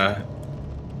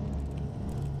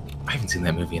haven't seen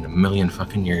that movie in a million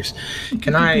fucking years.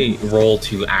 Can I roll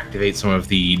to activate some of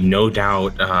the no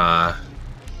doubt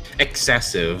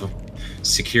excessive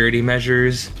security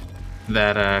measures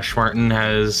that Schmartin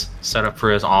has set up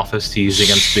for his office to use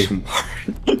against the...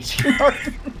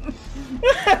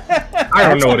 I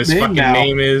don't know what his fucking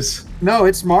name is. No,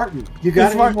 it's Martin. You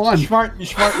got it in one.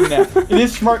 Schmartin now. It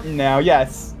is Schmartin now,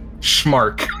 yes.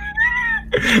 Schmark.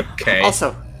 Okay.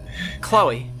 Also,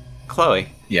 Chloe.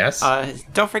 Yes?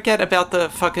 Don't forget about the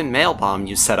fucking mail bomb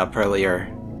you set up earlier.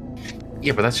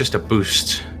 Yeah, but that's just a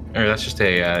boost. Or that's just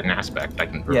an aspect I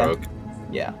can provoke.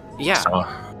 Yeah.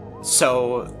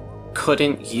 So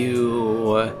couldn't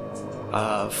you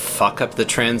fuck up the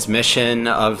transmission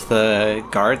of the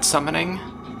guard summoning?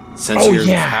 Since you've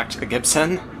hacked the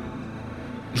Gibson?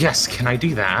 Yes, can I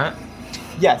do that?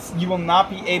 Yes, you will not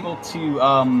be able to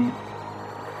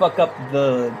fuck up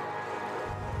the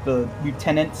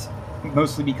lieutenant,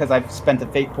 mostly because I've spent a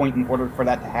fate point in order for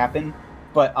that to happen,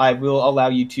 but I will allow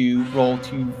you to roll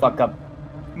to fuck up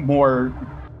more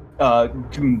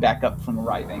goon backup from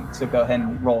arriving. So go ahead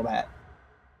and roll that.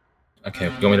 Okay,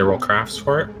 you want me to roll crafts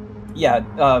for it? Yeah,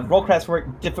 Rollcraft's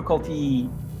work difficulty.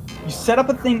 You set up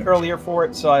a thing earlier for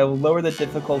it, so I will lower the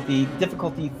difficulty.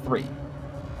 Difficulty 3.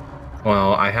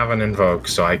 Well, I have an invoke,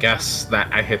 so I guess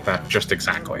that I hit that just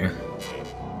exactly.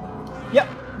 Yep,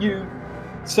 you.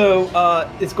 So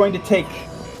it's going to take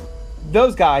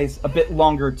those guys a bit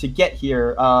longer to get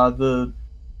here.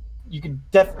 You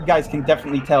guys can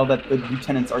definitely tell that the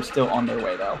lieutenants are still on their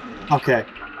way, though. Okay.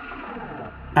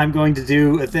 I'm going to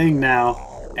do a thing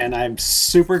now, and I'm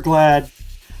super glad,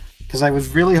 because I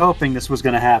was really hoping this was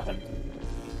going to happen.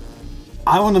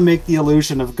 I want to make the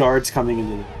illusion of guards coming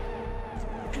into the...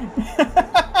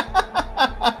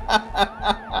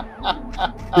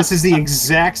 This is the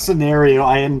exact scenario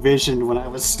I envisioned when I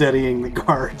was studying the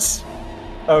guards.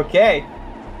 Okay.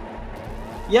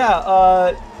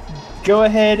 Yeah, go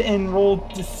ahead and roll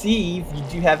Deceive. You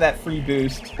do have that free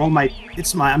boost. Well,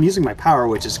 I'm using my power,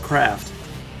 which is craft.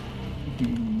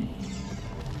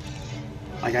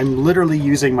 Like, I'm literally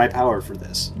using my power for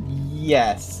this.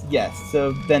 Yes.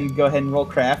 So then go ahead and roll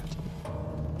craft.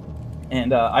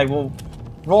 And I will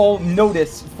roll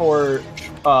notice for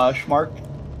Schmark.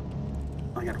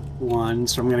 I got 1,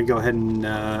 so I'm going to go ahead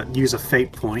and use a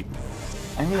fate point.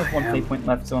 I only have 1 fate point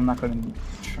left, so I'm not going to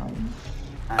try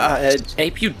and...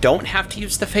 Ape, you don't have to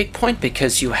use the fate point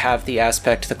because you have the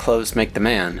aspect the clothes make the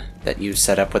man that you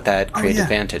set up with that create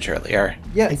advantage earlier.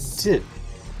 Yes. I did.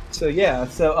 So yeah,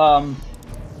 so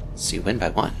So you win by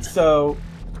 1. So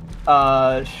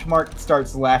Schmark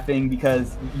starts laughing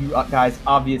because you guys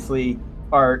obviously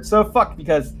are so fucked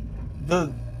because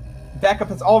the backup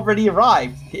has already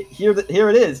arrived. Here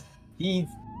it is. He's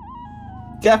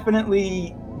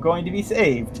definitely going to be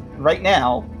saved right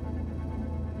now.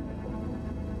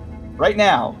 Right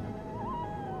now.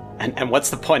 And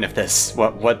what's the point of this?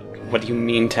 What do you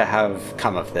mean to have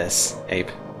come of this,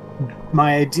 Ape?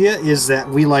 My idea is that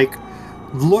we,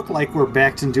 look like we're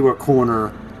backed into a corner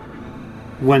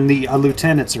when the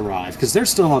lieutenants arrive, because they're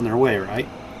still on their way, right?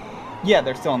 Yeah,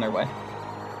 they're still on their way.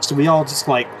 So we all just,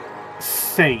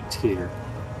 faint here.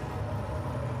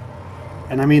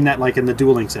 And I mean that, in the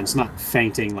dueling sense, not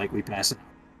fainting like we pass it.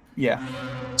 Yeah.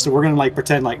 So we're gonna,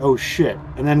 pretend oh shit.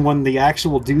 And then when the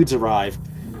actual dudes arrive,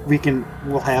 we can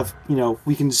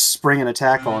just spring an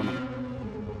attack on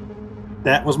them.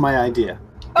 That was my idea.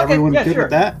 Okay, Everyone good sure.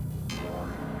 with that?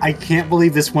 I can't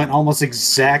believe this went almost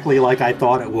exactly like I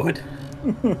thought it would.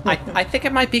 I think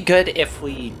it might be good if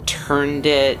we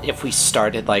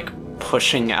started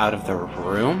pushing out of the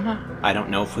room. I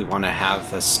don't know if we want to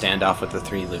have a standoff with the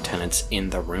 3 lieutenants in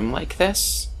the room like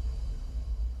this.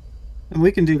 And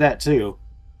we can do that too.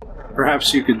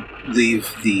 Perhaps you could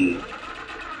leave the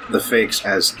fakes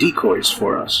as decoys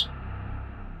for us.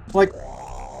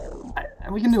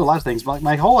 We can do a lot of things, but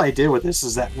my whole idea with this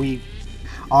is that we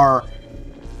are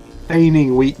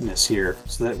feigning weakness here,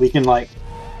 so that we can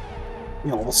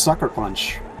we'll sucker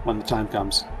punch when the time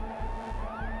comes.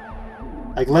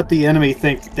 Let the enemy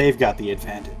think they've got the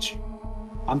advantage.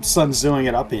 I'm Sun Tzuing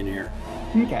it up in here.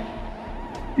 Okay.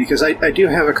 Because I do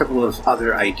have a couple of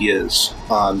other ideas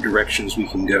on directions we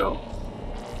can go.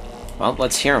 Well,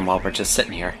 let's hear them while we're just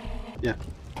sitting here. Yeah.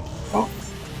 Well,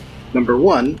 number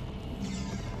 1,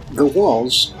 the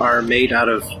walls are made out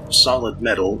of solid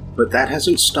metal, but that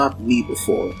hasn't stopped me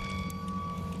before.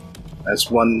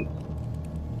 That's one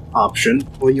option.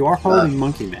 Well, you are holding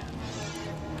Monkey Man.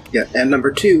 Yeah, and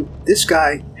number 2, this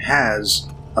guy has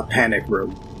a panic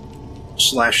room /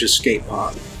 escape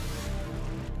pod.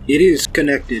 It is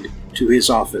connected to his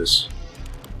office.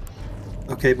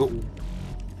 Okay, but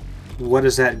what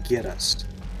does that get us?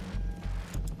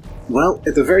 Well,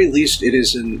 at the very least, it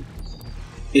is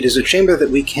a chamber that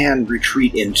we can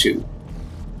retreat into.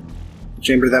 A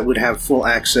chamber that would have full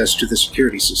access to the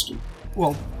security system.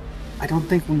 Well, I don't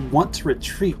think we want to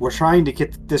retreat. We're trying to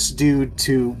get this dude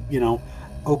to,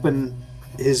 open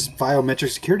his biometric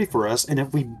security for us, and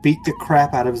if we beat the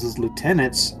crap out of his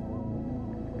lieutenants,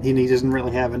 and he doesn't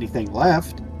really have anything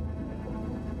left,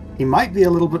 he might be a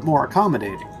little bit more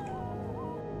accommodating.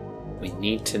 We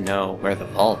need to know where the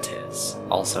vault is.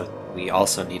 We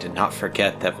also need to not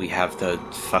forget that we have the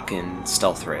fucking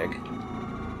stealth rig.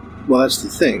 Well, that's the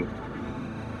thing,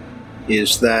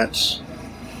 is that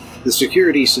the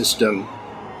security system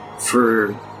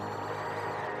for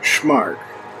Schmark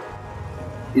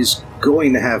is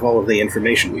going to have all of the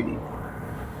information we need.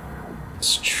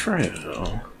 It's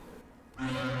true.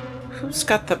 Who's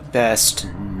got the best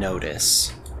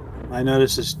notice? I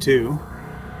notice this too.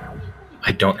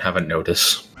 I don't have a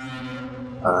notice.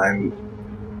 I'm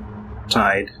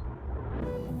tied.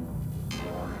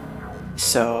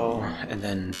 So, and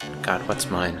then, God, what's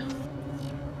mine?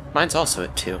 Mine's also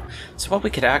at 2. So what we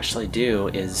could actually do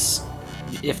is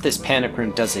if this panic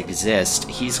room does exist,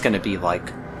 he's gonna be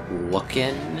like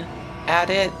looking at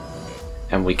it,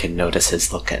 and we can notice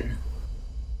his looking.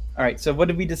 All right. So what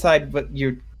did we decide? What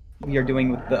you're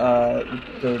doing with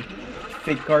the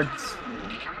fake guards?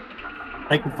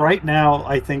 Like right now,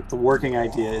 I think the working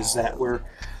idea is that we're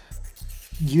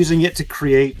using it to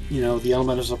create, the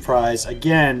element of surprise.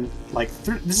 Again,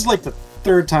 this is like the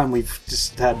third time we've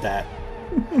just had that.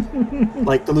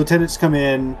 Like the lieutenants come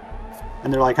in,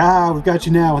 and they're like, we've got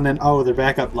you now, and then, their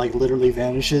backup, literally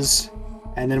vanishes.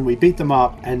 And then we beat them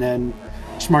up, and then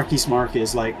Schmarky Smark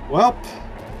is like, well...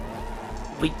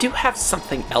 We do have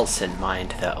something else in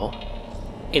mind, though.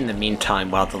 In the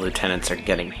meantime, while the lieutenants are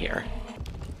getting here.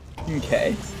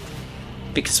 Okay.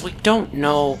 Because we don't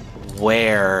know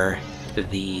where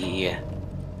the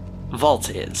vault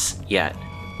is yet.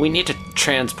 We need to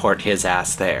transport his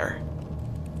ass there.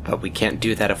 But we can't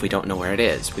do that if we don't know where it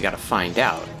is. We gotta find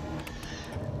out.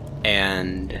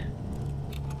 And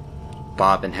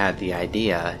Bobbin had the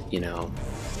idea,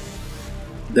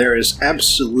 There is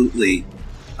absolutely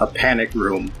a panic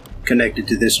room connected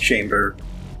to this chamber,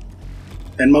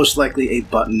 and most likely a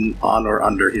button on or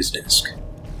under his desk.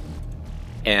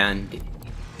 And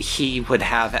he would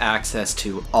have access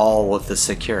to all of the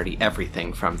security,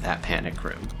 everything from that panic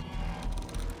room.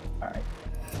 Alright.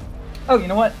 Oh, you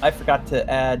know what? I forgot to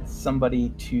add somebody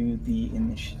to the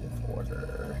initiative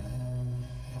order.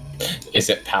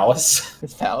 Is it Palace?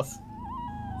 It's Palace.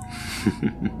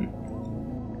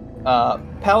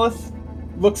 Palace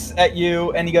looks at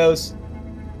you and he goes,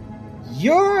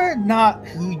 "You're not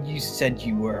who you said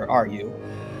you were, are you?"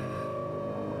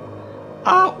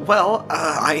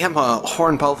 I am a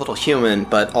hornball little human,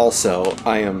 but also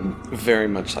I am very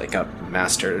much like a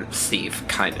master thief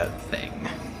kind of thing.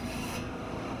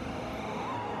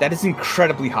 That is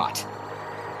incredibly hot.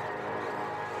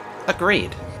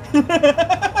 Agreed.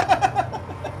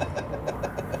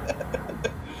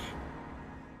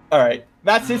 Alright,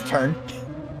 that's his turn.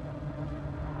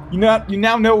 You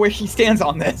now know where he stands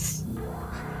on this.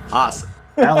 Awesome.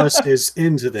 Alice is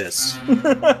into this.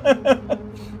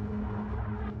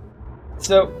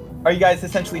 So, are you guys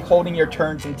essentially holding your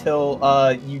turns until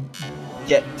until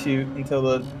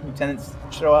the lieutenants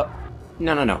show up?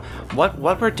 No.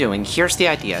 What we're doing, here's the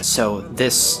idea. So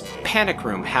this panic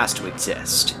room has to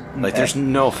exist. Like, there's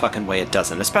no fucking way it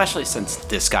doesn't, especially since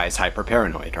this guy's hyper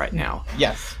paranoid right now.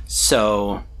 Yes.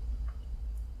 So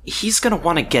he's gonna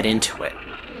want to get into it.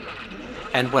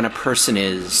 And when a person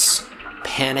is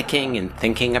panicking and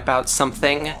thinking about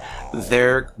something,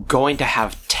 they're going to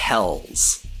have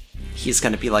tells. He's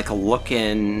going to be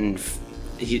looking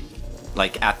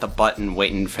at the button,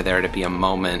 waiting for there to be a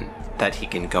moment that he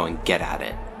can go and get at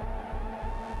it.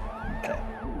 Okay.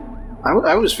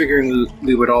 I was figuring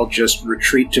we would all just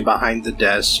retreat to behind the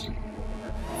desk,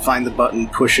 find the button,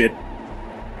 push it,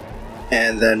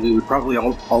 and then we would probably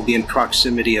all be in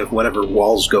proximity of whatever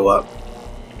walls go up.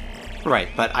 Right,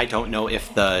 but we don't know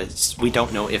if the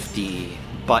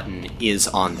button is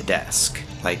on the desk.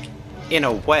 In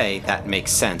a way, that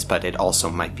makes sense, but it also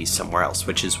might be somewhere else,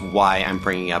 which is why I'm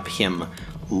bringing up him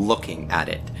looking at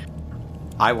it.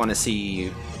 I want to see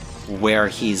where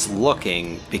he's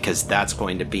looking, because that's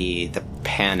going to be the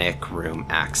panic room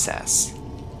access.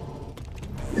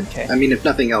 Okay. I mean, if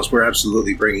nothing else, we're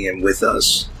absolutely bringing him with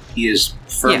us. He is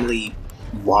firmly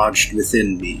lodged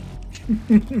within me.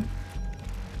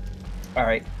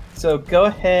 Alright, so go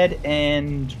ahead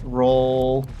and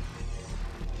roll...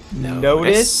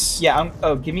 Notice? Yeah,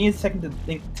 give me a second to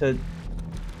think to...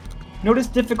 Notice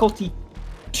difficulty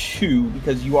 2,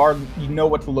 because you know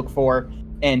what to look for,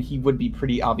 and he would be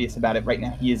pretty obvious about it right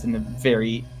now. He is in a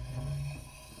very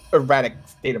erratic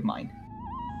state of mind.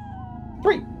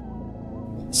 3.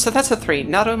 So that's a 3.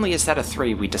 Not only is that a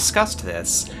 3, we discussed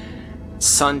this.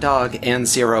 Sundog and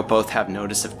Zero both have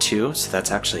notice of 2, so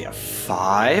that's actually a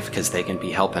 5, because they can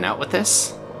be helping out with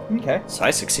this. Okay. So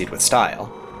I succeed with style.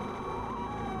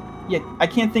 Yeah, I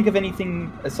can't think of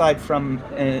anything aside from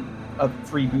a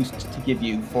free boost to give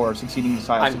you for succeeding the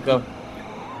style. So go.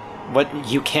 What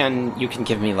you can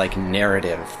give me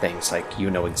narrative things, you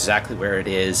know exactly where it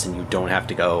is, and you don't have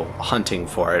to go hunting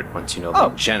for it once you know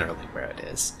generally where it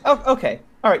is. Oh, okay.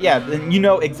 All right. Yeah, then you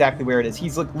know exactly where it is.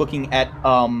 He's looking at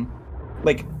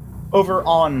over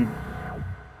on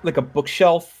a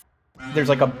bookshelf. There's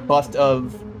a bust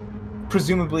of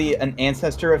presumably an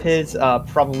ancestor of his,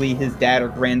 probably his dad or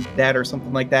granddad or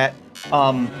something like that.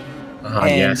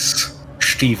 Yes,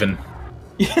 Stephen.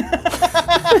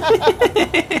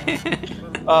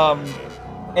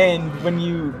 And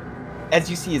as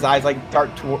you see his eyes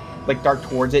dart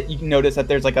towards it, you can notice that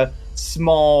there's a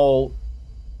small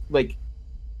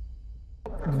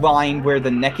line where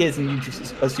the neck is, and you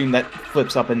just assume that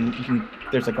flips up, and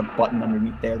there's like a button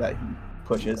underneath there that he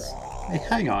pushes. Hey,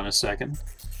 hang on a second.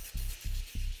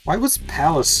 Why was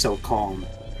Palace so calm?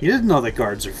 He didn't know the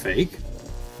guards are fake.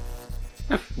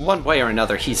 One way or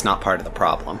another, he's not part of the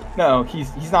problem. No,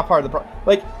 he's not part of the problem.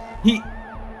 Like,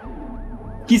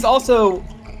 he's also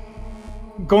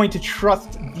going to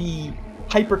trust the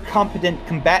hyper-competent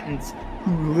combatants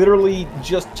who literally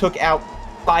just took out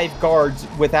 5 guards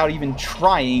without even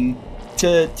trying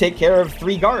to take care of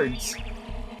 3 guards.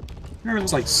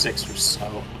 Everyone's like 6 or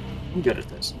so. I'm good at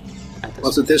this.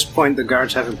 Well, at this point, the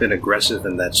guards haven't been aggressive,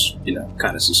 and that's,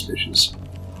 kind of suspicious.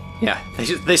 Yeah,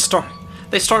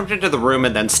 they stormed into the room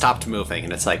and then stopped moving,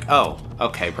 and it's like, oh,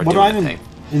 okay, we're what doing the I'm thing.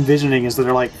 envisioning is that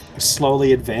they're like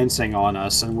slowly advancing on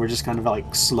us, and we're just kind of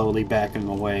like slowly backing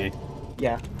away.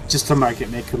 Yeah. Just to make it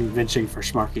convincing for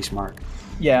Smarky Smark.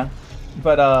 Yeah,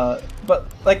 but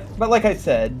like I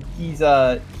said, he's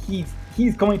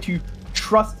going to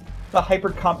trust the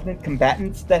hyper-competent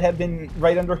combatants that have been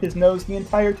right under his nose the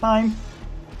entire time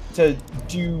to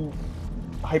do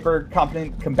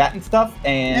hyper-competent combatant stuff,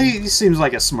 and He seems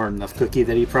like a smart enough cookie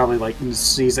that he probably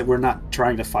sees that we're not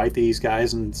trying to fight these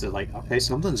guys, and it's like, okay,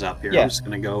 something's up here. Yeah. I'm just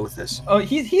gonna go with this. oh,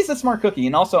 he's a smart cookie,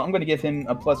 and also I'm going to give him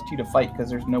a +2 to fight because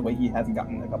there's no way he hasn't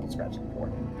gotten a couple scratches before.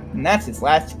 And that's his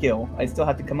last skill. I still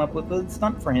have to come up with a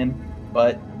stunt for him,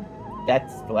 but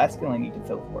that's the last skill I need to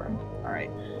fill for him. All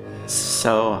right.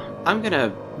 So, I'm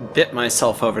gonna bit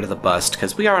myself over to the bust,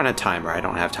 because we are on a timer, I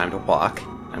don't have time to walk.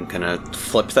 I'm gonna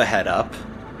flip the head up,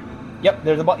 Yep,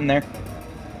 there's a button there.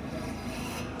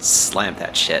 slam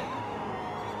that shit.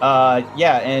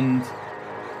 Yeah, and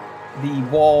the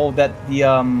wall that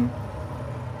the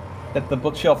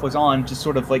bookshelf was on just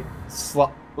sort of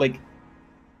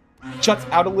juts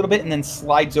out a little bit and then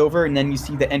slides over, and then you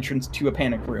see the entrance to a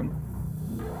panic room.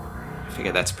 I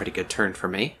figure that's a pretty good turn for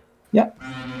me. Yep.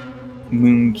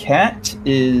 Mooncat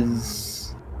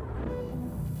is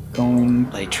going...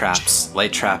 Lay traps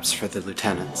for the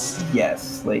lieutenants.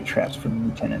 Yes, lay traps for the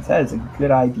lieutenants. That is a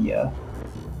good idea.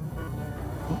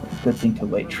 What a good thing to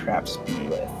lay traps be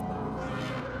with.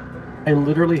 I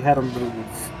literally had a move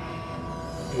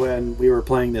when we were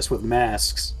playing this with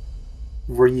masks,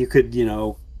 where you could,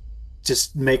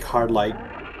 just make hard light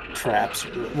traps.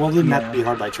 Well, it didn't have to be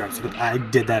hard light traps, but I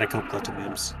did that a couple of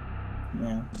times.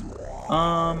 Yeah.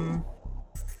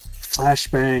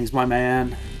 Flashbangs, my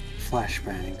man.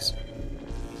 Flashbangs.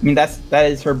 I mean, that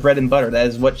is her bread and butter. That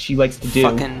is what she likes to do.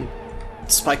 Fucking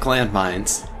spike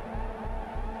landmines.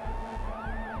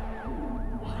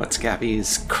 What's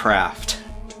Gabby's craft?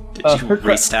 Did you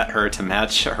restat her to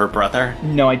match her brother?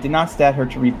 No, I did not stat her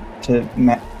to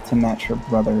match her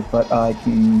brother, but I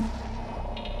can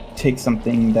take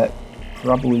something that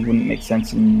probably wouldn't make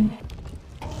sense and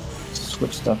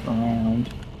switch stuff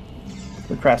around.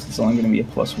 Her craft is only going to be a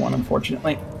 +1,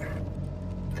 unfortunately,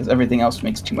 because everything else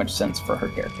makes too much sense for her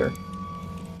character.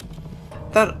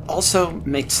 That also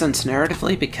makes sense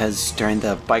narratively, because during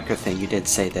the biker thing you did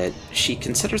say that she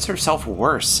considers herself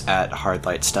worse at hard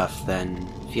light stuff than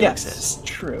Felix is.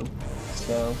 True.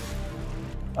 So,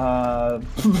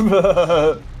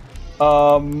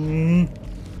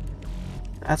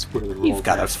 That's where the roll You've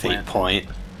got a dice fate went. point.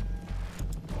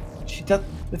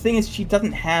 the thing is, she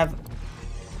doesn't have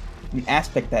an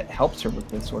aspect that helps her with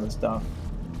this sort of stuff.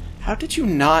 How did you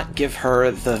not give her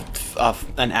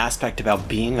an aspect about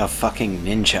being a fucking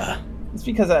ninja? It's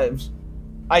because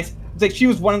she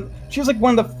was one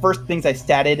of the first things I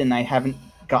statted, and I haven't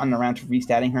gotten around to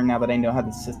restatting her now that I know how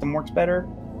the system works better.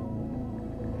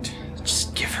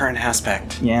 Just give her an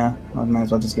aspect. Yeah, I might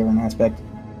as well just give her an aspect.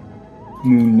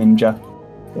 Moon Ninja.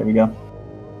 There we go.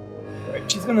 Alright,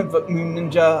 she's gonna vote Moon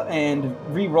Ninja and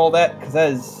re-roll that, because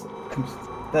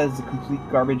that is a complete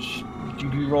garbage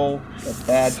doo-doo roll. That's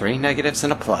bad. 3 negatives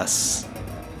and a plus.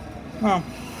 Well,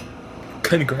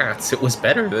 Congrats, it was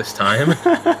better this time.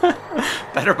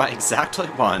 Better by exactly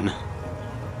 1.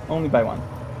 only by 1.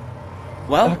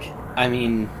 Well, Okay. I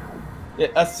mean,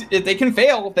 If they can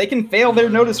fail. They can fail their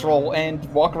notice roll and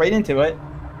walk right into it.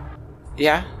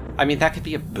 yeah. I mean, that could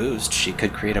be a boost. She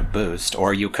could create a boost.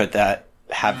 Or you could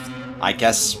I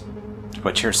guess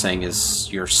what you're saying is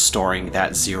you're storing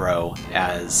that 0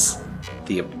 as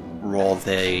the roll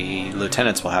the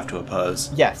lieutenants will have to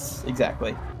oppose. Yes,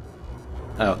 exactly.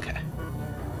 Okay.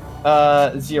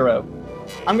 0.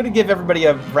 I'm gonna give everybody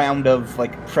a round of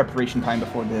preparation time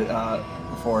before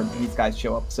these guys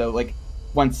show up. So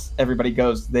once everybody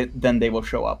goes, then they will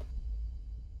show up.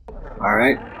 All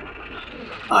right.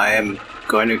 I am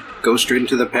going to go straight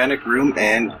into the panic room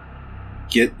and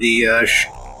get the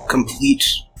complete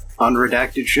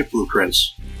unredacted ship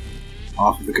blueprints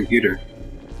off of the computer.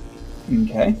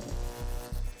 Okay.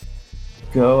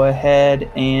 Go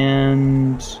ahead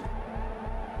and...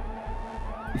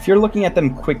 If you're looking at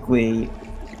them quickly,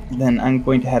 then I'm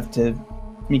going to have to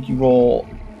make you roll...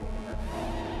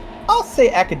 I'll say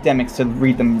academics to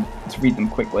read them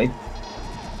quickly.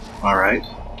 All right.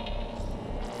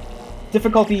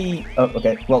 Difficulty... Oh,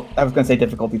 okay. Well, I was going to say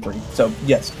difficulty 3. So,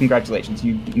 yes, congratulations.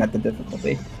 You met the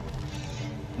difficulty.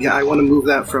 Yeah, I want to move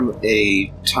that from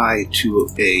a tie to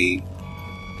a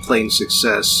plain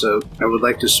success, so I would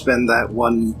like to spend that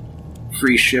one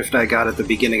free shift I got at the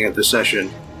beginning of the session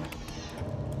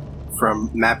from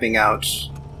mapping out,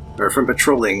 or from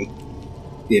patrolling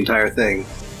the entire thing.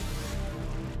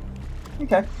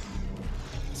 Okay.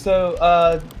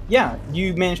 So, yeah,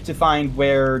 you managed to find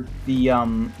where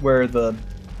the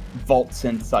vaults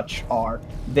and such are.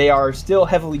 They are still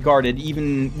heavily guarded,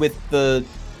 even with the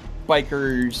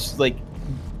bikers, like,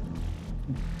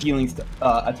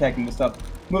 attacking the stuff.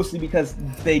 Mostly because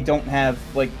they don't have,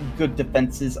 like, good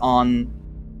defenses on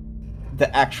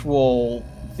the actual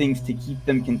things to keep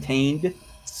them contained.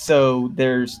 So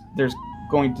there's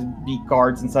going to be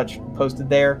guards and such posted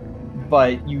there,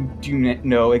 but you do not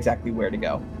know exactly where to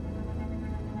go.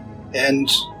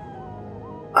 And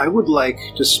I would like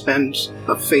to spend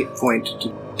a fate point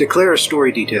to declare a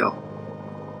story detail.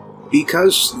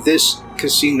 Because this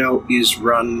casino is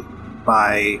run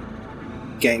by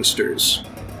gangsters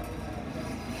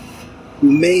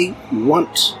who may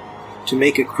want to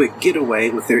make a quick getaway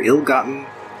with their ill-gotten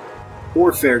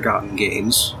or fair-gotten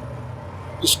gains,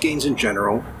 just gains in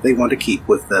general, they want to keep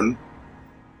with them.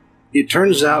 It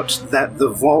turns out that the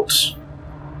vault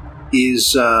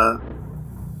is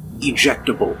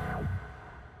ejectable.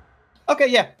 Okay,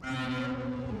 yeah.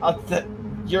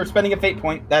 You're spending a fate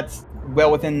point. That's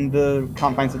well within the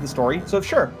confines of the story, so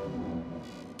sure.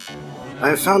 I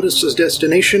have found us a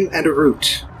destination and a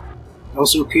route. It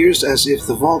also appears as if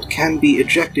the vault can be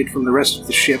ejected from the rest of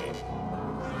the ship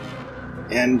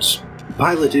and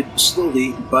piloted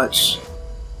slowly, but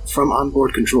from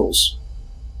onboard controls.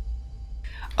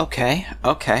 Okay.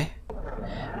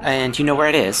 And you know where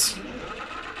it is?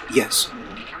 Yes.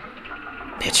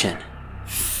 Bitchin'.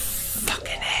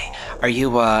 Fucking A. Are you,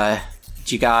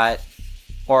 you got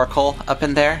Oracle up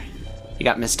in there? You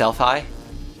got Miss Delphi?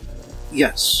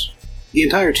 Yes. The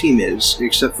entire team is,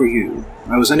 except for you.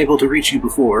 I was unable to reach you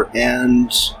before, and...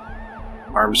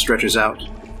 arm stretches out.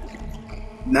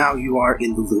 Now you are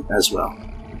in the loop as well.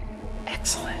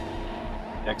 Excellent.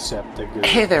 Except the good.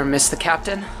 Hey there, Miss the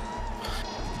Captain.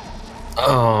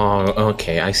 Oh,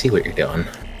 okay. I see what you're doing.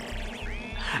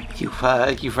 You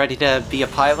ready to be a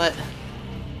pilot?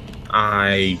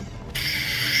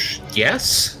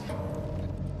 Yes?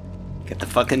 Get the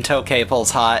fucking tow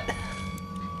cables hot.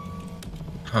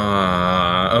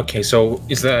 Okay, so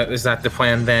is that the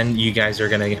plan then? You guys are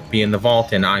gonna be in the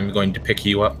vault and I'm going to pick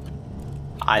you up?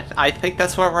 I think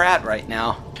that's where we're at right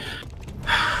now.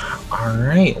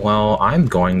 Alright, well, I'm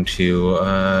gonna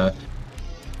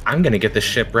get the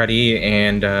ship ready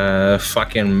and,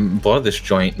 fucking blow this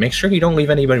joint. Make sure you don't leave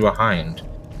anybody behind.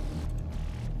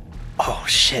 Oh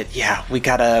shit, yeah, we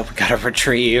gotta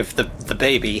retrieve the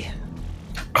baby.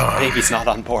 The baby's not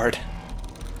on board.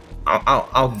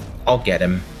 I'll get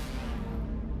him.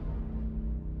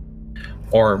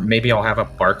 Or maybe I'll have a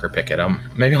barker pick it up.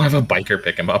 Maybe I'll have a biker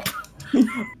pick him up.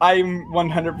 I'm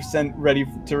 100% ready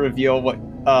to reveal what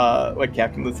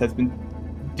Captain Liz has been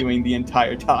doing the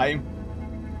entire time.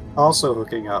 Also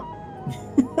hooking up.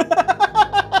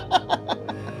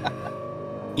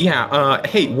 Yeah,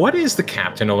 hey, what is the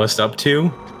Captain list up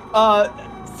to?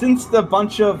 Since the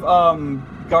bunch of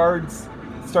guards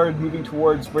started moving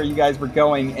towards where you guys were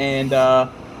going, and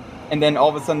then all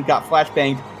of a sudden got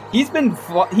flashbanged, he's been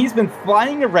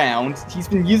flying around. He's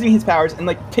been using his powers and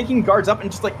like picking guards up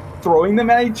and just like throwing them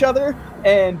at each other,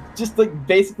 and just like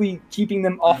basically keeping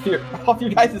them off your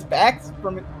guys' backs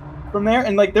from there.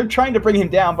 And like they're trying to bring him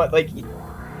down, but like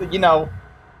you know,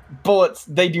 bullets,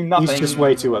 they do nothing. He's just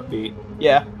way too upbeat.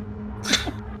 Yeah.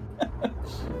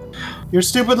 Your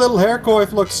stupid little hair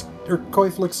coif looks... Or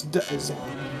coif looks... Is it...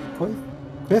 Coif?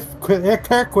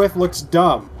 Hair coif looks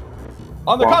dumb.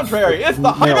 On the contrary, it's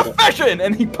the height Nailed of it. fashion!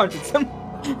 And he punches him.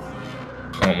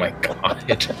 Oh my god.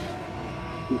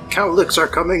 Cowlicks are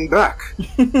coming back.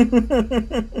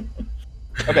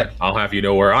 Okay. I'll have you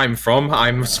know where I'm from.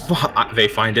 They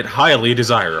find it highly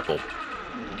desirable.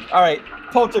 Alright,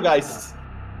 Poltergeist.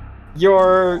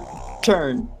 Your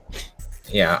turn.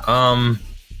 Yeah, I'm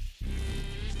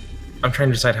trying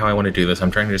to decide how I want to do this.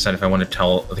 I'm trying to decide if I want to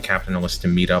tell the Captain Ellis to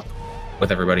meet up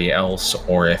with everybody else,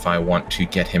 or if I want to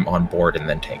get him on board and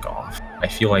then take off. I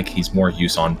feel like he's more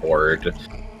use on board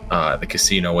the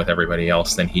casino with everybody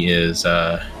else than he is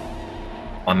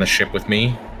on the ship with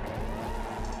me.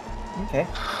 Okay.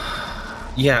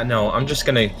 Yeah, no, I'm just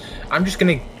gonna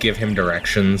give him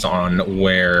directions on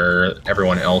where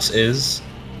everyone else is.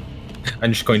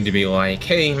 I'm just going to be like,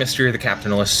 hey, Mr. the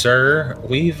Capitalist, sir,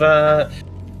 we've,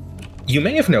 you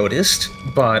may have noticed,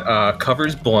 but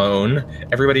cover's blown.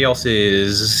 Everybody else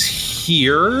is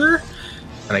here.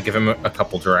 And I give him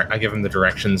I give him the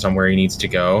directions on where he needs to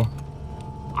go.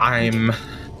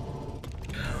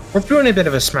 We're doing a bit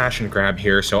of a smash and grab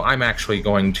here, so I'm actually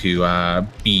going to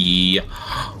be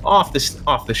off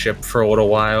the ship for a little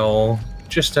while.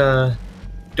 Just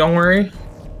don't worry,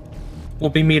 we'll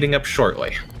be meeting up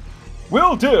shortly.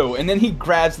 Will do. And then he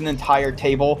grabs an entire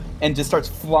table and just starts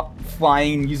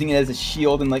flying, using it as a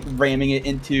shield and like ramming it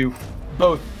into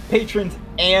both patrons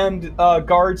and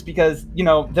guards, because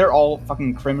they're all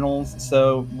fucking criminals.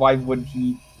 So why would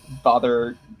he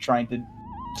bother trying to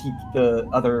keep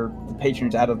the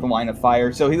patrons out of the line of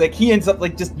fire? So he ends up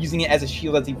like just using it as a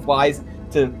shield as he flies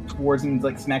towards him,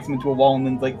 like smacks him into a wall, and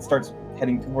then like starts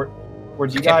heading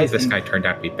towards you I can't guys. believe this guy turned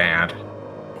out to be bad.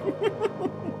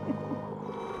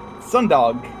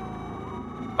 Sundog.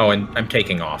 Oh, and I'm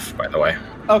taking off, by the way.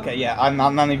 Okay, yeah, I'm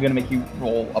not even gonna make you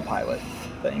roll a pilot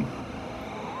thing.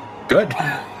 Good.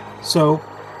 So,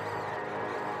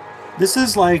 this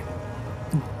is like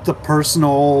the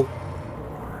personal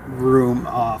room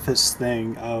office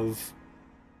thing of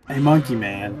a monkey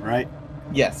man, right?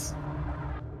 Yes.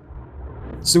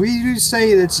 So we do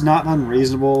say it's not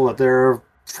unreasonable that there are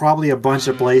probably a bunch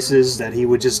of places that he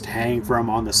would just hang from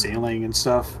on the ceiling and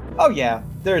stuff. Oh yeah,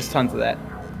 there's tons of that.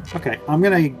 Okay, I'm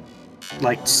gonna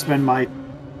like spend my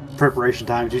preparation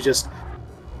time to just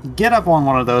get up on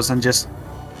one of those and just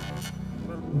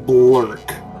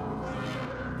blurk.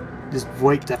 Just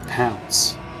wait to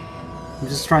pounce. I'm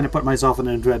just trying to put myself in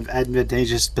an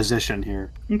advantageous position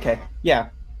here. Okay, yeah.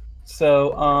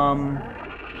 So,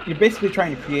 you're basically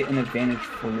trying to create an advantage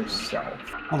for yourself.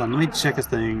 Hold on, let me check a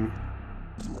thing.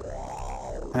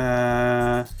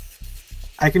 I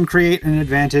can create an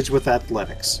advantage with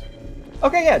athletics.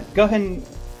 Okay, yeah, go ahead and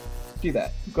do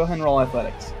that. Go ahead and roll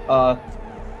athletics.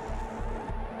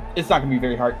 It's not gonna be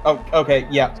very hard. Oh, okay,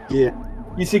 yeah. Yeah.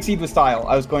 You succeed with style.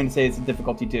 I was going to say it's a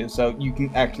difficulty 2, so you can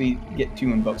actually get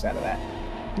 2 invokes out of that.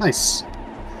 Nice.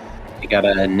 You got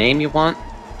a name you want?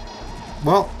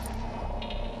 Well,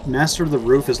 Master of the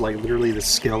Roof is like literally the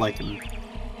skill I can...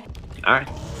 Alright.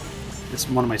 It's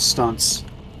one of my stunts.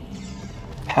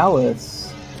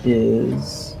 Palace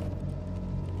is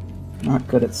not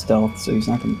good at stealth, so he's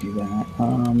not going to do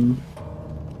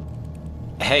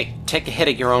that. Hey, take a hit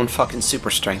of your own fucking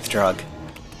super strength drug.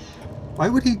 Why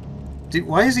would he...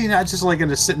 Why is he not just like going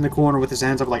to sit in the corner with his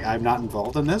hands up like, I'm not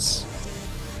involved in this?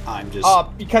 I'm just...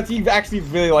 Because he actually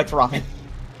really likes Robin.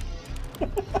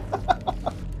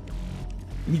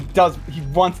 He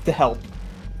wants to help.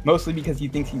 Mostly because he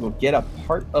thinks he will get a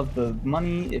part of the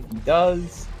money if he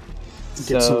does.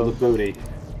 Get some of the booty.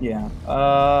 Yeah.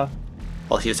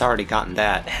 Well, he's already gotten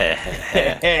that.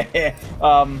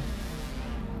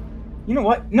 You know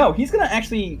what? No, he's gonna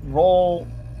actually roll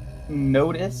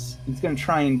notice. He's gonna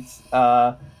try and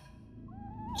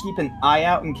keep an eye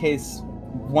out in case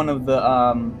one of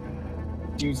the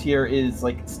dudes here is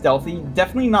like stealthy.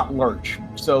 Definitely not Lurch.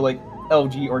 So like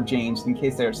LG or James, in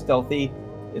case they're stealthy,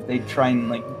 if they try and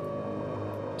like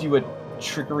do a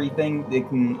trickery thing, they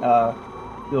can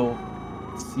he'll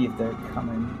see if they're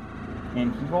coming.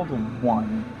 And he rolled a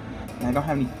 1, and I don't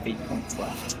have any fate points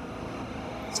left.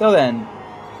 So then,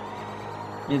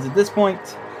 is at this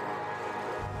point,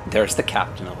 There's the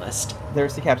captain list.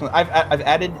 there's the captain. I've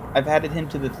added him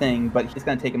to the thing, but it's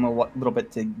gonna take him a little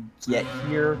bit to get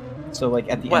here. So like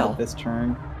at the end of this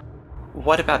turn.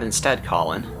 What about instead,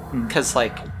 Colin? Because,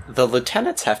 like, the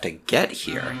lieutenants have to get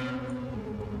here.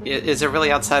 Is it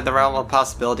really outside the realm of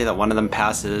possibility that one of them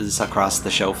passes across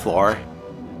the show floor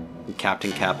and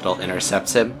Captain Capital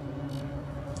intercepts him?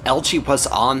 LG was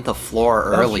on the floor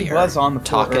earlier. She was on the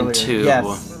floor talking earlier.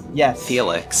 to Yes.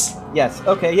 Felix. Yes.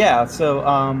 Okay. Yeah. So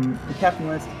the captain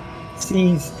list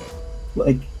sees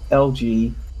like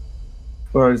LG,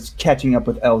 or is catching up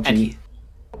with LG.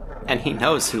 And he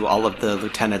knows who all of the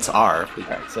lieutenants are. We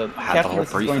Alright, so had the Captain whole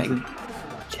List is going briefing.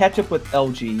 to catch up with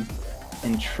LG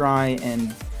and try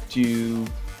and do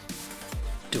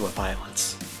Do a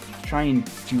violence. a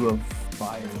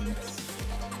violence.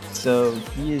 So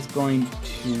he is going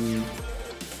to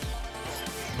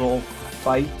roll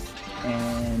fight,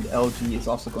 and LG is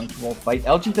also going to roll fight.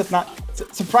 LG does not,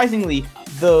 surprisingly,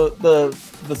 the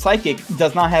psychic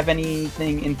does not have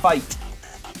anything in fight.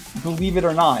 Believe it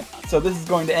or not. So this is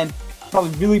going to end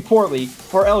probably really poorly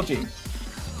for LG.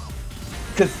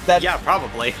 Because that's... Yeah,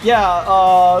 probably. Yeah,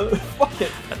 fuck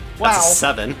it. Wow. That's a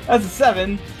 7. That's a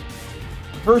 7.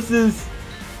 Versus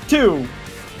 2.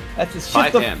 That's a shift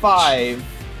 5 of damage. 5.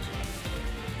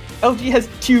 LG has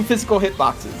 2 physical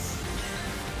hitboxes.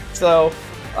 So,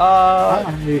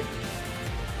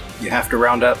 You have to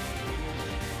round up.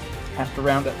 have to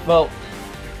round it. Well,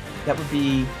 that would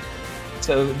be...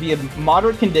 So, it would be a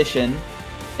moderate condition,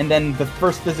 and then the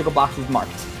first physical box is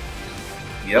marked.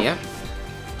 Yep. Yeah.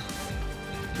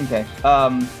 Okay.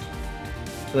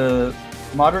 The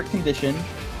moderate condition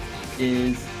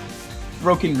is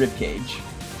broken ribcage,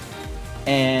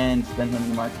 and then let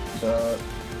me mark the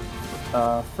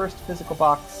first physical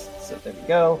box. So there we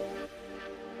go.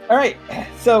 All right.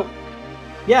 So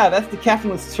yeah, that's the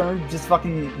captain's turn. Just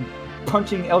fucking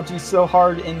punching LG so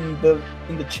hard in the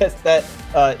chest that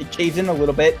it caves in a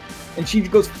little bit, and she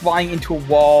goes flying into a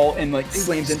wall and like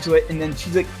slams into it, and then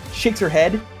she like shakes her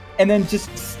head and then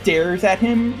just stares at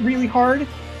him really hard.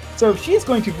 So she's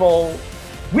going to roll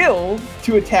will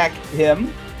to attack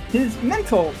him, his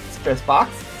mental stress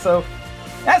box. So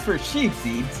that's where she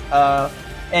exceeds.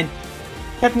 And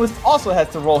Captain List also has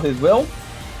to roll his will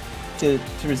to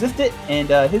resist it, and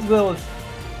his will is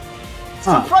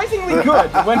surprisingly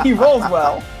good when he rolls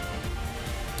well.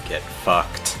 Get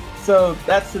fucked. So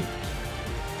that's a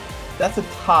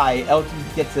tie.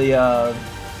 LG gets a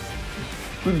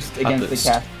boost against boost.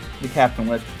 the Captain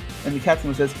List, and the Captain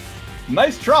List says,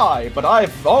 "Nice try, but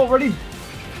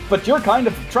you're kind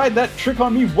of tried that trick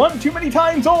on me one too many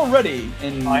times already."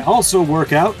 And I also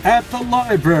work out at the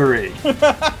library.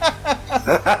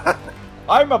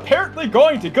 I'm apparently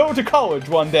going to go to college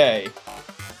one day.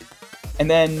 And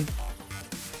then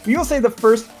we will say the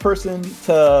first person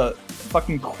to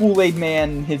fucking Kool-Aid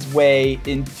Man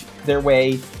their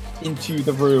way into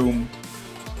the room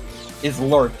is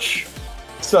Lurch.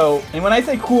 So, and when I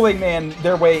say Kool-Aid Man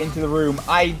their way into the room,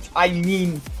 I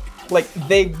mean like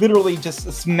they literally just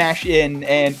smash in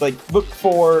and like look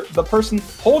for the person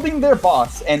holding their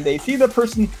boss, and they see the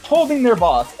person holding their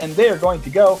boss, and they are going to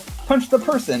go punch the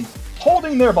person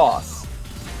holding their boss.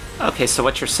 Okay, so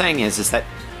what you're saying is that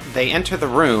they enter the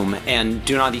room and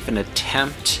do not even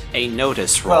attempt a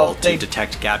notice roll to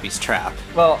detect Gabby's trap.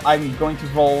 Well, I'm going to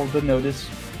roll the notice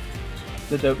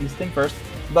thing first.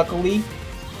 Luckily,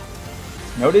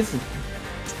 notice is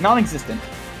non-existent.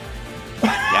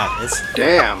 Yeah, it is.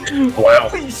 Damn. Wow.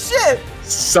 Holy shit!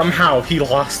 Somehow he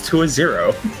lost to a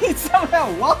 0. He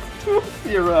somehow lost to a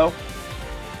 0.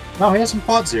 No, he hasn't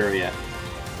fought Zero yet.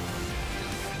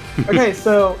 Okay,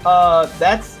 so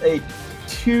that's a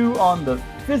 2 on the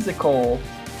physical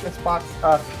stress box.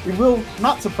 It will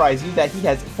not surprise you that he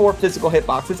has 4 physical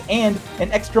hitboxes and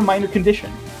an extra minor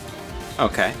condition.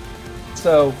 Okay.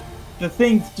 So the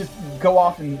things just go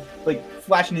off and like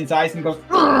flash in his eyes and goes,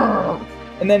 "Argh!"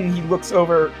 And then he looks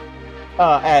over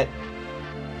at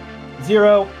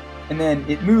Zero, and then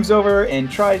it moves over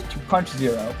and tries to punch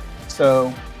Zero.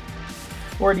 So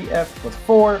 40F plus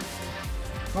 4,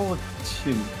 roll a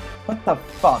 2. What the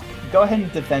fuck? Go ahead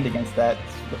and defend against that,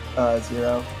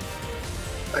 Zero.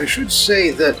 I should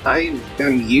say that I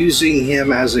am using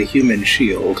him as a human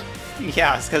shield.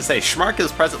 Yeah, I was gonna say, Schmark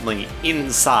is presently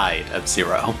inside of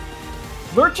Zero.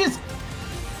 Lurch is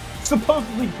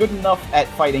supposedly good enough at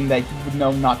fighting that he would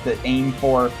know not to aim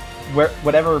for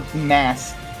whatever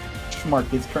mass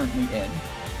Schmark is currently in.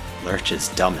 Lurch is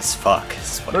dumb as fuck,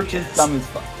 is what Lurch he is dumb as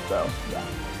fuck, so yeah.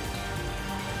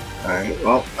 Alright,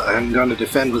 well, I'm gonna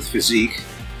defend with physique.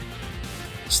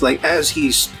 It's like, as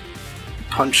he's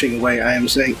punching away, I am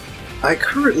saying, I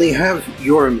currently have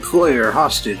your employer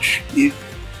hostage. You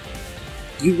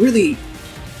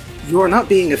are not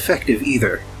being effective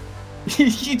either.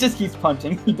 He just keeps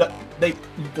punching. He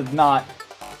does not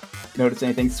notice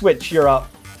anything. Switch, you're up.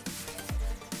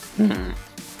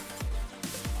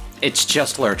 It's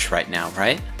just Lurch right now,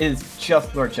 right? It is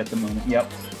just Lurch at the moment,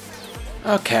 yep.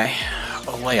 Okay.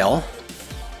 Well,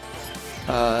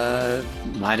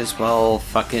 might as well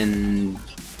fucking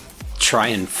try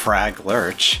and frag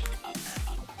Lurch.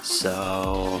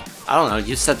 So, I don't know,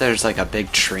 you said there's like a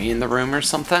big tree in the room or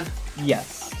something?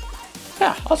 Yes.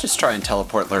 Yeah, I'll just try and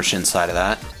teleport Lurch inside of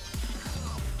that.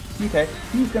 Okay,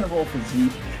 he's gonna roll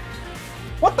physique.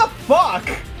 What the fuck?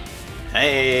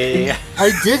 Hey!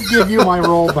 I did give you my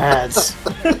roll pads.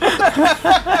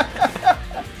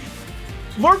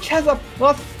 Lurch has a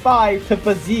 +5 to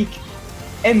physique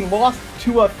and lost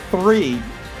to a 3.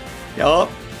 Yup.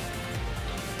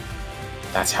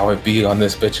 That's how it be on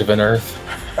this bitch of an Earth.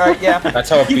 Alright, yeah. That's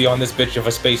how it be on this bitch of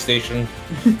a space station.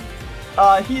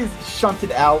 He is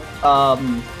shunted out,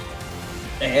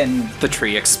 and The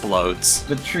tree explodes.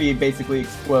 the tree basically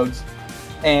explodes.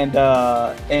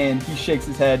 and he shakes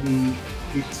his head and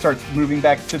starts moving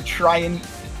back to try and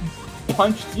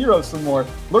punch Zero some more.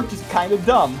 Lurch is kind of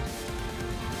dumb.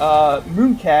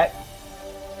 Mooncat,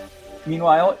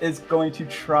 meanwhile, is going to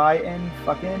try and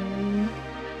fucking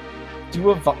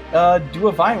do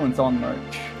a violence on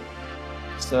Lurch.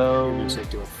 So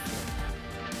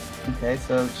okay,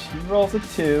 so she rolls a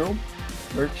 2.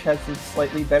 Lurch has a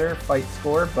slightly better fight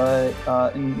score, but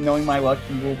in knowing my luck,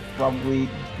 she will probably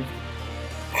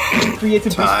create a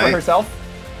boost for herself.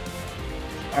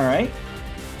 All right.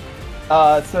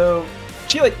 So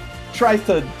she tries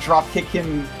to drop kick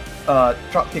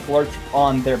Lurch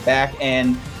on their back,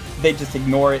 and they just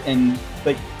ignore it. And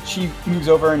she moves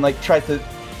over and tries to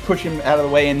push him out of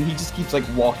the way, and he just keeps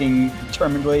walking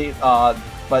determinedly.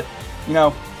 But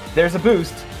there's a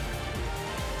boost.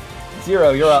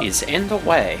 Zero, you're up. She's in the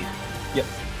way. Yep.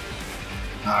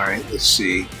 Alright, let's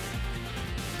see.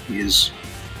 He is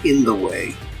in the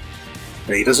way.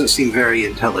 But he doesn't seem very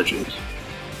intelligent.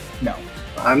 No.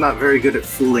 I'm not very good at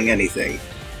fooling anything.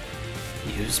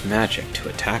 Use magic to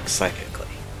attack psychically.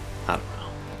 I don't know.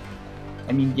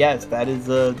 I mean, yes, that is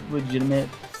a legitimate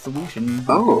solution.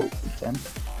 Oh.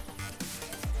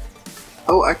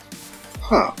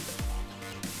 Huh.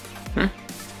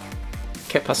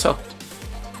 ¿Qué pasó?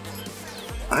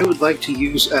 I would like to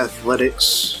use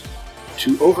athletics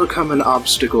to overcome an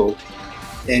obstacle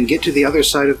and get to the other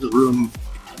side of the room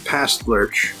past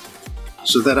Lurch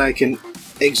so that I can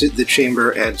exit the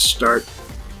chamber and start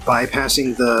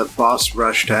bypassing the boss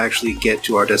rush to actually get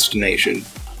to our destination.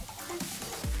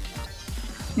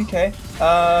 Okay.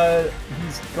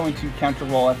 He's going to counter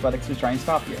roll athletics to try and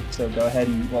stop you. So go ahead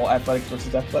and roll athletics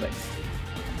versus athletics.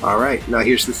 Alright, now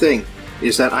here's the thing,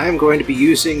 is that I am going to be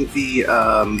using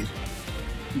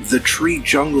the tree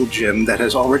jungle gym that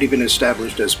has already been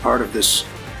established as part of this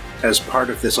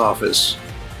office.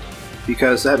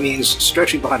 Because that means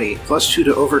stretchy body, +2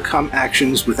 to overcome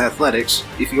actions with athletics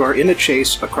if you are in a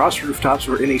chase, across rooftops,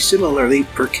 or in a similarly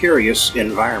precarious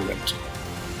environment.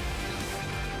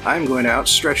 I'm going to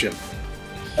outstretch him.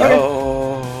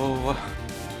 Oh.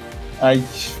 I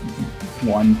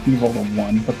won. He rolled a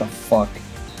 1. What the fuck?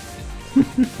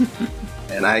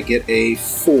 And I get a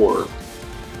 4.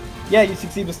 Yeah, you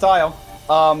succeed with style.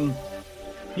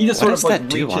 He just What sort does of that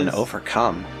do reaches. on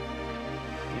overcome?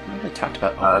 We haven't really talked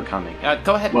about overcoming.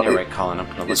 Go ahead and well, narrate, Colin. I'm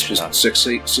going to It's look it just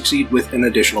up. succeed with an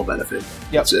additional benefit.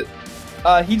 Yep. That's it.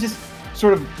 He just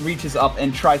sort of reaches up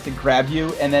and tries to grab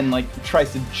you, and then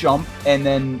tries to jump, and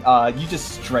then you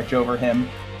just stretch over him,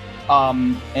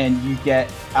 and you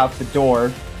get out the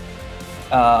door.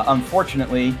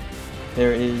 Unfortunately,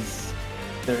 there is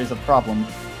a problem.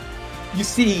 You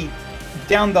see,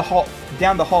 down the hall,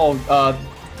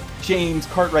 James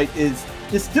Cartwright is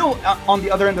still on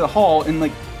the other end of the hall,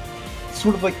 and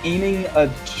sort of aiming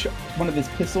one of his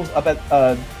pistols up at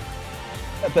a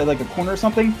corner or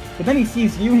something. But then he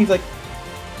sees you, and he's like,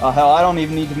 "Oh hell, I don't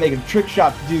even need to make a trick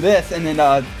shot to do this." And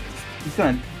then he's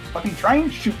gonna fucking try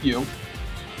and shoot you.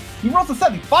 He rolls a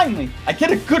 7. Finally, I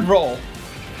get a good roll.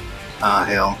 Ah,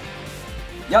 hell.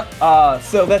 Yep.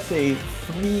 So that's a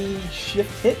 3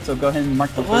 shift hit. So go ahead and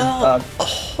mark the Well, first.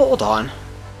 hold on.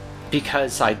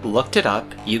 Because I looked it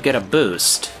up, you get a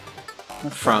boost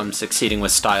from succeeding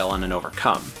with style on an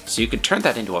overcome. So you could turn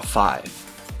that into a 5.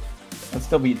 That'd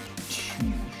still be 2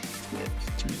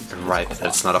 shifts. Right, but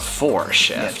that's not a 4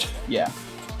 shift. Yeah.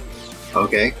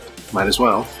 Okay, might as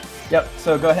well. Yep.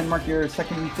 So go ahead and mark your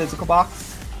second physical box.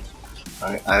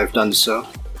 I've done so.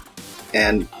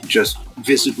 And just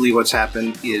visibly what's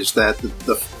happened is that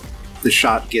the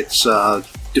shot gets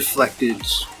deflected,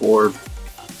 or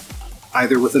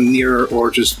either with a mirror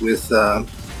or just with a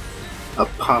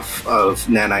puff of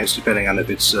nanites, depending on if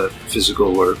it's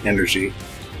physical or energy.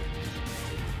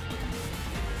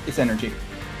 It's energy.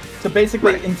 So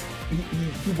basically, Right.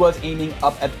 he was aiming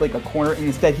up at a corner, and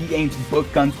instead he aims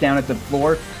both guns down at the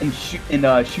floor and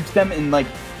shoots them, and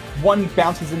one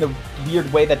bounces in a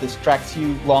weird way that distracts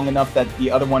you long enough that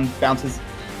the other one bounces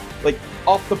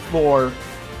off the floor,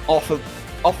 off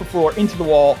the floor into the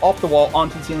wall, off the wall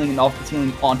onto the ceiling, and off the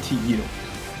ceiling onto you.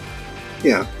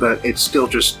 Yeah, but it's still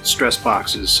just stress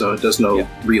boxes, so it does no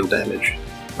real damage.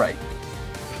 Right.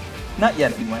 Not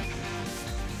yet, anyway.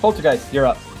 Poltergeist, you're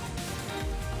up.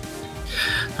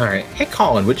 All right. Hey,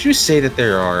 Colin, would you say that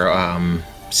there are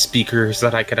speakers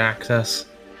that I could access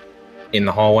in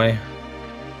the hallway?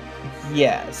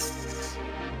 Yes.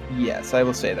 Yes, I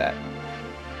will say that.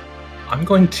 I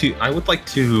would like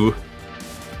to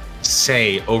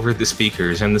say over the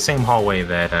speakers in the same hallway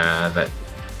that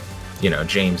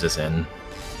James is in.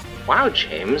 Wow,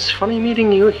 James, funny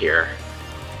meeting you here.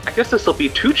 I guess this will be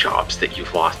 2 jobs that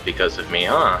you've lost because of me,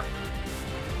 huh?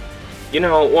 You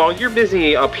know, while you're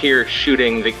busy up here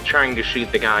trying to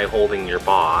shoot the guy holding your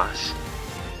boss,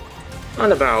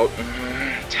 in about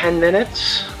 10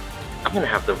 minutes, I'm gonna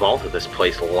have the vault of this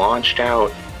place launched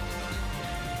out.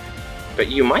 But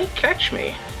you might catch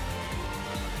me.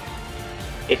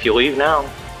 If you leave now.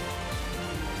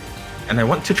 And I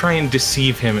want to try and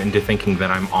deceive him into thinking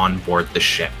that I'm on board the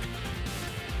ship.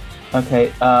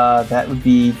 Okay, that would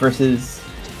be versus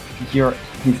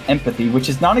his empathy, which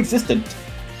is non-existent.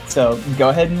 So go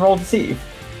ahead and roll deceive.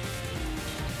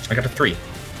 I got a 3.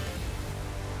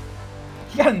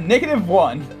 You got a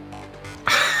 -1.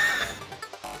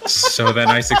 So then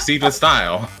I succeed with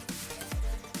style.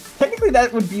 Technically,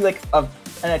 that would be like an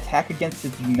attack against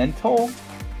his mental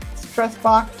stress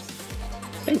box.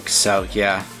 I think so,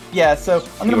 yeah. Yeah, so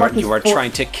I'm gonna mark his You are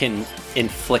trying to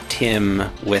inflict him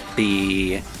with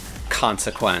the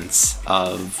consequence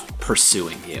of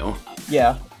pursuing you.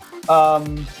 Yeah.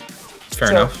 Fair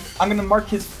enough. I'm gonna mark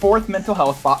his 4th mental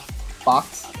health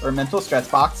box or mental stress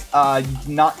box. You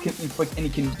do not inflict any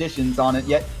conditions on it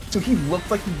yet, so he looks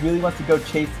like he really wants to go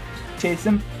chase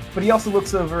him. But he also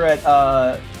looks over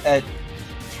at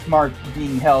Schmark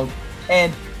being held,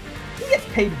 and he gets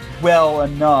paid well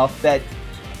enough that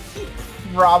he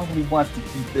probably wants to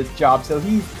keep this job, so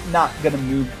he's not gonna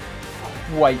move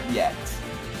quite yet.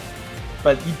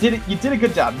 But you did it. You did a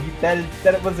good job.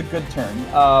 That was a good turn.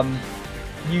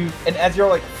 And as you're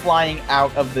like flying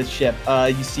out of the ship,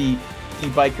 you see the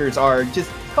bikers are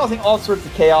just causing all sorts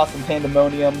of chaos and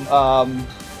pandemonium.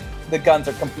 The guns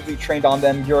are completely trained on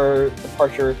them. Your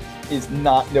departure is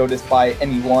not noticed by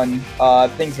anyone.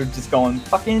 Things are just going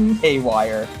fucking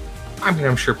haywire. I mean,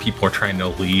 I'm sure people are trying to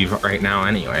leave right now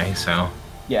anyway, so.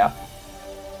 Yeah.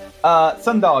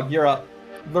 Sundog, you're up.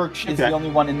 Lurch is Okay. the only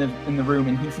one in the room,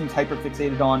 and he seems hyper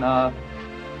fixated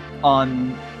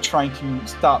on trying to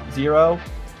stop Zero.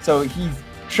 So he's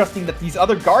trusting that these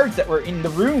other guards that were in the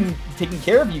room taking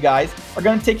care of you guys are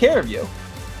going to take care of you.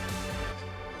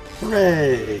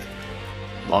 Hooray!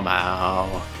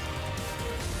 Wow.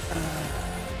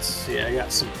 Let's see, I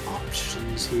got some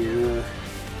options here.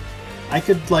 I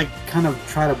could, like, kind of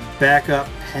try to back up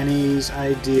Penny's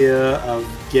idea of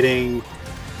getting,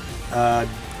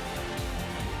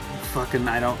 fucking,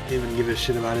 I don't even give a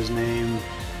shit about his name,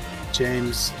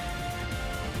 James,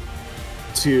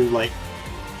 to, like,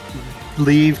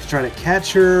 leave to try to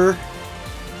catch her.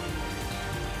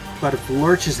 But if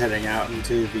Lurch is heading out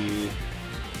into the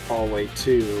hallway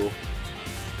too,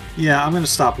 yeah, I'm gonna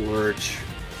stop Lurch.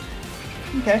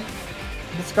 Okay.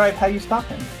 Describe how you stop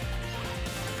him.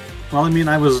 Well, I mean,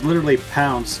 I was literally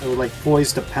pounce. I was like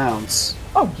poised to pounce.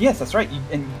 Oh, yes, that's right. You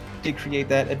did create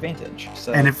that advantage.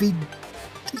 So. And if he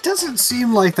doesn't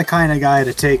seem like the kind of guy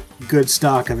to take good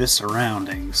stock of his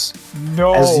surroundings.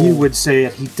 No. As you would say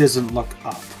it, he doesn't look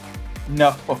up.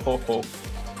 No.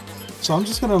 So I'm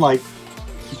just gonna, like,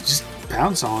 just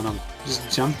pounce on him. Just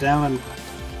jump down and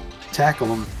tackle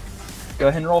him. Go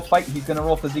ahead and roll fight. He's gonna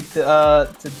roll physique to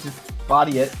just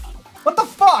body it. What the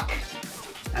fuck?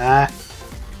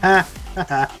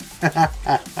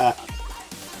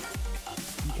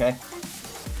 Okay.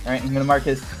 Alright, I'm gonna mark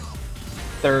his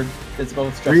 3rd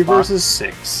physical stress 3 box. versus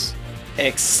 6.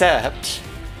 Except,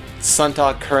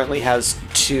 Sundog currently has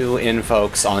 2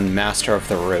 invokes on Master of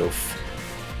the Roof.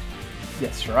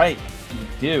 Yes, right. You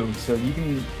do. So you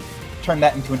can turn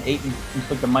that into an 8 and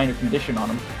inflict a minor condition on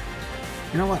him.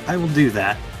 You know what? I will do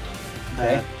that.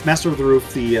 Okay. Master of the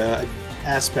Roof, the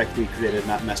aspect we created,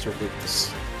 not Master of the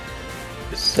Roof.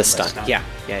 The stun. Yeah.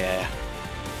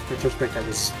 Retrospect, that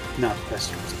was not the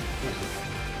best.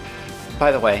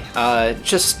 By the way,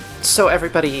 just so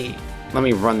everybody, let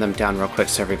me run them down real quick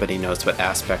so everybody knows what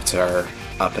aspects are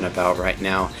up and about right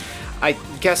now. I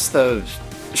guess the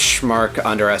Schmark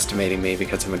underestimating me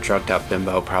because I'm a drugged up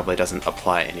bimbo probably doesn't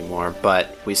apply anymore,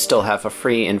 but we still have a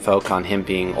free invoke on him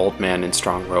being Old Man and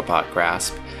Strong Robot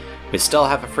Grasp. We still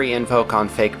have a free invoke on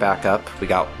Fake Backup. We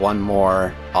got 1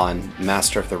 more on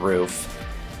Master of the Roof.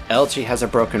 LG has a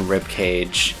broken rib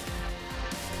cage.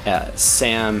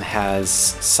 Sam has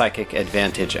psychic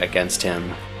advantage against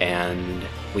him, and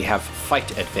we have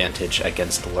fight advantage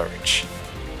against Lurch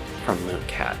from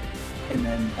Mooncat. And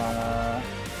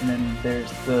then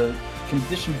there's the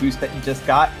condition boost that you just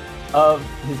got of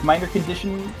his minor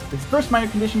condition, his first minor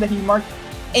condition that he marked,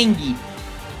 Angie.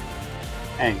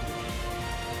 Angry.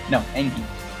 No, Angie.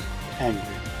 Angry.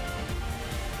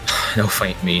 No,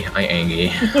 fight me. I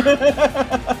angy.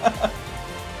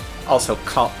 Also,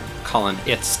 Colin,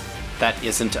 that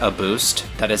isn't a boost.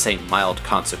 That is a mild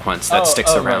consequence that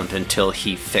sticks around until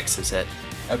he fixes it.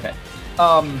 Okay.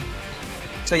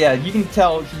 So yeah, you can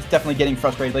tell he's definitely getting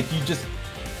frustrated. Like, you just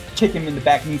kick him in the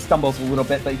back and he stumbles a little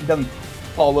bit, but he doesn't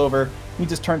fall over. He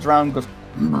just turns around and goes...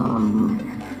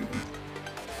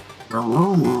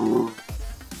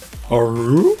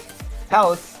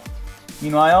 Palace,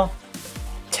 meanwhile...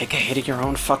 Take a hit of your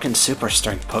own fucking super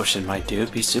strength potion, my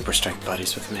dude. Be super strength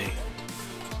buddies with me.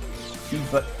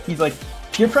 He's like,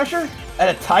 peer pressure?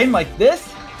 At a time like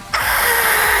this?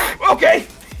 Okay!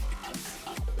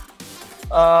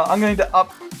 I'm going to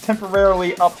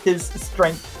temporarily up his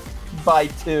strength by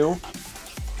 2.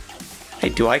 Hey,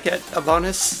 do I get a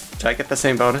bonus? Do I get the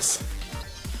same bonus?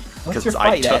 What's your Because I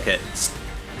fight took at? it.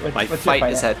 What's your fight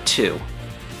is at 2.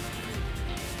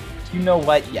 You know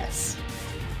what? Yes.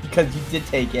 Because you did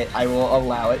take it, I will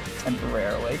allow it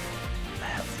temporarily.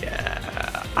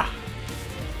 Yeah.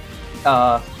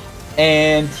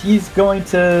 And he's going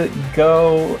to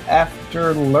go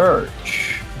after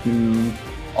Lurch, who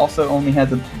also only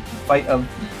has a fight of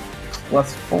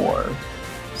 +4.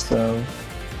 So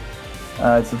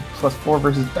it's a +4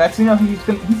 versus. Actually, no, he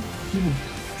would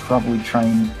probably try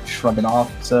and shrug it off.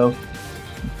 So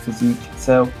physique.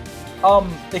 So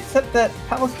except that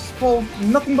Palace just rolled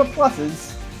nothing but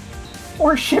pluses.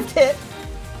 Or shift hit.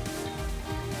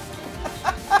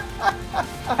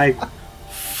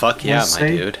 Fuck yeah, my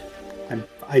dude.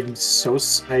 I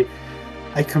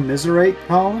commiserate,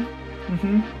 Colin.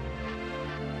 Mm-hmm.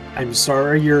 I'm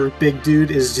sorry your big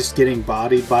dude is just getting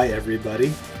bodied by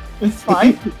everybody. It's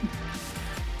fine.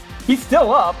 He's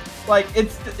still up. Like,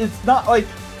 it's not like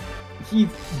he's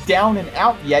down and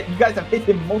out yet. You guys have hit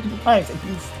him multiple times and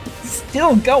he's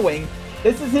still going.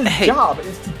 This is his job,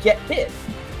 is to get hit.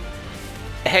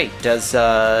 Hey, does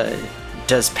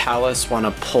Palace want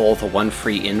to pull the one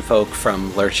free invoke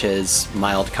from Lurch's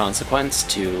mild consequence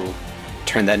to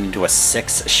turn that into a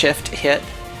 6 shift hit?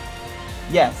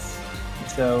 Yes.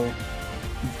 So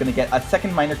he's gonna get a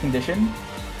second minor condition.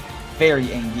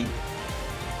 Very angry.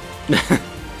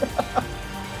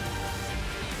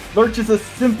 Lurch is a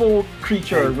simple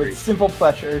creature with simple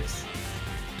pleasures.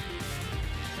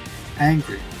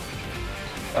 Angry.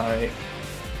 Alright.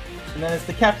 And then it's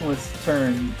the Capitalist's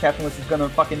turn. Capitalist is gonna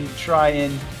fucking try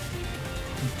and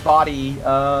body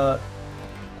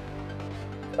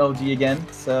LG again,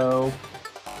 so...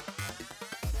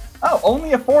 Oh,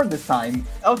 only a 4 this time.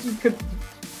 LG could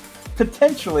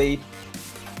potentially...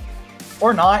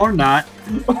 Or not. Or not.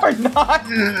 Or not.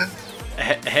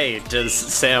 Hey, does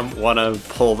Sam want to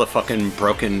pull the fucking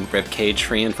broken ribcage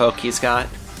free invoke he's got?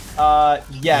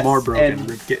 Yes. More broken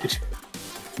ribcage.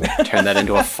 Turn that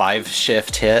into a 5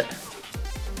 shift hit?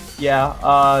 Yeah,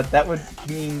 that would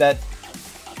mean that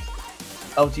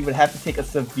LG would have to take a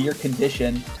severe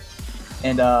condition,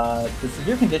 and the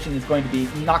severe condition is going to be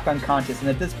knocked unconscious, and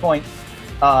at this point,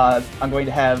 I'm going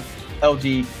to have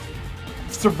LG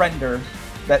surrender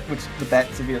with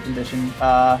that severe condition.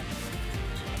 Knocked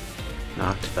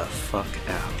the fuck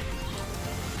out.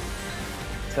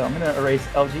 So I'm going to erase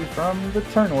LG from the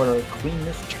turn order, clean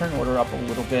this turn order up a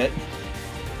little bit,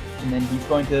 and then he's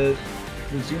going to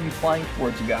resume flying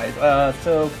towards you guys.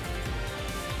 So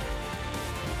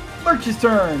Lurch's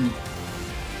turn.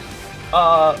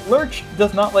 Lurch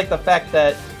does not like the fact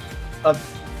that a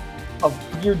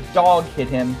weird dog hit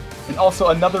him, and also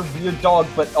another weird dog,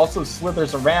 but also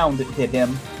slithers around hit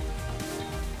him.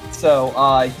 So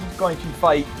he's going to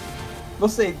fight. We'll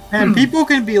say, man, people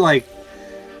can be like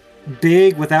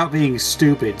big without being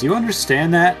stupid. Do you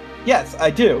understand that? Yes, I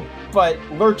do. But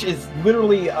Lurch is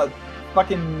literally a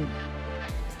fucking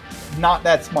not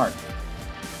that smart.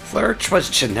 Lurch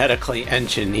was genetically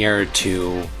engineered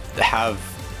to have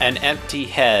an empty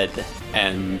head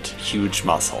and huge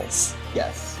muscles.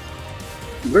 Yes.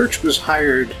 Lurch was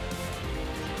hired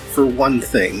for one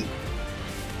thing,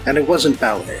 and it wasn't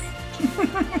ballet.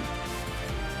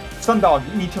 Sundog,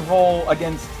 you need to roll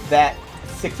against that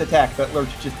 6 attack that Lurch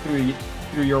just threw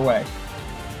your way.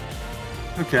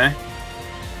 Okay.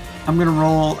 I'm gonna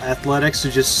roll athletics to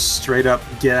just straight up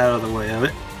get out of the way of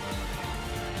it.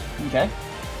 Okay.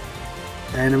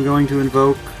 And I'm going to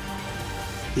invoke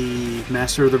the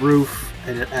Master of the Roof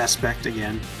aspect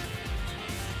again.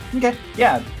 Okay,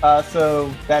 yeah.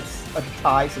 So that's a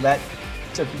tie, so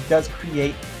he does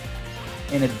create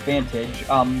an advantage.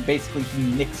 Basically he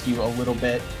nicks you a little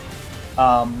bit.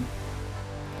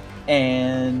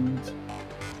 And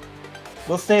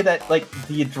we'll say that like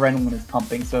the adrenaline is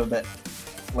pumping, so that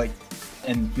like,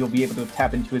 and you'll be able to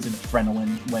tap into his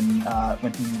adrenaline when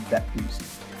he needs that boost.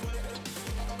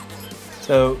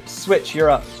 So Switch, you're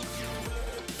up.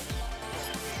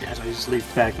 Yeah, so I just leap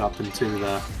back up into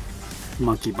the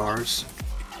monkey bars.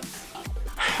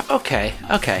 Okay.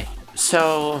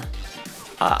 So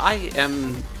I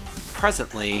am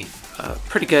presently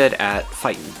pretty good at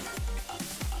fighting.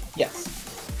 Yes.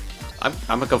 I'm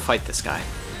gonna go fight this guy.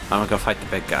 I'm gonna go fight the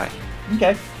big guy.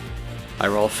 Okay. I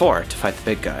roll a 4 to fight the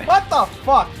big guy. What the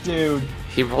fuck, dude?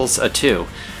 He rolls a 2.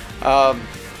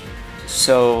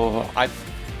 So I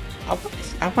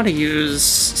want to use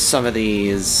some of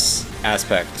these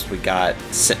aspects we got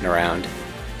sitting around.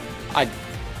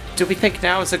 Do we think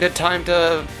now is a good time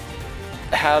to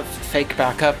have fake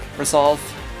backup resolve?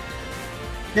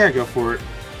 Yeah, go for it.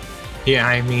 Yeah,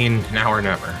 I mean, now or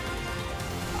never.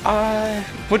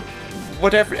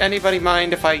 Would anybody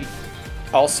mind if I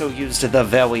also used the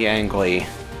very angry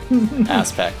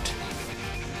aspect?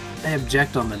 They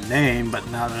object on the name, but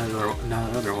not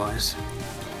otherwise.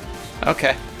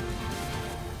 Okay.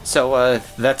 So,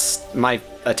 that's my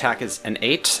attack is an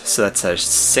 8, so that's a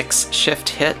 6 shift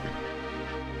hit.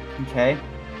 Okay.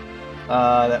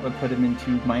 That would put him into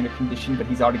minor condition, but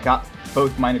he's already got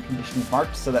both minor conditions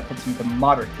marked, so that puts him into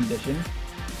moderate condition.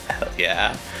 Hell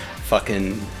yeah.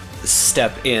 Fucking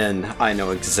step in. I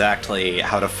know exactly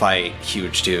how to fight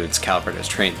huge dudes. Calvert has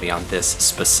trained me on this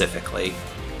specifically.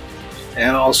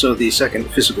 And also the second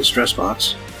physical stress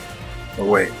box. Oh,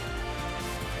 wait.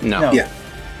 No. Yeah.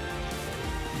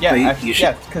 Yeah, No, actually, you should-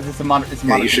 yeah, because it's a moderate. It's a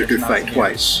Yeah, moderate you should condition, not fight severe.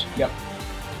 twice. Yep.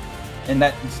 And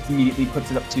that just immediately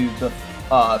puts it up to the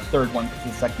third one because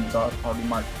the second is already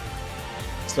marked.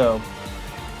 So,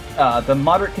 the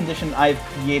moderate condition I've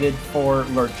created for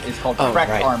Lurch is called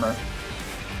Cracked right. Armor.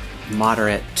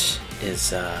 Moderate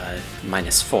is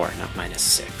 -4, not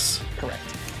 -6. Correct.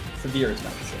 Severe is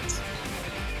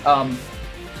 -6.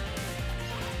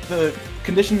 The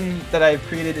condition that I've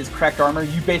created is Cracked Armor.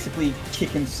 You basically kick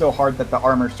him so hard that the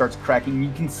armor starts cracking.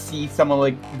 You can see some of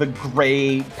like the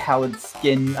gray, pallid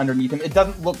skin underneath him. It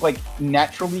doesn't look like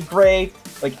naturally gray,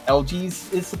 like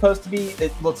LG's is supposed to be.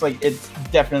 It looks like it's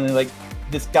definitely like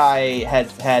this guy has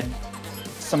had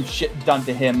some shit done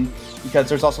to him, because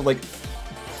there's also like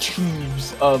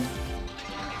tubes of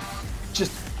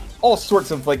just all sorts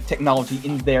of like technology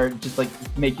in there, just like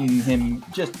making him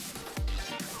just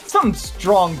some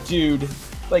strong dude.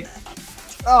 Like,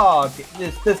 oh,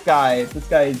 this guy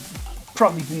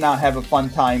probably did not have a fun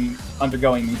time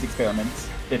undergoing these experiments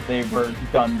if they were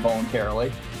done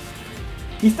voluntarily.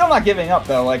 He's still not giving up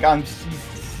though. Like,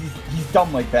 he's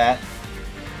dumb like that.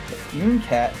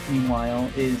 Mooncat, meanwhile,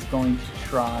 is going to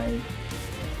try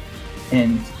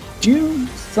and do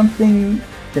something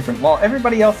different. While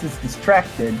everybody else is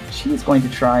distracted, she is going to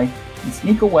try and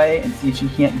sneak away and see if she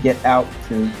can't get out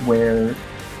to where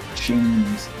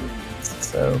James is.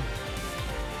 So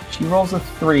she rolls a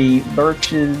 3.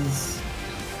 Lurch's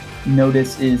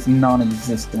notice is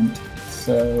non-existent.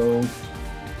 So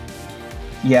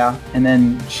yeah, and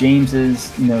then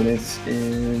James's notice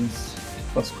is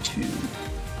 +2.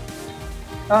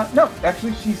 No,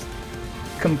 actually, she's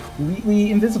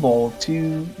completely invisible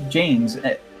to James.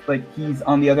 Like, he's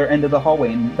on the other end of the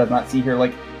hallway and does not see her,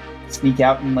 like, sneak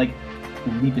out and, like,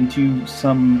 leap into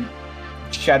some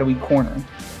shadowy corner.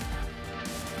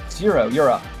 Zero, you're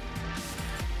up.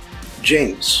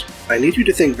 James, I need you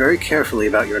to think very carefully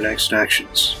about your next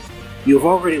actions. You have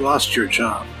already lost your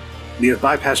job. We have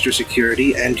bypassed your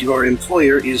security, and your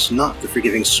employer is not the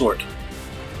forgiving sort.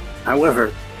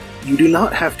 However, you do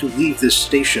not have to leave this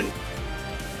station,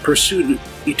 pursued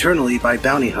eternally by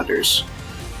bounty hunters.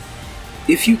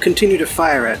 If you continue to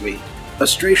fire at me, a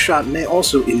stray shot may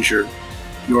also injure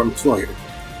your employer.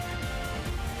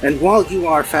 And while you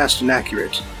are fast and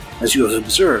accurate, as you have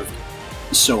observed,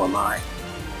 so am I.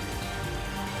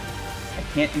 I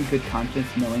can't, in good conscience,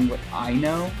 knowing what I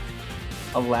know,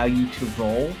 allow you to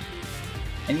roll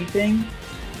anything.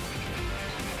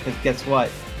 Because guess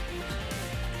what?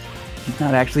 He's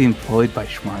not actually employed by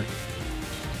Schmark.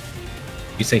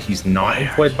 You say he's not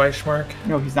employed by Schmark?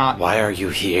 No, he's not. Why are you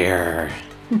here?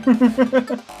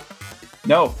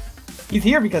 No, he's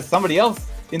here because somebody else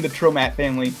in the Tromat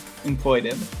family employed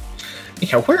him.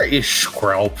 Yeah, where is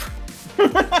Skrelp?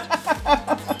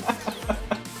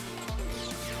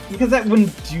 Because that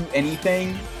wouldn't do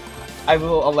anything, I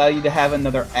will allow you to have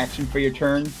another action for your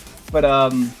turn.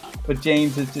 But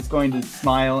James is just going to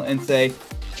smile and say,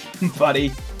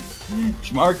 "Buddy,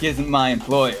 Schmark isn't my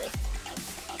employer.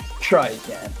 Try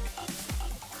again."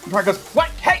 Schmark goes, "What?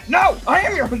 Hey, no! I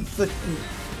am your assistant!"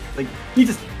 Like, he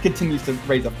just continues to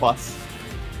raise a fuss.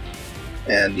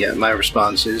 And yeah, my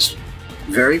response is,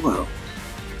 very well.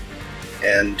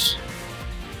 And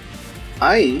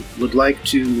I would like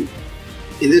to,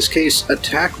 in this case,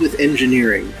 attack with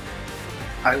engineering.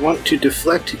 I want to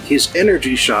deflect his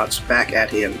energy shots back at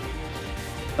him.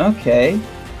 Okay.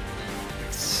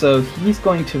 So he's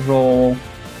going to roll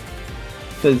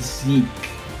physique.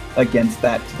 against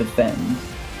that to defend.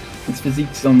 His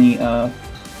physique's only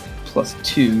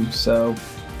 +2, so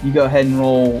you go ahead and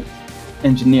roll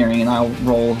engineering, and I'll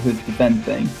roll his defend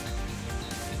thing.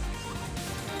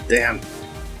 Damn.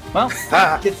 Well,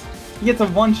 he gets a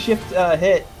one shift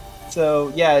hit,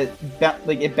 so yeah,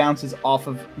 it bounces off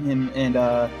of him, and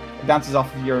it bounces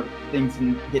off of your things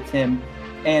and hits him,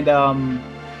 and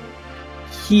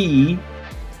he,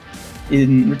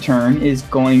 in return, is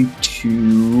going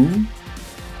to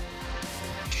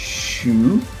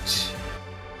shoot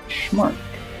Schmark.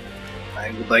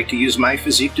 I would like to use my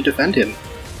physique to defend him.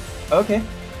 Okay,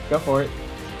 go for it.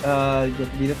 You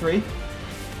have to be the 3.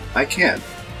 I can.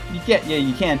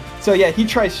 You can. So yeah, he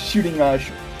tries shooting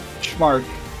Schmark,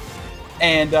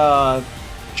 and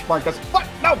Schmark goes, "What?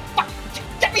 No! Fuck!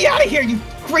 Get me out of here, you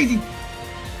crazy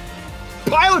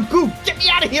pile of goo! Get me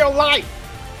out of here alive!"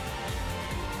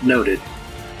 Noted.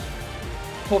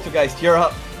 Poltergeist, you're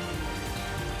up.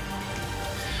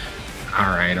 All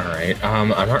right. I'm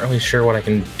not really sure what I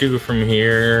can do from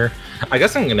here. I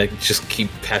guess I'm gonna just keep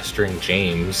pestering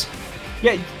James.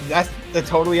 Yeah, that's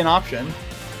totally an option.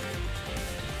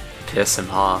 Piss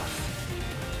him off.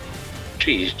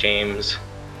 Jeez, James.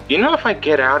 You know, if I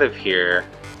get out of here,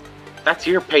 that's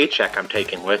your paycheck I'm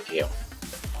taking with you.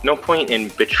 No point in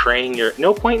betraying your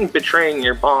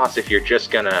boss if you're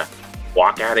just gonna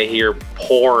walk out of here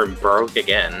poor and broke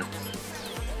again.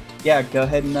 Yeah, go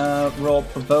ahead and roll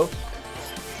provoke,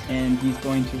 and he's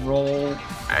going to roll.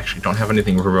 I actually don't have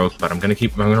anything to provoke, but I'm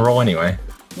gonna roll anyway.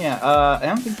 Yeah, I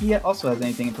don't think he also has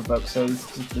anything in provoke, so it's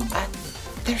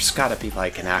just There's gotta be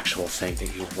like an actual thing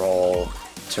that you roll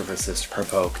to resist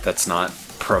provoke that's not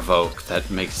provoke. That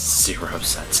makes 0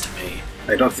 sense to me.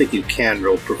 I don't think you can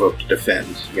roll provoke to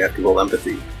defend. You have to roll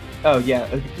empathy. Oh yeah.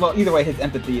 Well, either way, his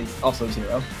empathy is also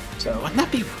 0. So Wouldn't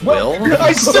that be Will?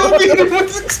 I still beat him.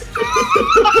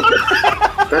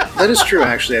 That is true,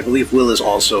 actually. I believe Will is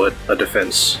also a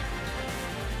defense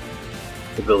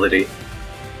ability.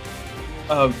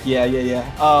 Oh yeah.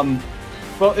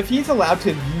 Well, if he's allowed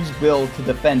to use will to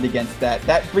defend against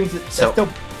that brings it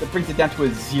that brings it down to a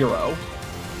 0.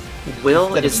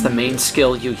 Will is the main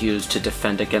skill you use to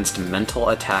defend against mental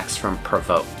attacks from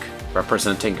provoke,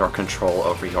 representing your control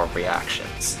over your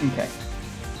reactions. Okay.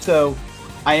 So,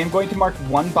 I am going to mark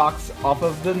one box off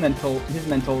of his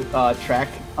mental track.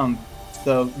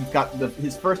 So we've got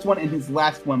his first one and his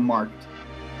last one marked.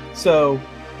 So,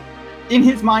 in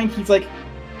his mind, he's like,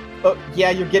 "Oh,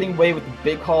 yeah, you're getting away with the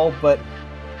big haul, but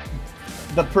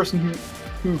the person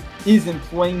who is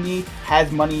employing me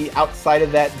has money outside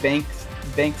of that bank.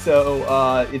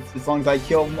 So it's as long as I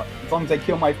kill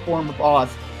my former boss,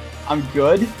 I'm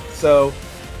good. So,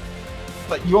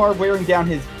 but you are wearing down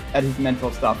his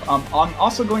mental stuff. I'm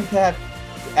also going to have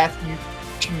to ask you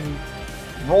to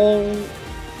roll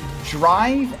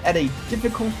drive at a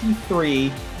difficulty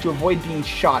 3 to avoid being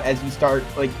shot as you start,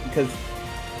 because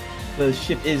the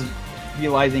ship is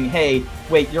realizing, hey,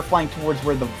 wait, you're flying towards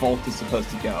where the vault is supposed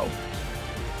to go.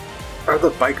 Are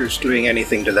the bikers doing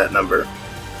anything to that number?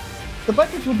 The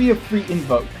bikers will be a free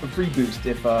boost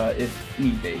if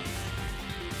need be.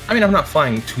 I mean, I'm not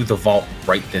flying to the vault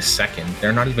right this second.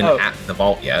 They're not even at the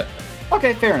vault yet.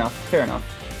 Okay, fair enough.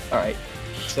 All right.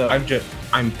 So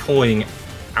I'm pulling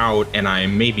out, and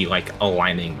I'm maybe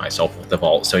aligning myself with the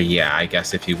vault. So yeah, I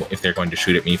guess if they're going to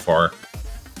shoot at me for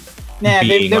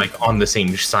being on the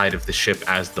same side of the ship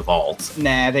as the vault.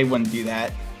 Nah, they wouldn't do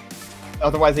that.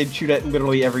 Otherwise, they'd shoot at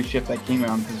literally every ship that came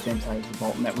around to the same side as the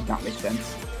vault, and that would not make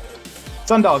sense.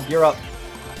 Sundog, you're up.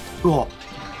 Cool.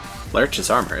 Lurch's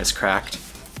armor is cracked.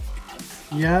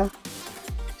 Yeah.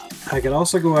 I could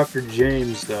also go after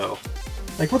James, though.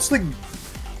 What's the...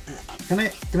 Can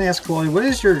I ask Chloe, what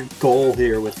is your goal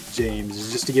here with James? Is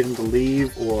it just to get him to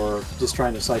leave, or just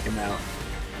trying to psych him out?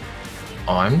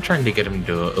 Oh, I'm trying to get him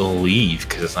to leave,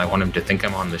 because I want him to think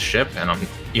I'm on the ship, and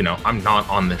I'm not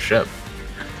on the ship.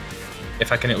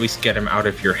 If I can at least get him out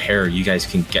of your hair, you guys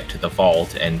can get to the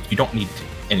vault, and you don't need to...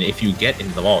 And if you get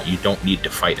into the vault, you don't need to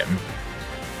fight him.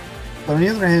 But on the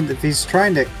other hand, if he's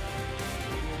trying to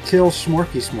kill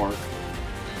Smorky Smork,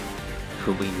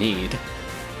 who we need,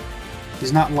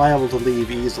 he's not liable to leave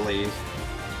easily.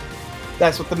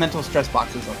 That's what the mental stress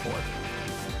boxes are for.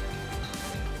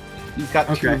 He's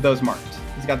got 2 of those marked.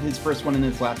 He's got his first one and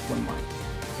his last one marked.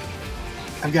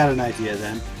 I've got an idea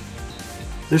then.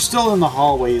 They're still in the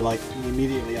hallway,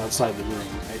 immediately outside the room,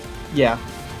 right? Yeah.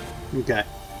 Okay.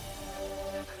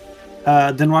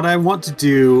 Then what I want to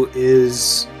do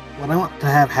is... What I want to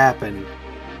have happen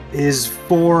is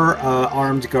 4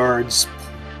 armed guards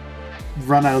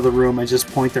run out of the room and just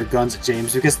point their guns at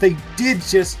James, because he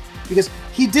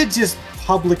did just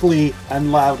publicly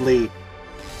and loudly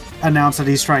announce that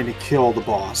he's trying to kill the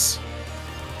boss.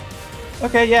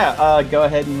 Okay, yeah. Go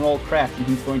ahead and roll craft, and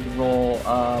he's going to roll.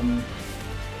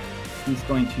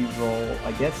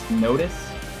 I guess,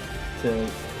 notice to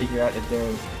figure out if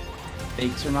there's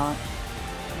fakes or not.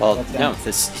 Well, no,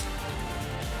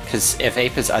 because if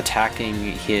Ape is attacking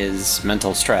his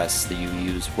mental stress, you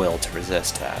use will to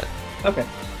resist that. Okay.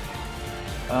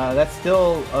 That's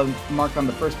still a mark on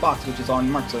the first box, which is already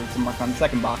marked, so it's a mark on the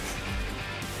second box.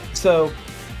 So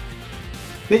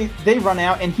they run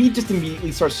out, and he just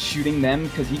immediately starts shooting them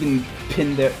because he can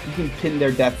pin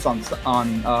their deaths on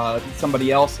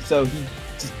somebody else. So he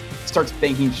just starts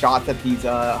banking shots at these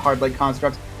hard-like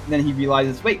constructs, and then he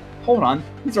realizes, wait, hold on,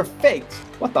 these are fakes.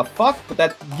 What the fuck? But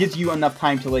that gives you enough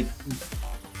time to like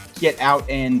get out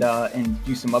and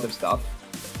do some other stuff.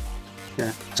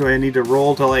 Yeah. So I need to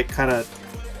roll to like kind of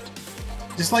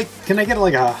just like, can I get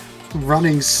like a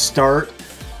running start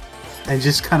and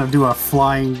just kind of do a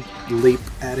flying leap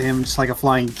at him, just like a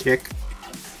flying kick?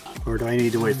 Or do I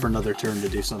need to wait for another turn to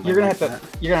do something? You're gonna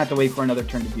have to wait for another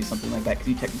turn to do something like that because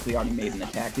you technically already made an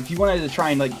attack. If you wanted to try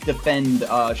and like defend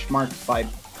Schmarks by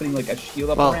putting like a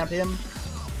shield up around him.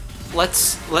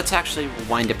 Let's actually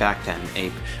wind it back then,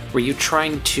 Ape. Were you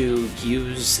trying to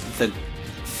use the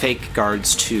fake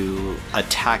guards to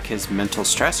attack his mental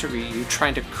stress, or were you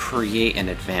trying to create an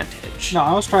advantage? No,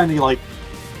 I was trying to like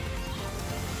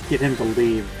get him to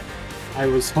leave. I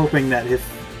was hoping that he'd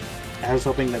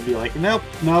be like, nope,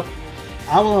 I want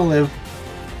to live.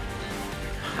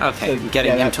 Okay, so,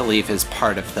 getting him to leave is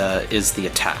part of the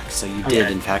attack. So you did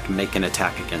in fact make an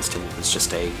attack against him. It was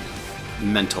just a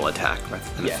mental attack rather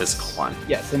than a physical one.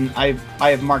 Yes, and I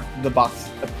have marked the box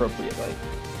appropriately.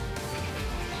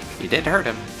 You did hurt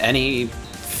him. Any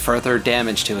further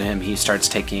damage to him, he starts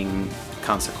taking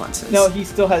consequences. No, he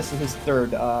still has his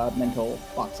third mental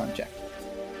box unchecked.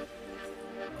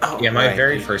 Oh, yeah, my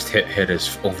very first hit his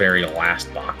very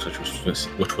last box,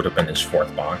 which would have been his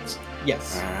fourth box.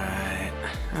 Yes. Alright.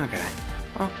 Okay.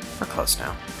 Well, we're close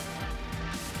now.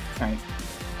 Alright.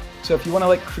 So if you want to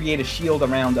like create a shield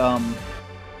around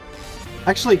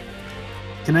Actually,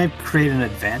 can I create an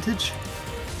advantage?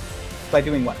 By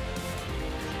doing what?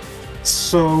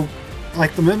 So,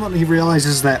 like the moment he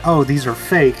realizes that, oh, these are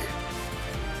fake,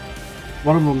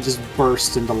 one of them just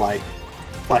bursts into light.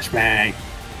 Flashbang.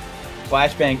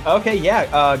 Flashbang. Okay,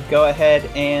 yeah. Go ahead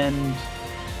and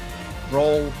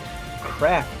roll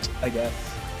craft, I guess.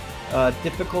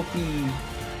 Difficulty,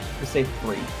 let's say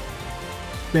 3.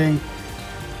 Bing.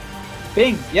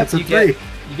 Bing. Yep. That's a 3.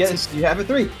 You have a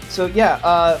 3. So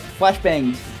yeah.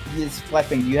 Flashbang.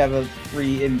 Flashbang. You have a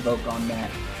 3 invoke on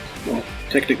that. Well,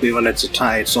 technically, when it's a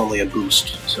tie, it's only a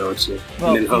boost, so it's an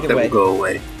invoke that will go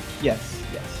away. Yes.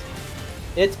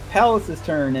 It's Palace's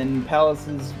turn, and Palace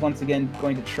is once again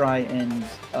going to try and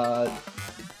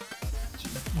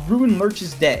ruin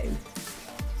Lurch's day.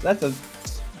 So that's a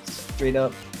straight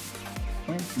up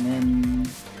point, and then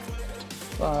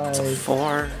 5. It's a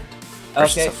 4.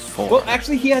 Okay. A 4. Well,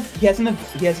 actually, he has an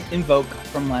invoke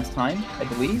from last time, I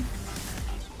believe.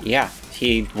 Yeah.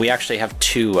 We actually have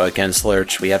 2 against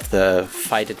Lurch. We have the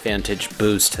fight advantage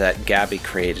boost that Gabby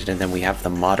created, and then we have the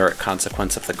moderate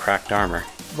consequence of the cracked armor.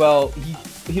 Well,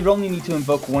 he'd only need to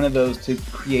invoke one of those to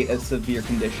create a severe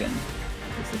condition.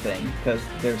 Is the thing, because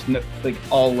there's no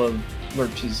all of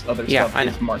Lurch's other stuff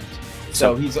is marked.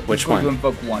 So he's going to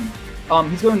invoke one.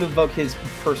 He's going to invoke his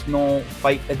personal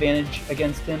fight advantage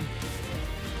against him.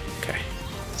 Okay.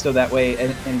 So that way,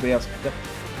 anybody else.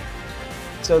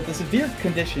 So the severe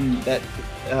condition that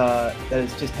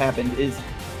has just happened is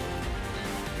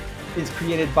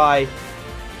created by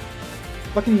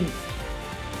fucking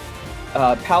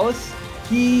Palace.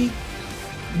 He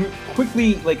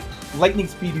quickly, lightning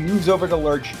speed, moves over to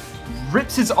Lurch,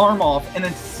 rips his arm off, and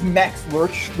then smacks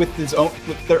Lurch with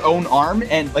their own arm,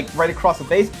 and right across the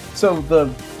face. So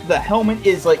the helmet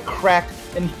is cracked,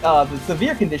 and the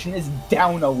severe condition is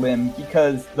down a limb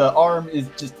because the arm is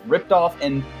just ripped off,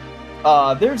 and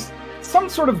there's some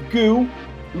sort of goo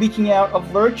leaking out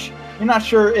of Lurch. You're not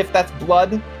sure if that's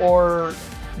blood or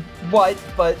what,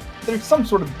 but there's some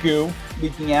sort of goo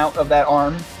leaking out of that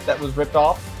arm that was ripped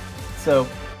off. So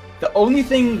the only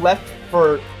thing left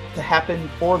to happen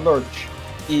for Lurch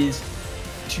is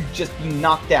to just be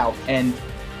knocked out, and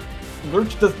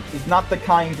Lurch is not the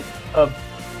kind of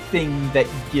thing that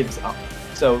gives up.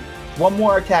 So one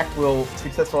more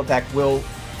successful attack will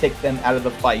take them out of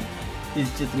the fight.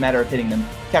 It's just a matter of hitting them.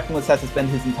 Captain Liss has to spend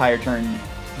his entire turn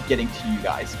getting to you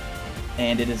guys,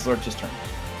 and it is Lurch's turn.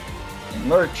 And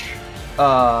Lurch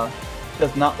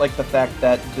does not like the fact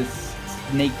that this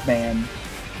snake man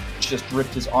just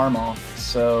ripped his arm off.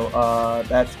 So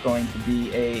that's going to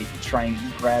be a try and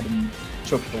grab and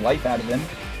choke the life out of him.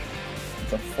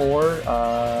 It's a 4.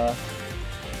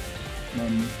 And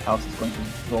then Palace is going to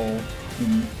roll.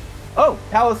 Oh,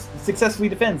 Palace successfully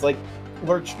defends. Like,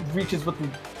 Lurch reaches with the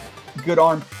good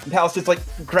arm, and Palace just like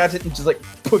grabs it and just like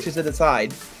pushes it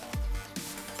aside.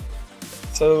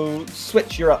 So,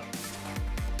 Switch, you're up.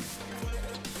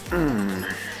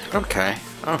 Okay.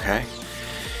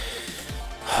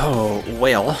 Oh,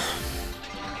 well.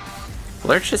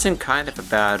 Lurch is in kind of a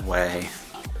bad way.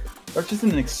 Lurch is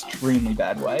in an extremely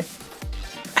bad way.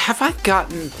 Have I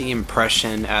gotten the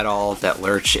impression at all that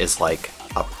Lurch is like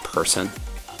a person?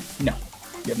 No,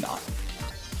 you have not.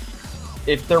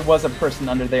 If there was a person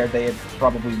under there, they had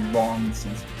probably long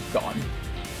since gone.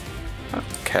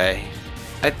 Okay.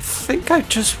 I think I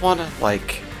just want to,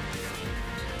 like,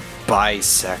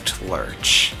 bisect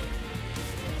Lurch.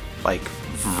 Like,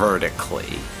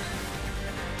 vertically.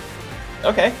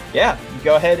 Okay, yeah.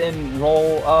 Go ahead and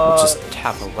roll, Just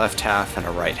have a left half and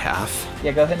a right half.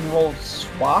 Yeah, go ahead and roll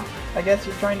swap, I guess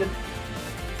you're trying to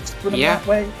split them Yeah. that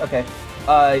way? Okay.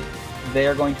 They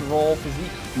are going to roll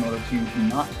physique in order to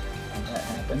not have that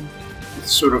happen.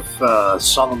 It's sort of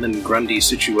Solomon Grundy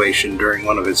situation during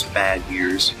one of his bad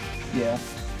years. Yeah.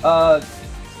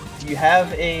 Do you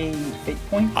have a fate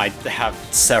point? I have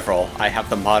several. I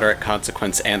have the moderate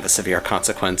consequence and the severe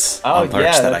consequence Oh, on Lurch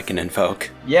yeah, that I can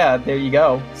invoke. Yeah, there you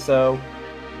go. So,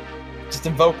 just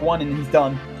invoke one and he's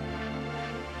done.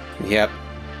 Yep.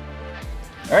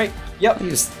 Alright, yep. I'll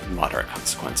use moderate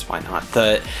consequence, why not?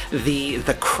 The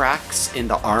cracks in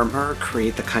the armor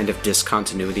create the kind of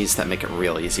discontinuities that make it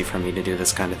real easy for me to do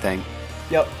this kind of thing.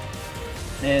 Yep.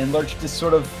 And Lurch just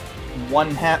sort of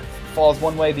one half falls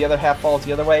one way, the other half falls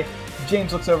the other way.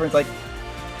 James looks over and is like,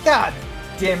 God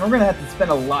damn, we're gonna have to spend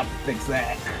a lot to fix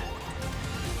that.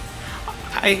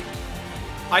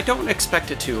 I don't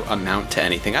expect it to amount to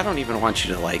anything. I don't even want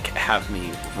you to, like, have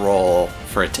me roll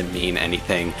for it to mean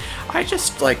anything. I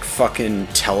just, like, fucking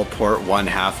teleport one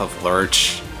half of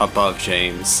Lurch above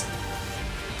James.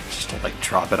 Just to, like,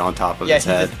 drop it on top of his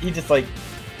head. He just, like,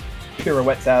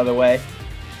 pirouettes out of the way.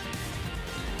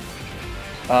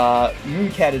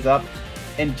 Mooncat is up,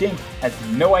 and James has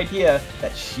no idea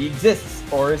that she exists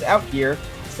or is out here,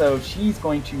 so she's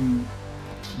going to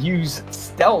use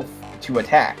stealth to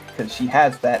attack, because she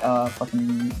has that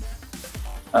fucking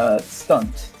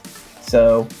stunt.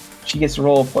 So she gets to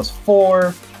roll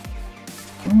 +4.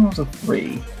 He rolls a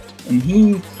 3. And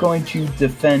he's going to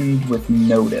defend with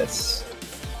notice.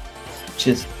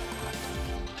 Just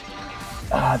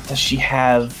does she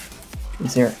have...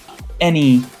 Is there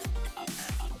any...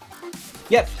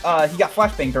 Yes, he got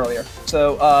flashbanged earlier.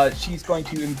 So she's going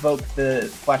to invoke the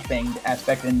flashbanged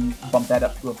aspect and bump that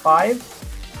up to a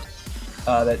 5.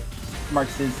 That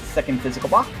marks his second physical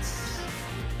box.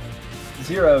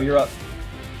 0, you're up.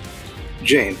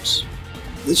 James,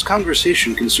 this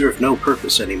conversation can serve no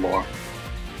purpose anymore.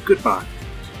 Goodbye.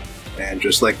 And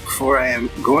just like before, I am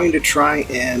going to try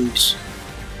and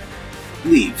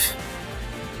leave.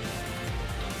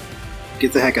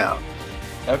 Get the heck out.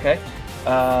 Okay.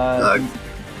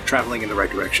 Traveling in the right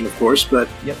direction, of course, but...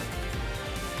 Yep.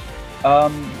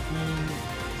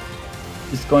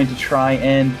 He is going to try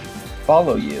and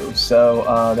follow you, so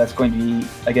that's going to be,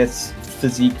 I guess,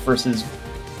 physique versus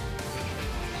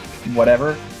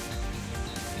whatever.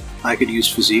 I could use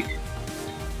physique.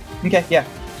 Okay, yeah.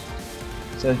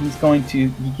 So he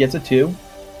gets a 2.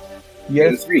 You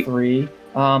get a 3.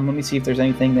 Let me see if there's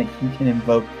anything that he can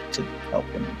invoke to help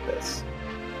him with this.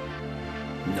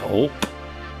 Nope.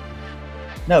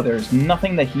 No, there's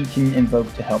nothing that he can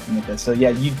invoke to help him with this. So yeah,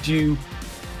 you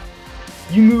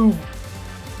move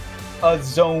a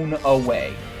zone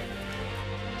away.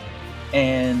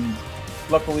 And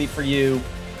luckily for you,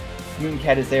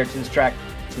 Mooncat is there to distract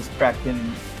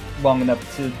him long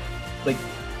enough to, like,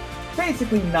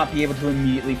 basically not be able to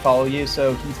immediately follow you.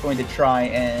 So he's going to try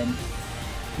and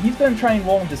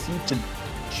roll and deceive to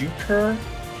juke her,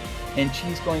 and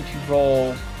she's going to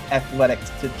roll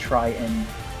athletics to try and,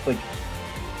 like,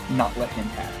 not let him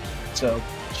have it. So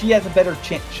she has a better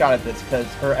shot at this because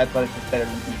her athletics is better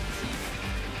than his deceive.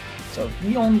 So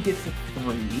he only gets a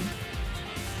 3.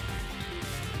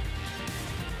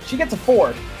 She gets a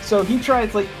 4. So he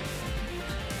tries, like,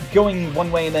 going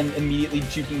one way and then immediately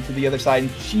juking to the other side,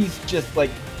 and she's just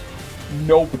like,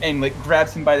 nope, and, like,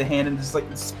 grabs him by the hand and just, like,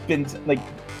 spins, like,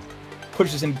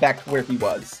 pushes him back to where he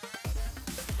was.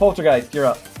 Poltergeist, you're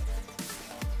up.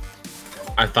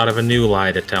 I thought of a new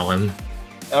lie to tell him.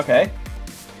 Okay.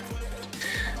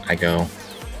 I go,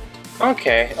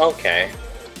 okay.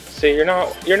 So you're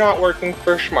not working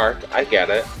for Schmark. I get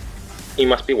it. He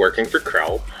must be working for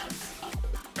Krelp.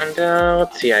 And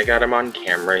let's see, I got him on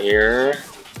camera here.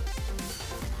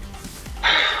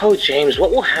 Oh, James,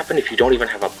 what will happen if you don't even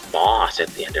have a boss at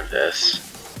the end of this?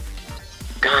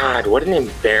 God, what an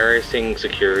embarrassing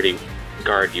security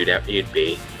guard you'd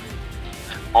be.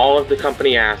 All of the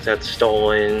company assets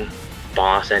stolen,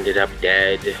 boss ended up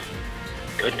dead.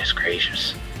 Goodness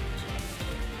gracious.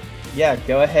 Yeah,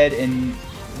 go ahead and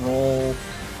roll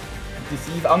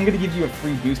deceive. I'm gonna give you a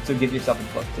free boost, so give yourself a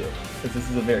 +2, because this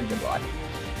is a very good lie.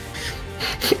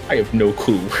 I have no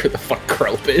clue where the fuck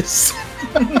Krelp is.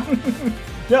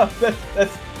 No,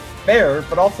 that's fair,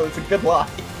 but also it's a good lie.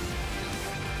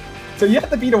 So you have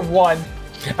to beat a 1.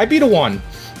 I beat a 1.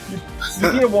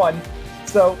 You beat a 1.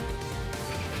 So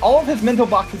all of his mental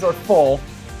boxes are full,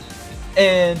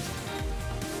 and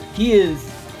he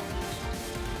is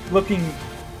looking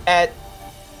at...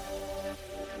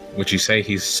 Would you say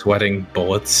he's sweating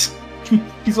bullets?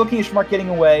 He's looking at Schmark getting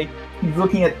away. He's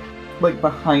looking at, like,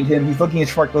 behind him. He's looking at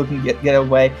Schmark looking to get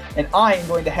away. And I am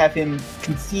going to have him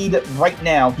concede right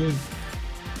now. He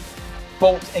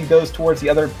bolts and goes towards the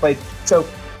other place. So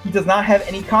he does not have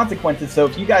any consequences. So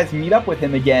if you guys meet up with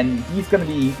him again, he's going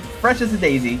to be fresh as a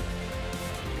daisy.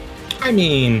 I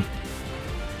mean,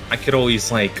 I could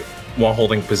always, like, while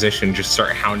holding position, just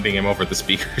start hounding him over the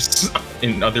speakers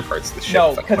in other parts of the ship.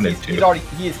 No, because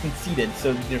he is conceded,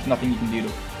 so there's nothing you can do to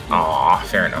him. Aw,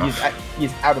 fair enough. He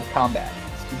is out of combat.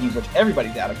 Speaking of which,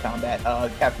 everybody's out of combat.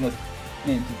 Captain List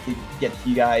managed to get to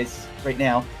you guys right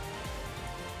now.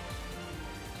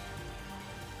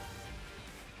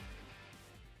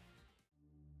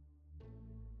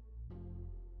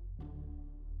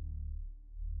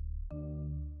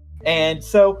 And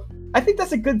so I think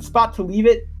that's a good spot to leave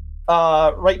it.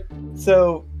 Right.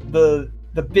 So the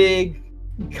big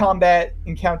combat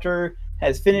encounter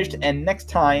has finished, and next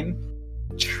time,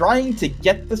 trying to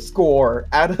get the score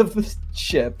out of the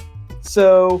ship.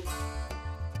 So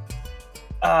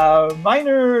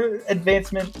minor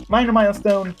advancement, minor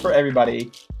milestone for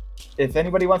everybody. If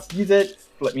anybody wants to use it,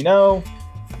 let me know.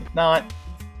 If not,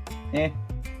 I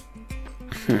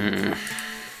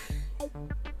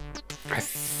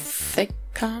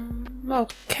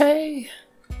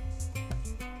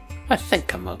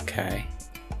think I'm okay.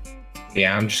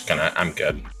 Yeah, I'm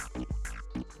good.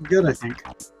 Good, I think.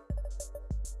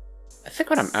 I think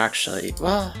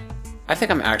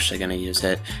I'm actually gonna use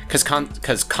it,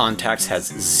 because contacts has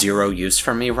 0 use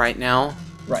for me right now.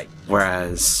 Right.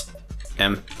 Whereas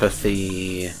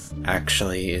empathy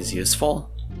actually is useful.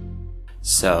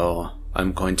 So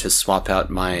I'm going to swap out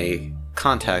my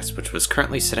contacts, which was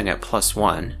currently sitting at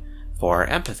 +1, for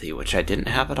empathy, which I didn't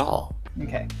have at all.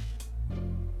 Okay.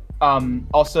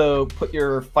 Also, put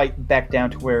your fight back down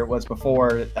to where it was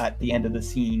before. At the end of the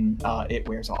scene, it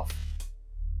wears off.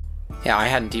 Yeah, I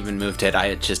hadn't even moved it. I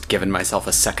had just given myself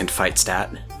a second fight stat.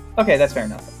 Okay, that's fair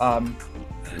enough.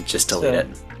 Just delete it.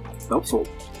 Helpful.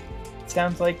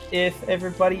 Sounds like if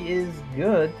everybody is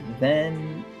good,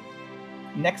 then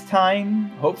next time,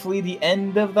 hopefully the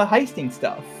end of the heisting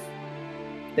stuff.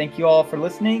 Thank you all for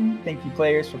listening. Thank you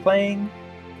players for playing.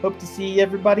 Hope to see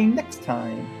everybody next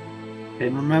time.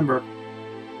 And remember,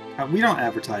 we don't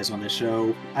advertise on this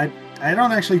show. I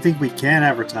don't actually think we can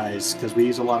advertise because we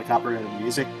use a lot of copyrighted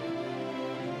music.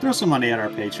 Throw some money at our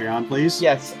Patreon, please.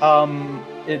 Yes,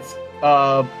 it's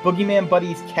Boogeyman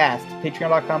Buddies Cast.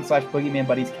 Patreon.com/Boogeyman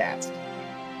Buddies Cast.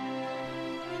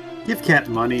 Give Cat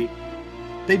money.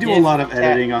 They do a lot of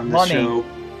editing on this show.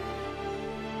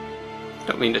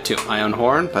 Don't mean to toot my own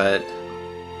horn, but,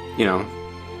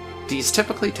 these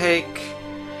typically take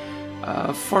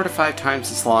 4 to 5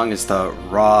 times as long as the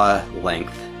raw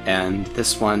length, and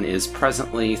this one is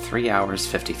presently 3 hours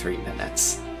 53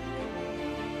 minutes.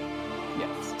 Yes,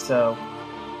 so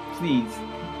please,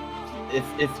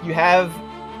 if you have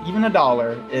even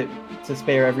 $1 to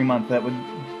spare every month, that would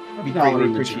be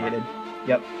greatly appreciated.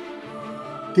 Yep.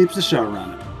 Keeps the show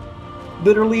running.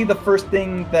 Literally, the first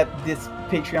thing that this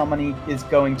Patreon money is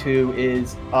going to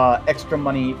is extra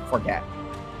money for Cat,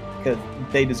 because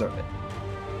they deserve it.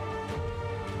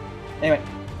 Anyway,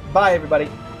 bye everybody.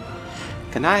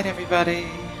 Good night, everybody.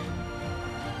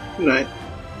 Good night.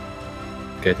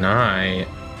 Good night.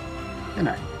 Good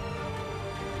night.